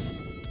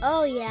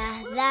 Oh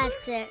yeah,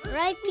 that's it.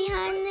 Right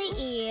behind the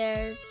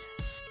ears.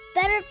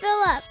 Better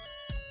fill up.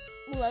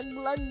 Glug,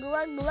 glug,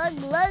 glug, glug,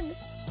 glug.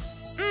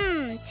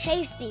 Mmm,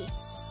 tasty.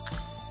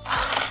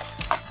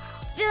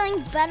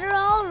 Feeling better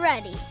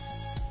already.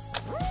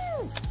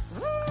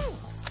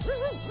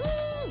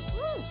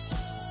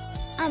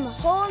 I'm a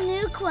whole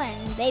new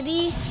Quinn,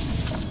 baby.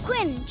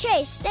 Quinn,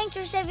 Chase, thanks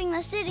for saving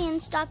the city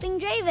and stopping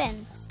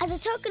Draven. As a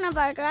token of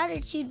our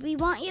gratitude, we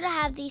want you to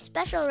have these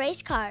special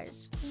race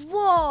cars.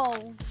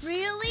 Whoa,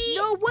 really?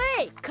 No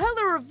way!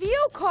 Color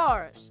reveal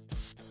cars!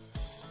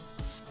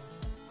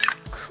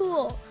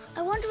 Cool.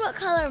 I wonder what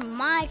color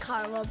my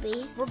car will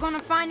be. We're gonna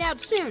find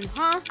out soon,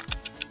 huh?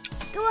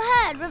 Go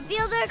ahead,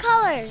 reveal their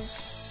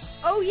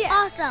colors. Oh yeah!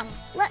 Awesome.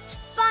 Let's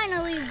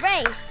finally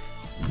race.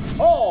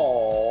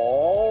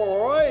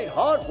 All right,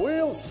 Hot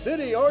Wheels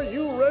City, are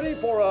you ready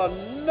for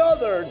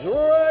another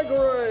drag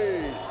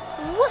race?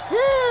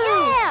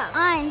 Woohoo! Yeah!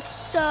 I'm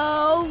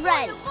so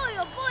ready.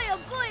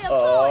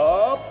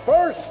 Up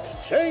first,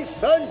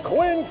 Chase and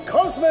Quinn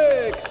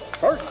Cosmic.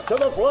 First to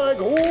the flag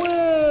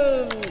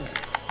wins.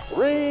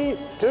 3,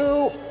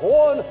 2,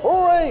 1,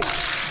 race.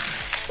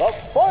 The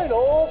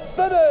final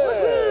finish.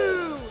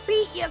 Woohoo!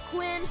 Beat you,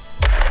 Quinn.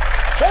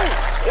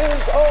 Chase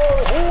is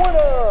our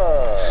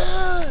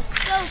winner.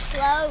 So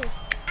close.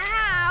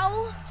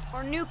 Ow!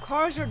 Our new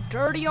cars are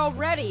dirty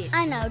already.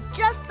 I know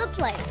just the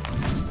place.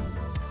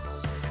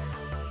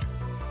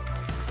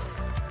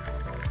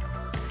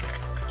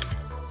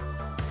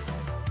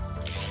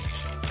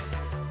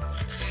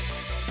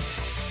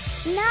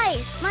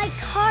 Nice! My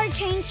car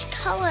changed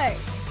colors.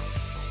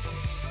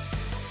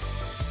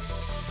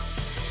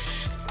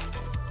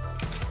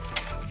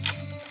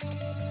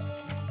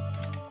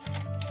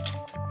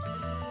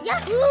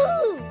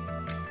 Yahoo!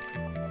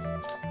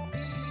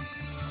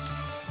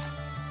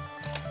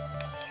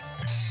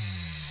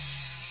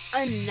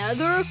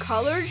 Another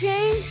color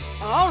change?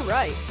 All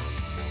right.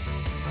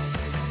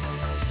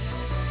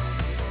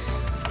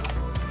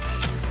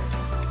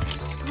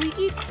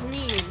 Squeaky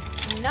clean.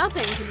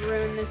 Nothing can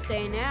ruin this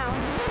day now.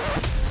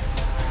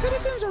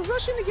 Citizens are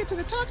rushing to get to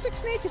the toxic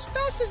snake as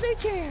fast as they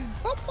can.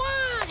 But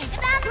why?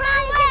 Get out of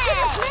my way!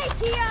 Snake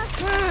here!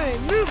 Hey,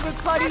 move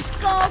it, buddy. Let's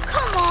go,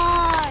 come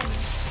on!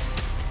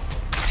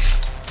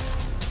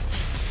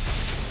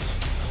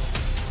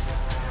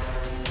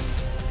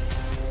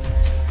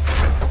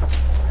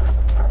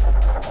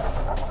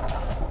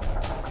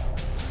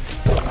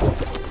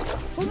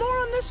 For more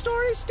on this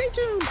story, stay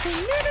tuned for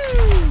new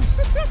news.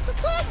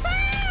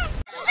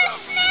 The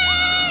snake!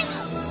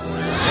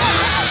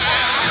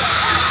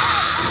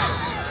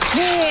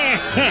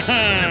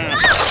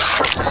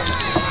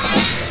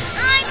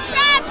 I'm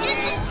trapped in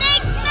the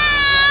snake's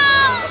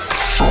mouth!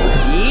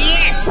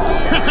 Yes!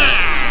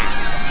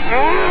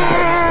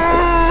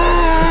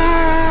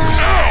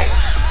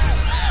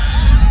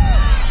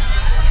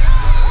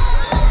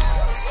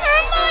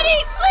 Somebody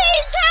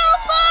please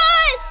help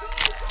us!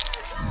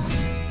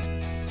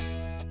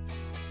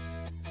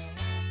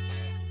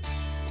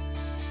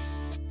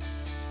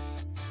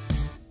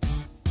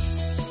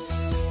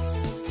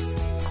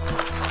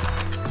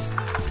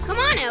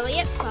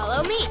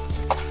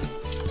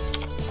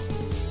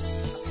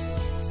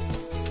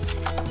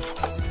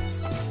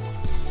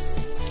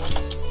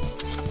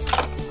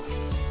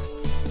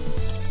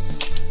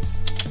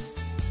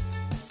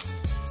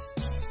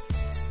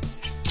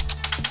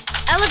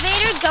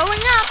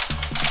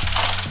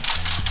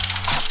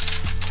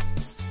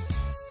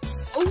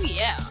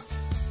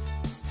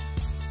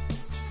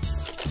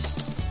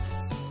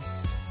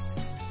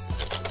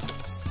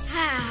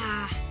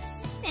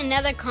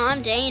 another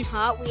calm day in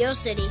Hot Wheels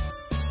City.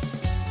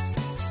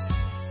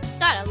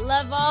 Gotta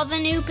love all the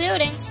new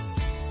buildings.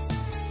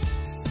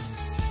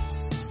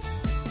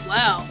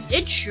 Wow,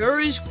 it sure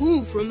is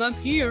cool from up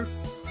here.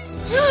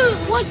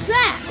 What's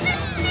that?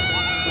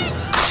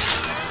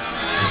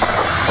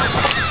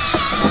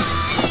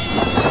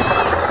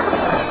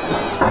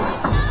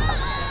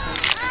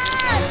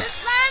 The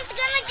slime's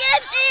gonna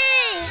get me!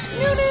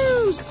 New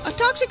news! A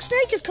toxic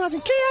snake is causing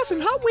chaos in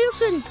Hot Wheels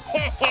City.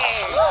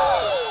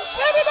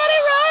 Everybody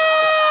run!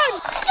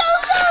 Go,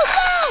 go,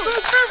 go! Go,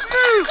 go,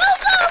 go!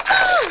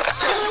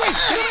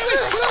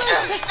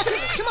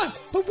 Come on,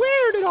 but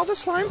where did all the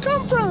slime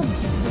come from?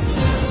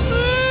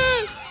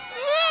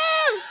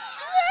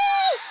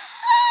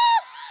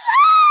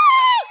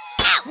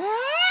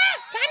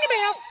 Tiny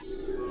Bell!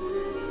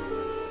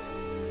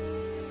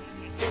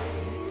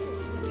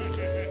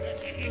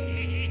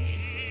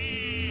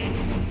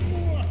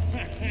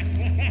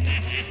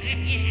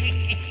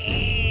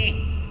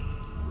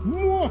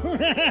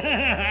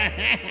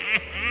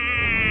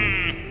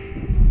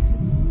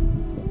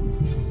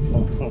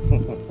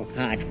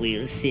 Hot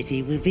Wheels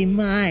City will be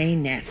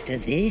mine after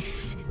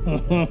this.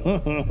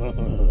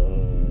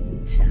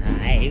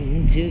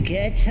 Time to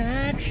get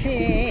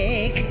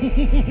toxic.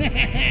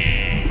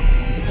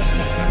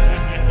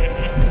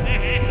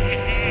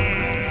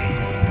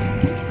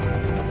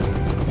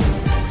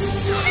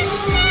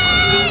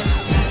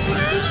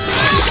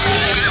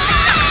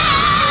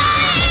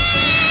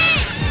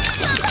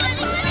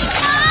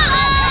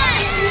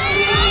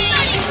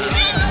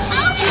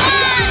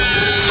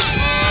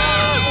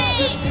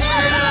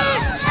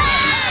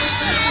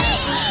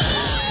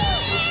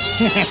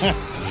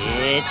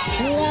 It's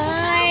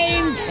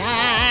slime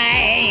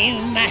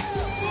time!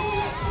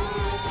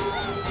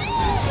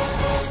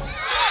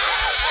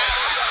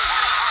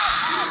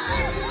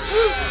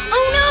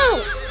 Oh no!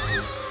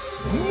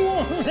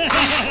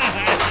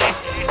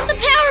 The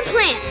power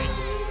plant!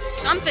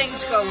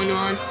 Something's going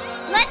on.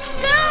 Let's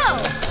go!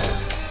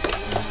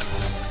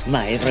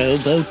 My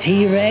Robo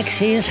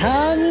T-Rex is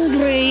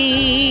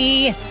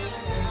hungry!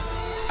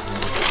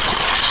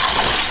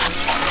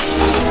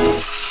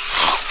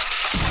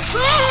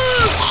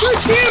 The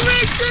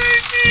T-Rex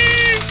ate me!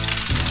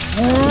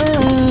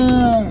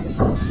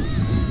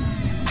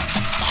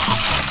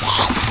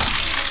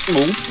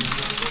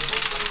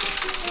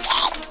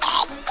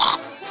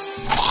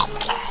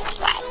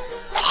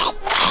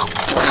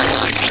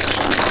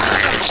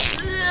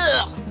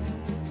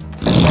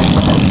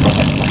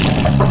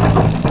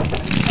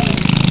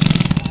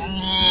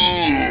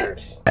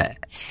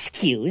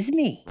 Excuse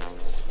me.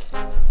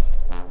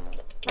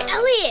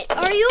 Elliot,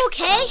 are you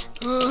okay?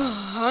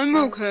 I'm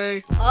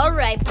okay.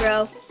 Alright,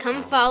 bro.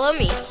 Come follow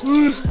me.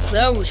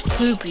 That was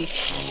poopy.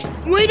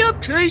 Wait up,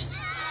 Trace.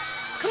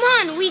 Come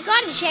on, we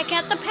gotta check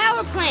out the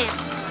power plant.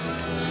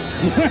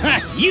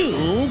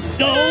 You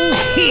go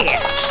here!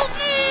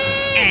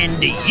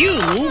 And you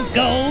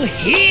go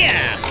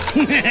here!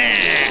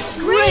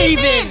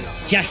 Draven!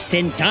 Just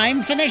in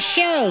time for the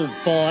show,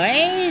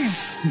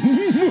 boys!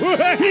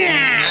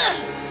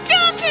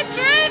 Drop it,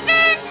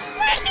 Draven!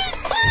 Let me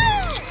go!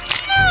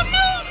 No,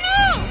 no, no!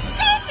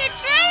 Stop it,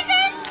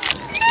 Draven!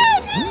 No,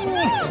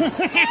 no, no!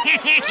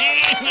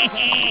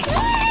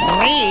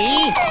 3,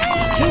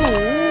 2,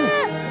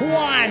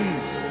 1,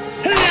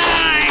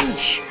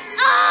 launch!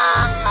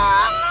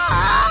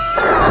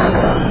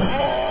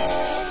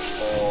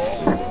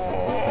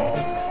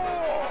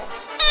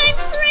 I'm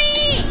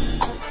free!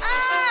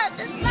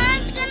 The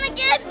slime's gonna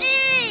get me!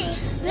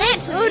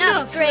 That's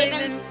enough,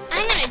 Draven.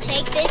 I'm gonna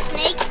take this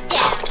snake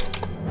down.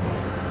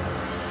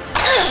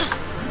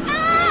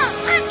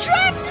 I'm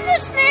trapped in the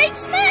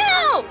snake's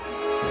mouth!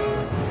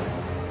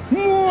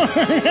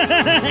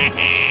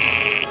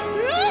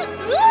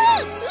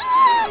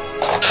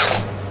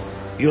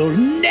 You'll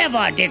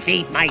never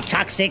defeat my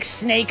toxic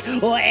snake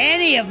or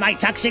any of my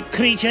toxic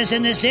creatures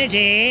in the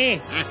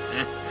city.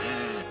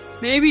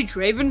 Maybe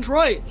Draven's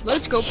right.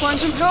 Let's go find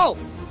some help.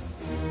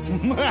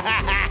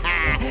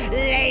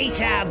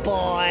 Later,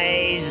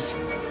 boys.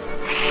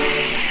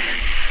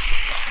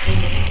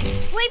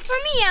 Wait for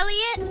me,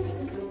 Elliot.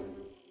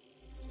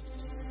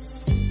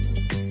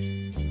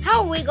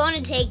 How are we going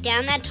to take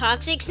down that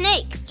toxic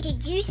snake?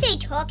 Did you say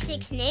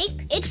toxic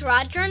snake? It's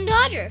Roger and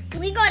Dodger.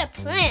 We got a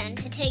plan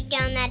to take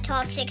down that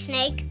toxic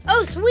snake.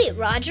 Oh, sweet,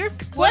 Roger.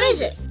 What is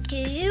it? Do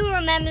you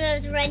remember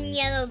those red and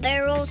yellow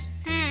barrels?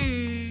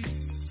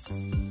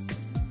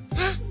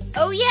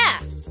 Oh,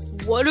 yeah.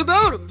 What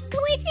about him?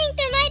 We think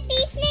there might be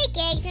snake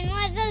eggs in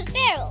one of those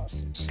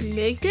barrels.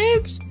 Snake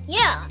eggs?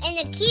 Yeah, and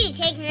the key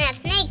to taking that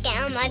snake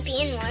down might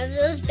be in one of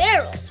those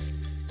barrels.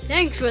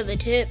 Thanks for the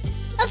tip.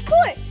 Of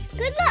course.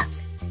 Good luck.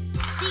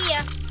 See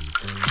ya.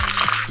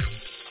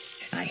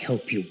 I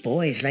hope you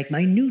boys like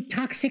my new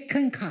toxic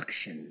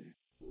concoction.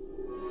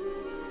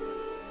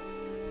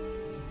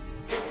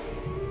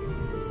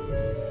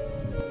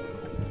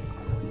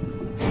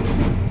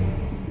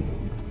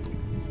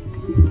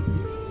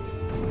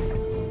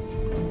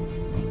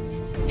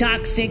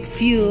 Toxic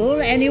fuel,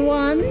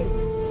 anyone?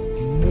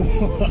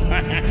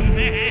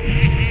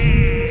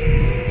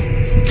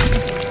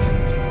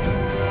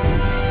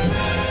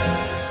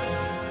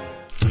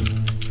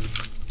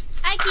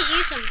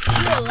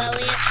 Hello,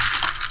 Elliot.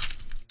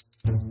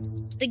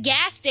 The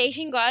gas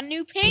station got a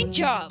new paint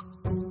job.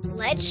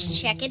 Let's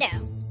check it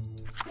out.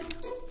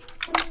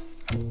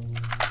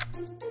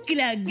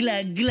 Glug,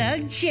 glug,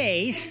 glug,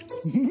 Chase.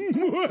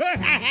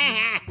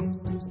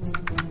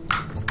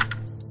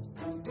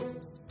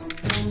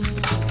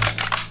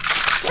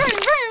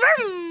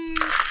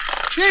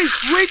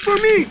 Chase, wait for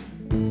me!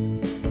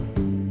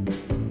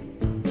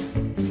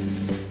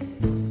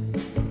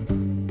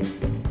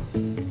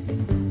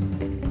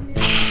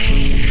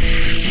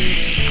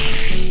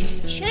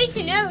 Chase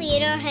and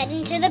Elliot are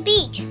heading to the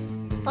beach.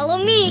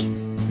 Follow me.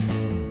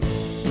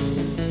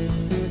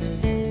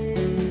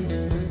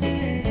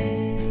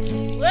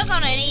 We're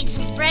gonna need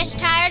some fresh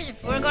tires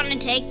if we're gonna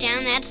take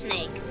down that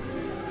snake.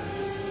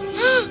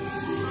 A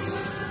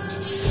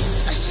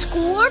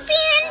scorpion?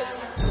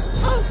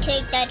 I'll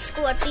take that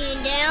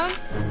scorpion down.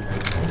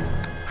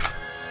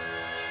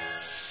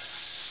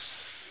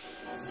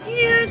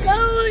 Here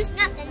goes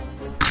nothing.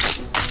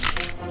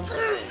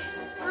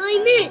 I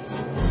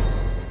missed.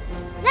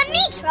 Let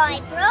me try,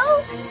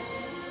 bro.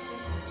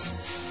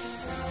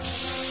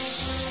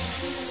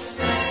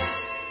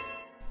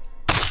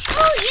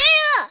 Oh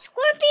yeah!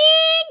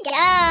 Scorpion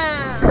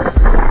down!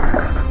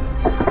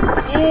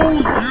 Oh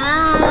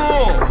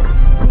yeah!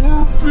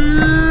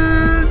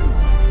 Scorpion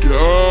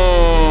down!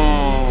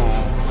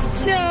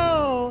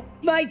 No!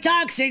 My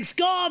toxic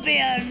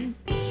scorpion!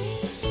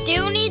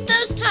 Still need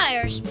those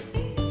tires.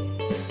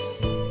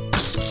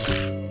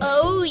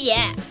 Oh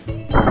yeah.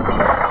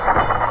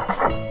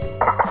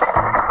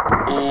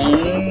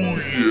 Oh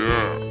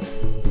yeah!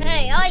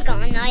 Hey, I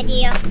got an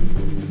idea.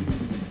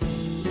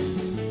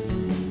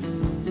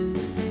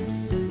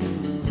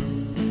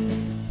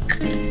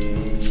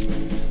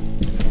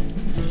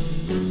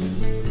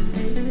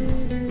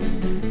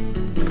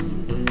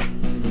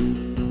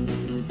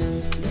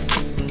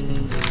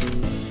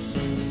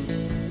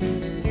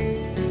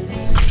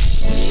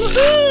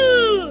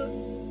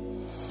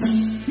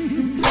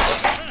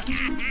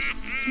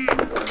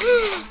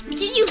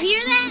 Did you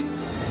hear that?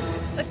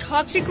 A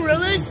toxic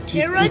gorilla is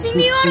terrorizing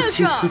the auto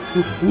shop.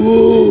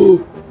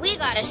 We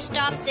gotta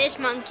stop this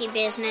monkey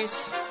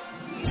business.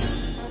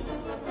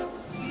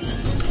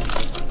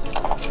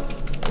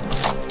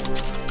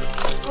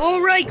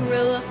 All right,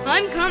 gorilla,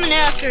 I'm coming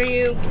after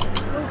you.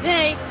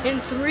 Okay, in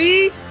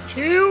 3,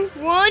 2,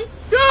 1,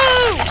 go!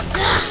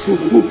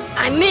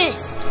 I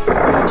missed.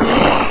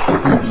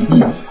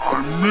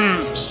 I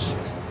missed!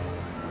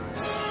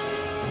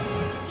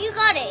 You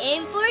gotta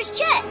aim for his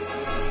chest.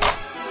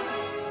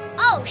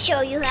 I'll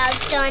show you how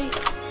it's done.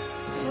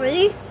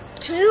 3,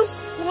 2,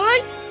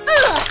 1,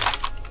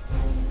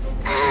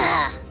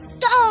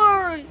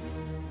 darn!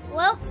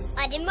 Well,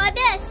 I did my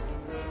best.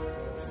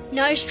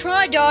 Nice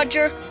try,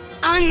 Dodger.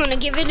 I'm gonna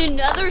give it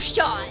another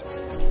shot.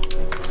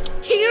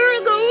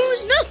 Here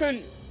goes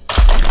nothing.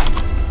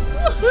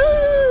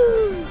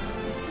 Woohoo!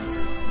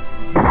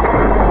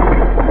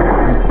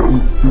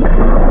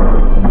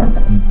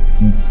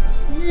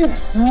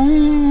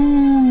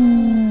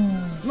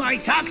 My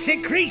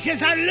toxic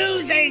creatures are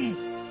losing!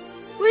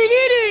 We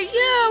did it!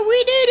 Yeah,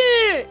 we did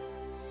it!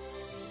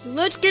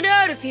 Let's get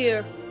out of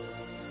here.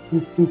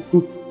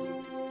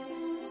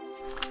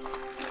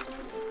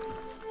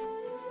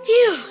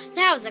 Phew,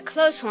 that was a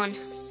close one.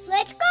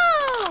 Let's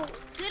go!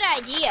 Good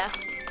idea.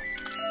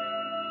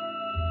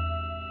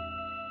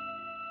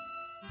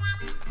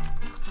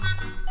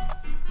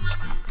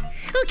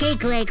 Okay,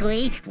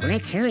 Gregory, well,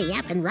 let's hurry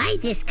up and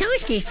ride this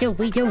coaster so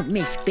we don't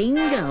miss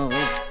bingo.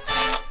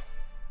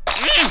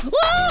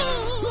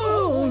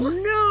 Oh,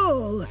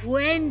 no!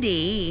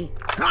 Wendy!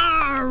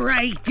 All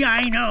right,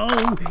 Dino,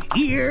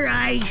 here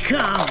I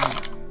come.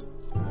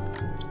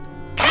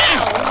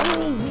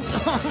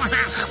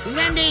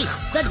 Wendy,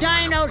 the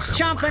dino's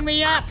chomping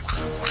me up.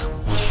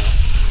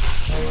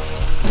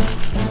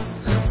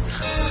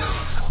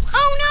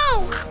 Oh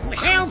no!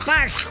 Help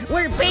us!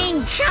 We're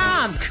being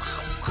chomped.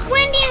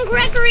 Wendy and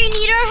Gregory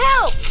need our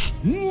help.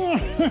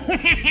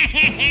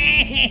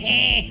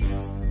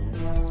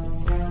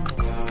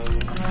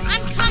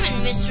 I'm coming,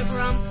 Mr.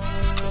 Grump.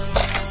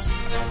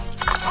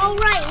 All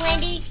right,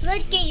 Wendy,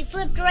 let's get you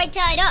flipped right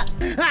side up.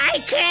 I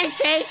can't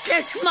take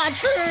this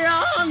much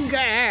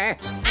longer.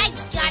 I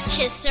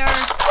gotcha, sir.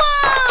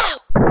 Whoa!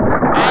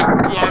 I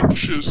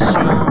gotcha,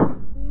 sir.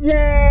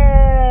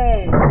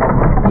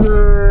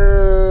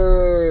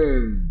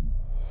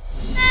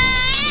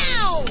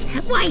 Ow!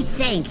 Why,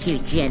 thank you,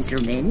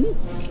 gentlemen.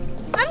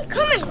 I'm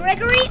coming,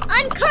 Gregory.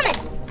 I'm coming.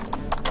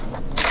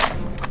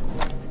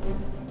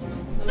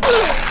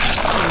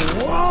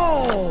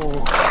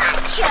 Whoa!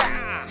 Gotcha.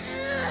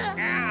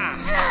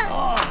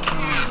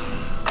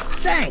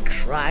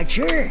 Thanks,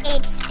 Roger.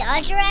 It's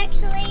Dodger,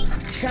 actually.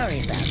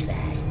 Sorry about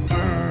that.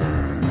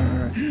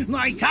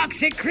 My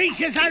toxic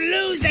creatures are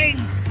losing!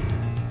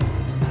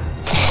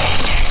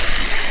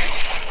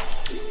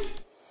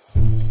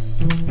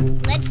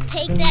 Let's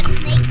take that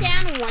snake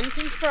down once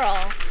and for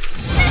all.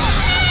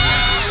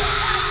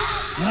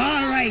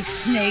 All right,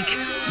 Snake.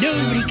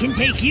 Nobody can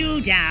take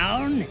you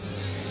down.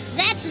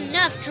 That's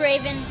enough,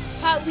 Draven.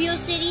 Hot Wheels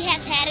City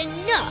has had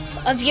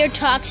enough of your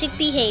toxic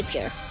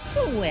behavior.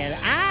 Well,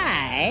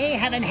 I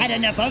haven't had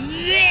enough of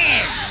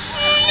this!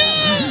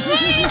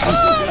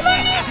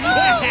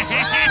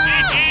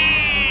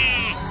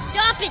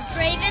 Stop it,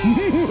 Draven!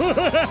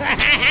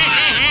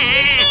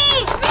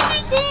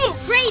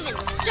 Draven,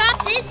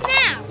 stop this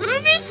now!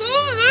 Let me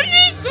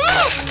go!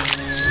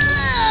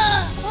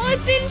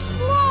 I've been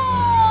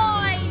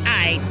slimed!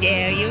 I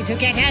dare you to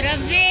get out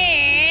of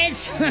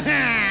this!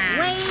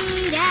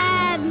 Wait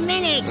a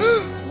minute!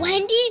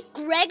 Wendy?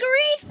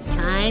 Gregory?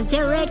 Time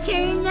to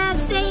return the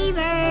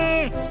favor!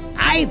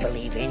 I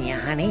believe in you,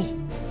 honey.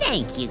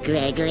 Thank you,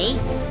 Gregory.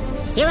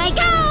 Here I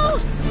go!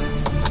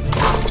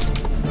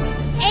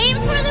 Aim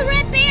for the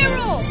red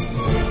barrel!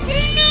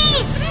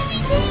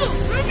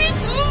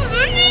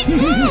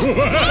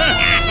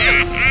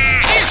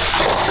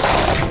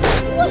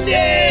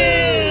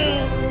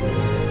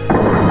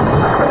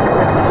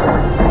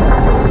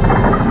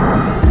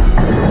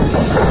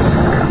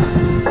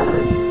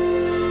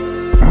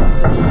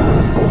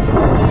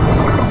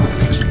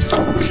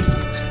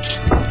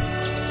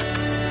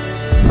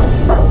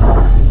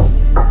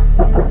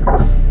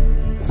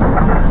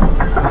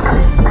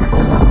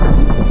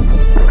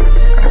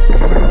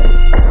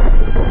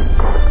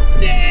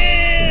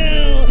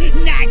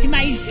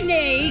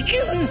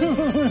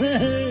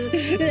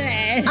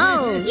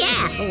 Oh,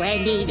 yeah,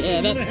 Wendy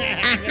did it.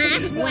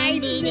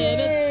 Wendy did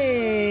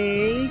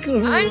it.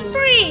 I'm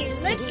free!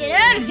 Let's get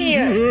out of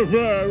here!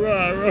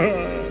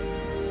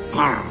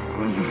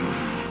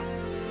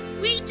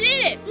 We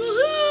did it!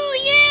 Woohoo!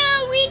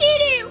 Yeah, we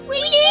did it! We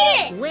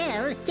did it!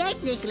 Well,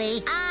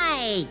 technically,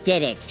 I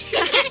did it.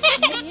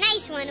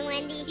 Nice one,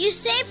 Wendy. You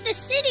saved the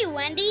city,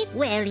 Wendy.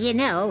 Well, you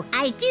know,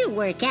 I do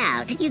work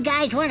out. You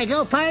guys want to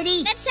go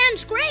party? That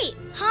sounds great.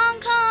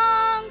 Honk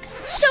honk.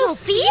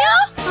 Sophia?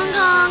 Honk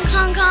honk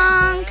honk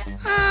honk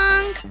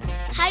honk.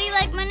 How do you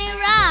like my new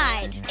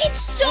ride? It's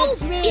so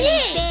It's really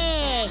big.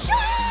 big. Sure.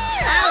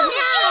 Oh,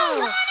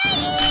 no!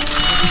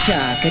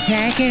 Shock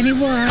attack,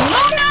 anyone?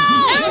 Oh, no!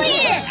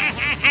 Elliot!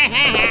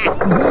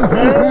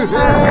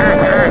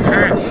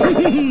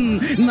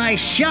 My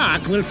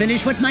shock will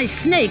finish what my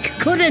snake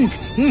couldn't.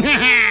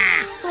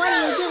 What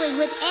are you doing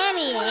with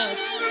Elliot?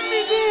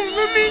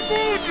 Let me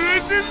go,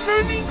 Draven,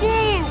 let me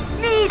go!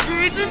 No,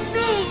 Draven,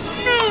 no!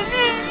 No,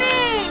 no, no!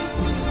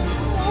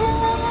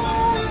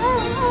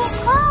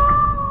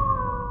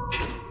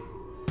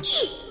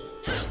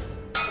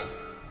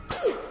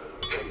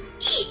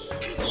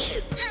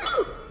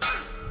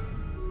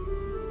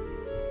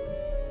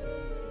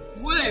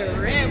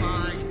 Where am I?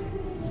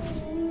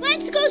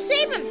 Let's go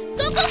save him!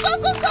 Go, go, go,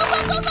 go, go,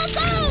 go, go, go,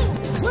 go!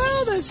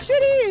 Well, the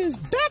city is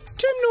back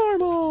to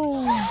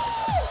normal.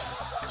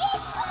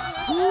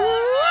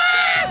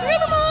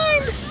 Never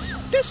mind!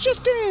 This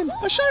just in.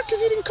 A shark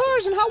is eating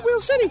cars in Hot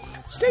Wheels City.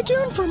 Stay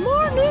tuned for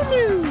more new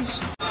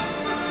news.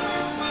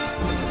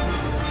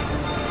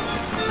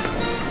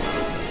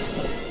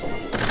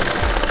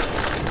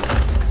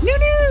 New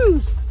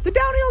news! The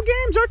downhill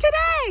games are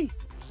today.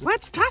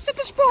 Let's toss it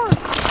to sport.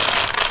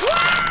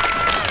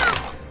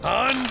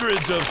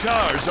 Hundreds of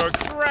cars are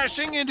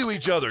crashing into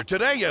each other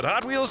today at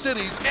Hot Wheels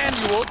City's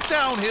annual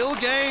Downhill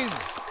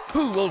Games.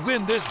 Who will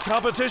win this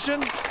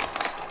competition?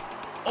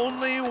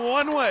 Only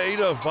one way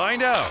to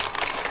find out.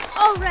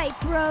 All right,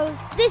 bros.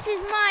 This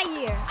is my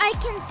year. I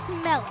can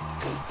smell it.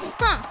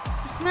 Huh.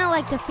 You smell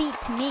like defeat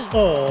to me.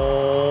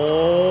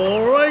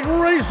 All right,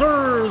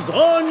 racers,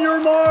 on your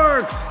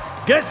marks,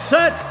 get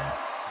set,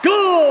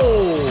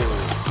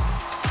 go!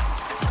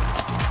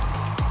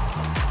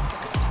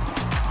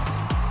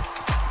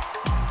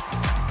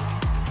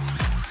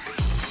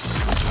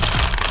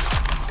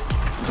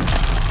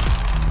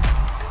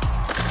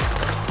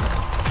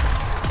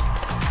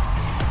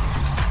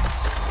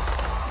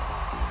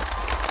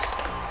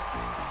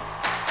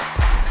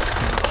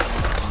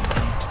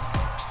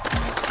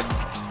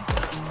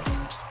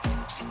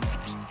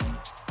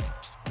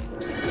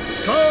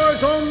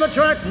 Cars on the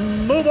track,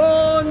 move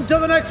on to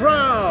the next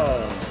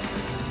round.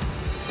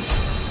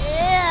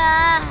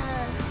 Yeah.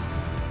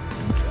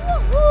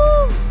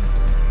 Woohoo!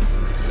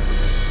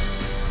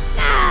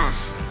 Ah.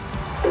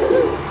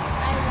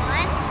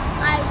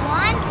 I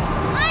won.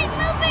 I'm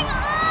moving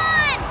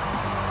on.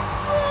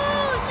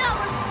 Ooh, that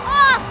was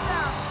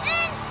awesome.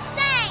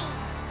 Insane.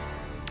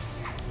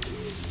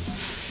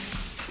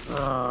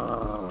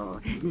 Oh,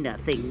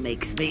 nothing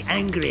makes me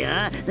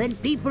angrier than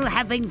people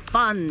having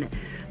fun.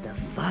 The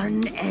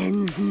fun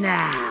ends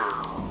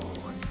now.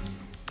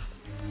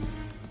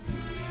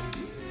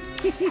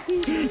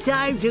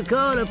 Time to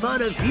call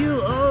upon a few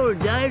old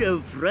dino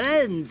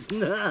friends.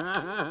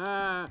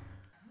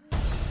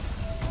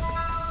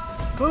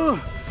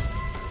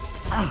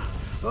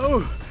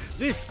 Oh,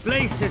 this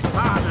place is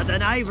farther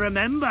than I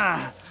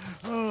remember.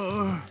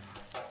 Oh.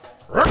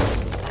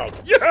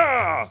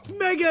 Yeah!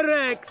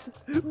 Megarex!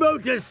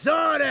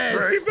 Motosaurus!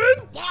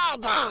 Draven?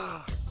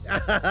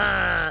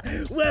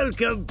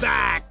 Welcome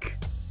back!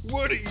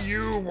 What do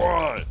you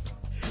want?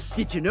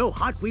 Did you know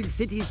Hot Wheels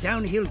City's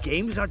downhill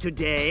games are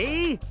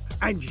today?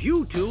 And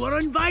you two are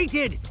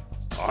invited!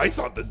 I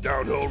thought the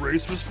downhill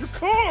race was for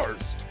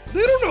cars.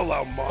 They don't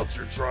allow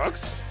monster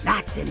trucks.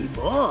 Not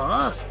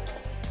anymore.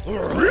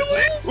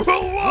 Really?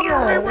 Well, what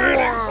are we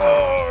waiting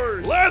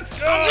for? Let's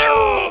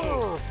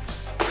go!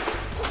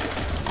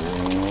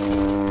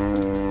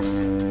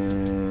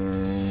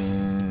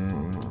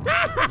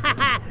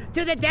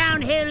 To the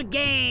downhill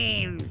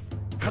games.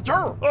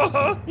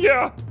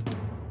 Yeah.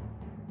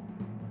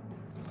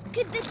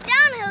 Could the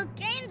downhill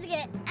games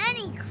get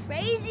any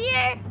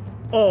crazier?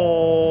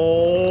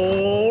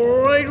 All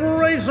right,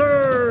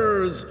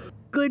 racers.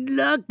 Good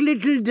luck,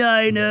 little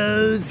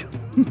dinos.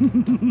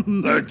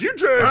 Thank you,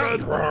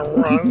 Draven.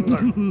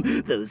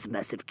 Those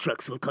massive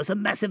trucks will cause a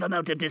massive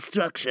amount of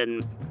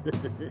destruction.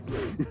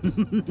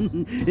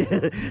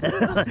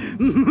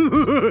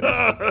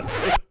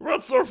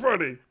 What's so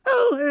funny?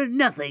 Oh,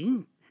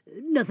 nothing.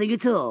 Nothing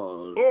at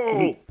all.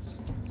 Oh.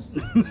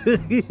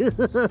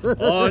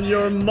 On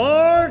your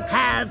marks.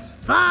 Have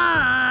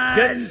fun.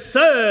 Get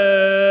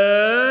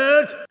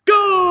set.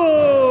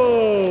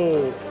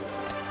 Go!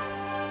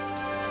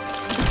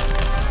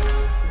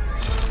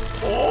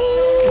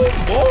 Oh,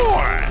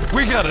 boy!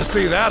 We gotta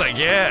see that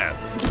again.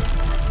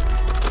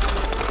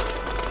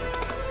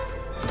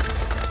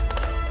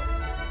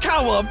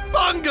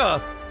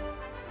 Cowabunga!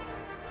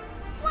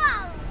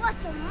 Wow,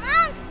 what's a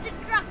monster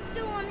truck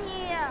doing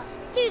here?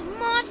 These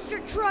monster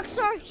trucks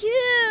are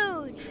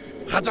huge.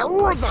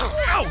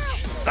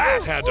 Ouch!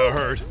 That had to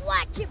hurt.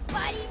 Watch it,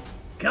 buddy.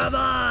 Come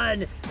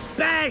on,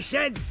 bash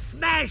and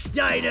smash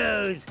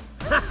dinos.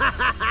 That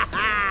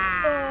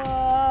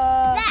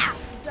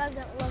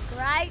doesn't look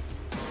right.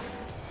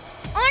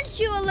 Aren't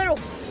you a little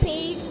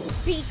pig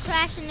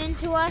crashing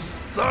into us?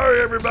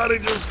 Sorry, everybody,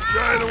 just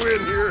trying to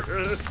win here.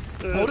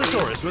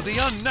 Motosaurus with the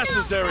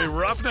unnecessary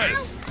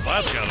roughness.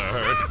 That's gotta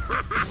hurt.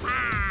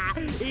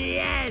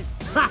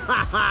 Yes.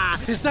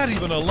 Is that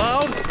even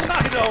allowed?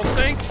 I don't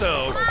think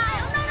so.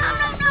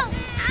 No.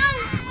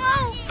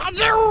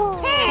 Ow.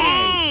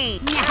 Hey!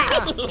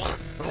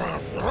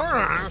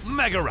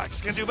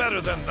 Megarex can do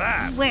better than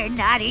that. We're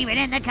not even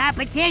in the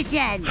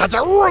competition.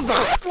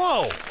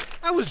 Whoa!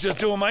 I was just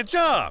doing my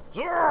job.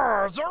 Hey,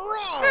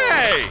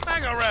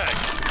 Megarex!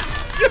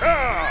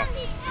 Yeah!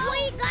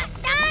 We got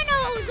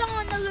dinos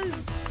on the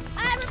loose.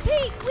 I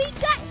repeat, we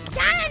got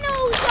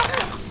dinos on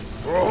the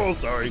loose. Oh,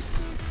 sorry.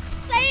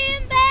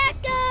 Stand back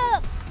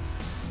up.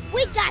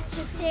 We got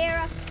you,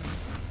 Sarah.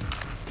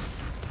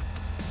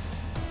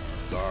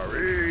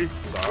 Sorry.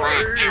 Ow,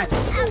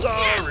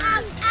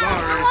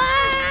 ow,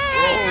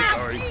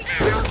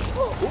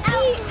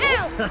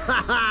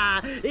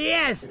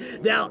 Yes,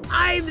 now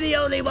I'm the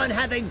only one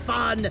having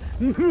fun.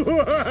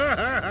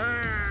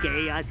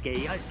 Chaos,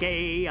 chaos,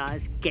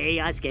 chaos,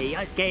 chaos,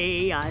 chaos,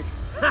 chaos.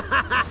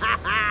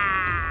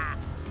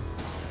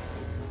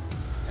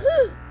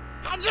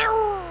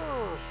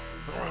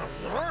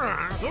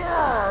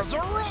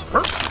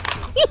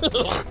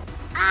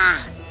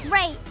 Ah,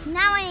 great.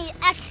 Now I need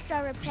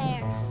extra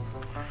repairs.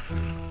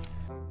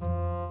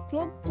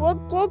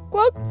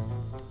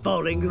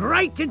 Falling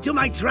right into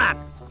my trap.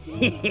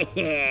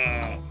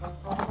 Hey,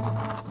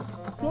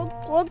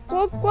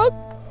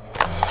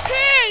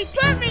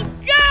 put me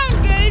down,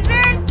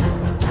 Draven!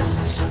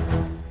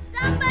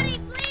 Somebody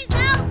please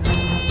help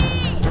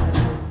me!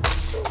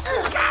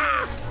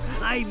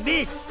 I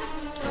missed.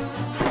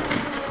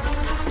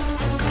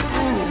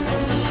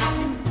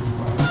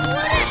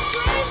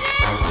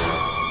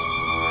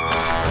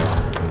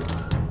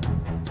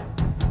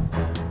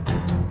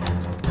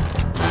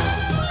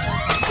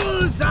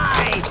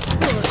 Bullseye!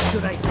 Or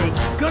should I say,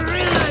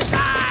 gorilla's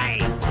eye?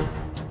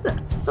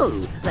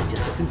 Oh, that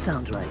just doesn't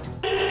sound right.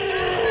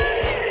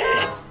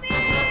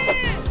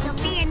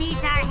 Sophia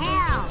needs our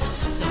help.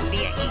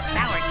 Sophia eats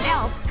sour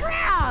kelp.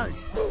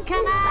 Gross!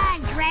 Come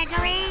on,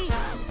 Gregory.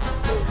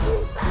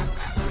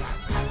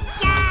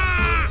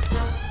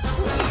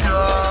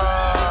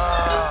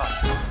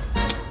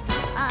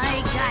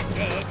 I got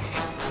this.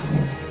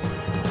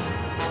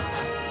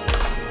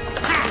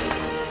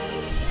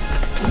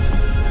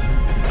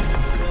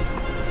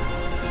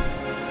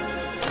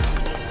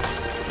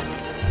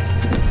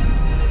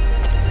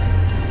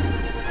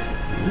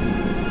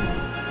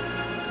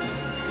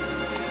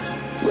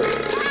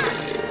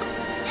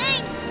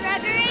 Thanks,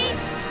 Gregory!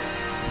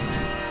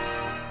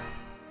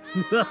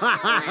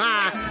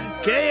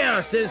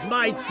 Chaos is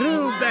my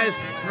true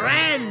best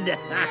friend.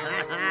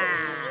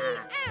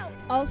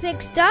 All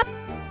fixed up?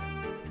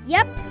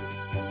 Yep.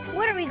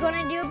 What are we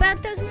gonna do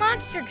about those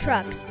monster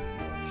trucks?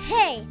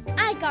 Hey,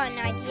 I got an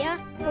idea.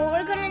 Well,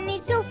 we're gonna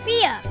need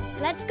Sophia.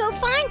 Let's go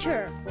find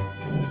her.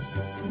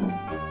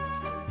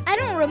 I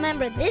don't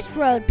remember this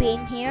road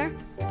being here.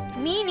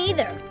 Me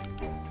neither.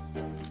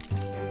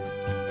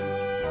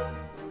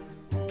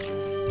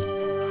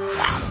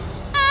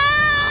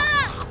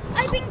 Ah!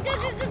 I've been gobbled!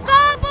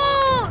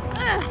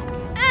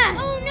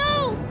 Oh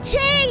no!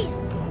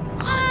 Chase!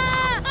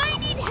 I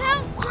need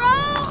help,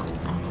 bro!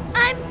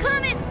 I'm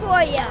coming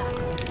for ya!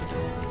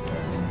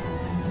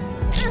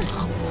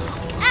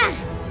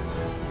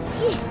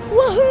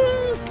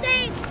 Woohoo!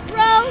 Thanks,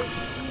 bro!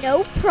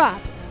 No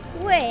problem.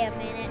 Wait a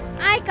minute.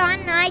 I I got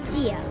an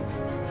idea.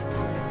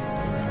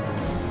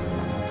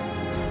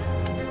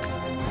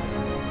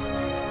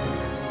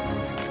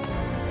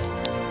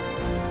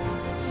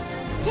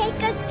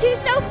 Take us to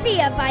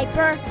Sophia,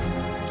 Viper.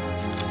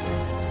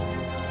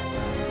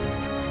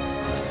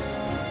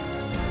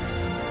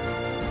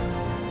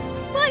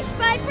 Push,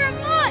 Viper,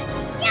 push!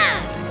 Yeah!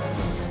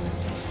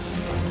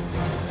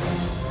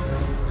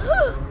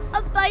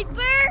 A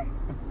Viper?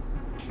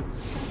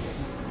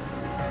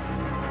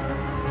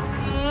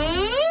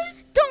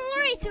 Don't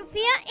worry,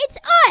 Sophia, it's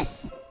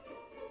us!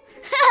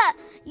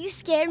 You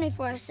scared me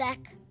for a sec.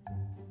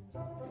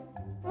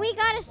 We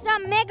gotta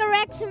stop Mega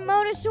Rex and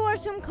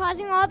Motosaurus from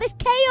causing all this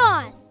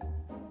chaos.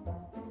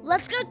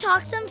 Let's go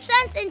talk some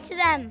sense into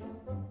them.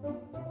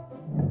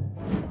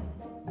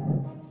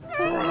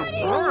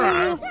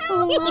 Dinos,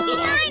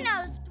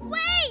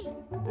 wait!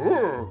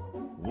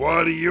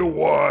 What do you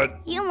want?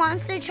 You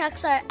monster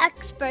trucks are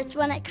experts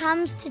when it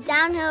comes to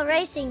downhill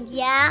racing,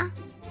 yeah?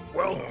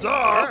 Well,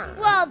 duh.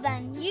 Well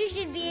then, you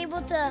should be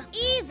able to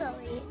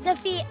easily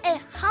defeat a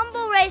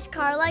humble race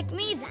car like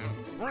me then.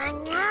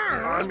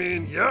 I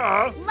mean,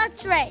 yeah.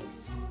 Let's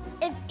race.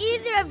 If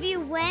either of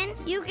you win,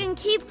 you can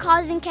keep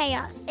causing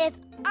chaos. If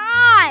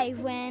I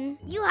win,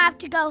 you have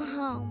to go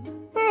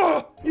home.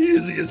 Oh,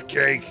 easy as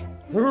cake.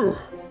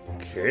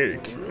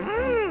 Cake.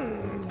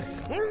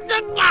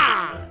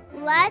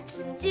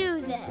 Let's do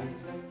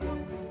this.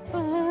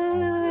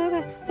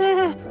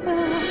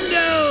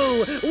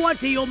 No!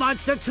 What are you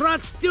monster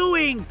trucks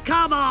doing?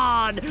 Come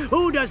on!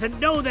 Who doesn't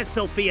know that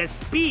Sophia's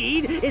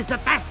Speed is the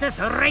fastest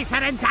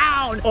racer in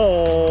town?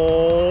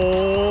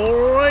 All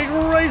right,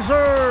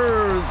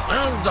 racers!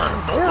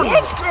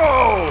 Let's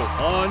go!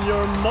 On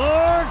your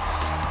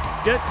marks,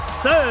 get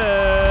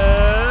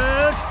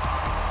set,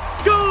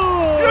 go!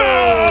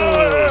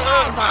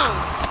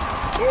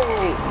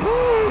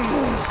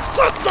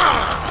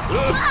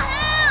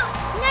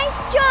 Nice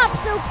job,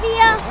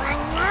 Sophia.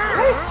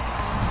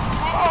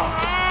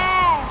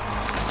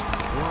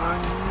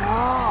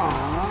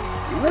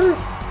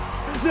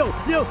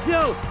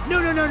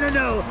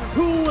 No!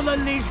 Who will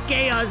unleash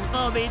chaos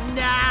for me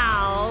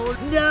now?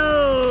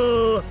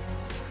 No!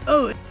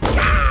 Oh!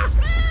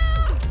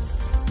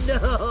 No!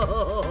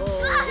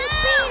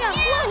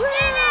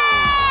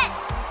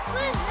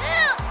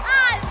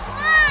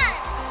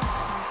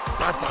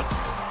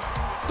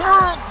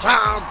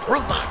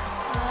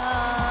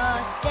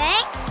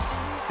 Thanks?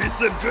 He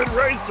said good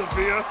race,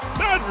 Sophia.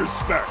 Mad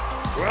respect.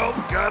 Well,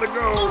 we gotta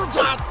go.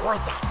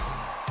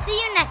 See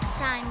you next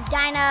time,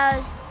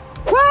 dinos.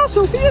 Well,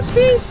 Sophia's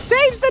Speed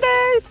saves the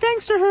day,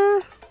 thanks to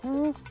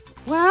her.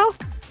 Well,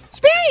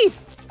 Speed!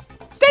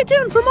 Stay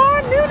tuned for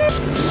more new news.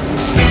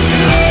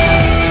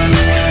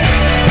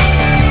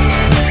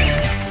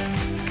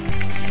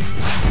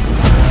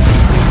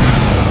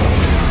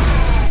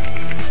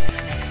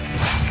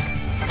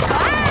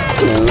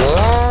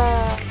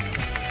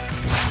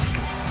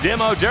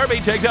 Demo Derby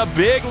takes a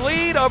big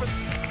lead over.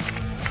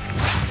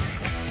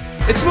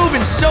 It's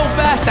moving so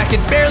fast I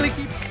can barely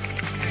keep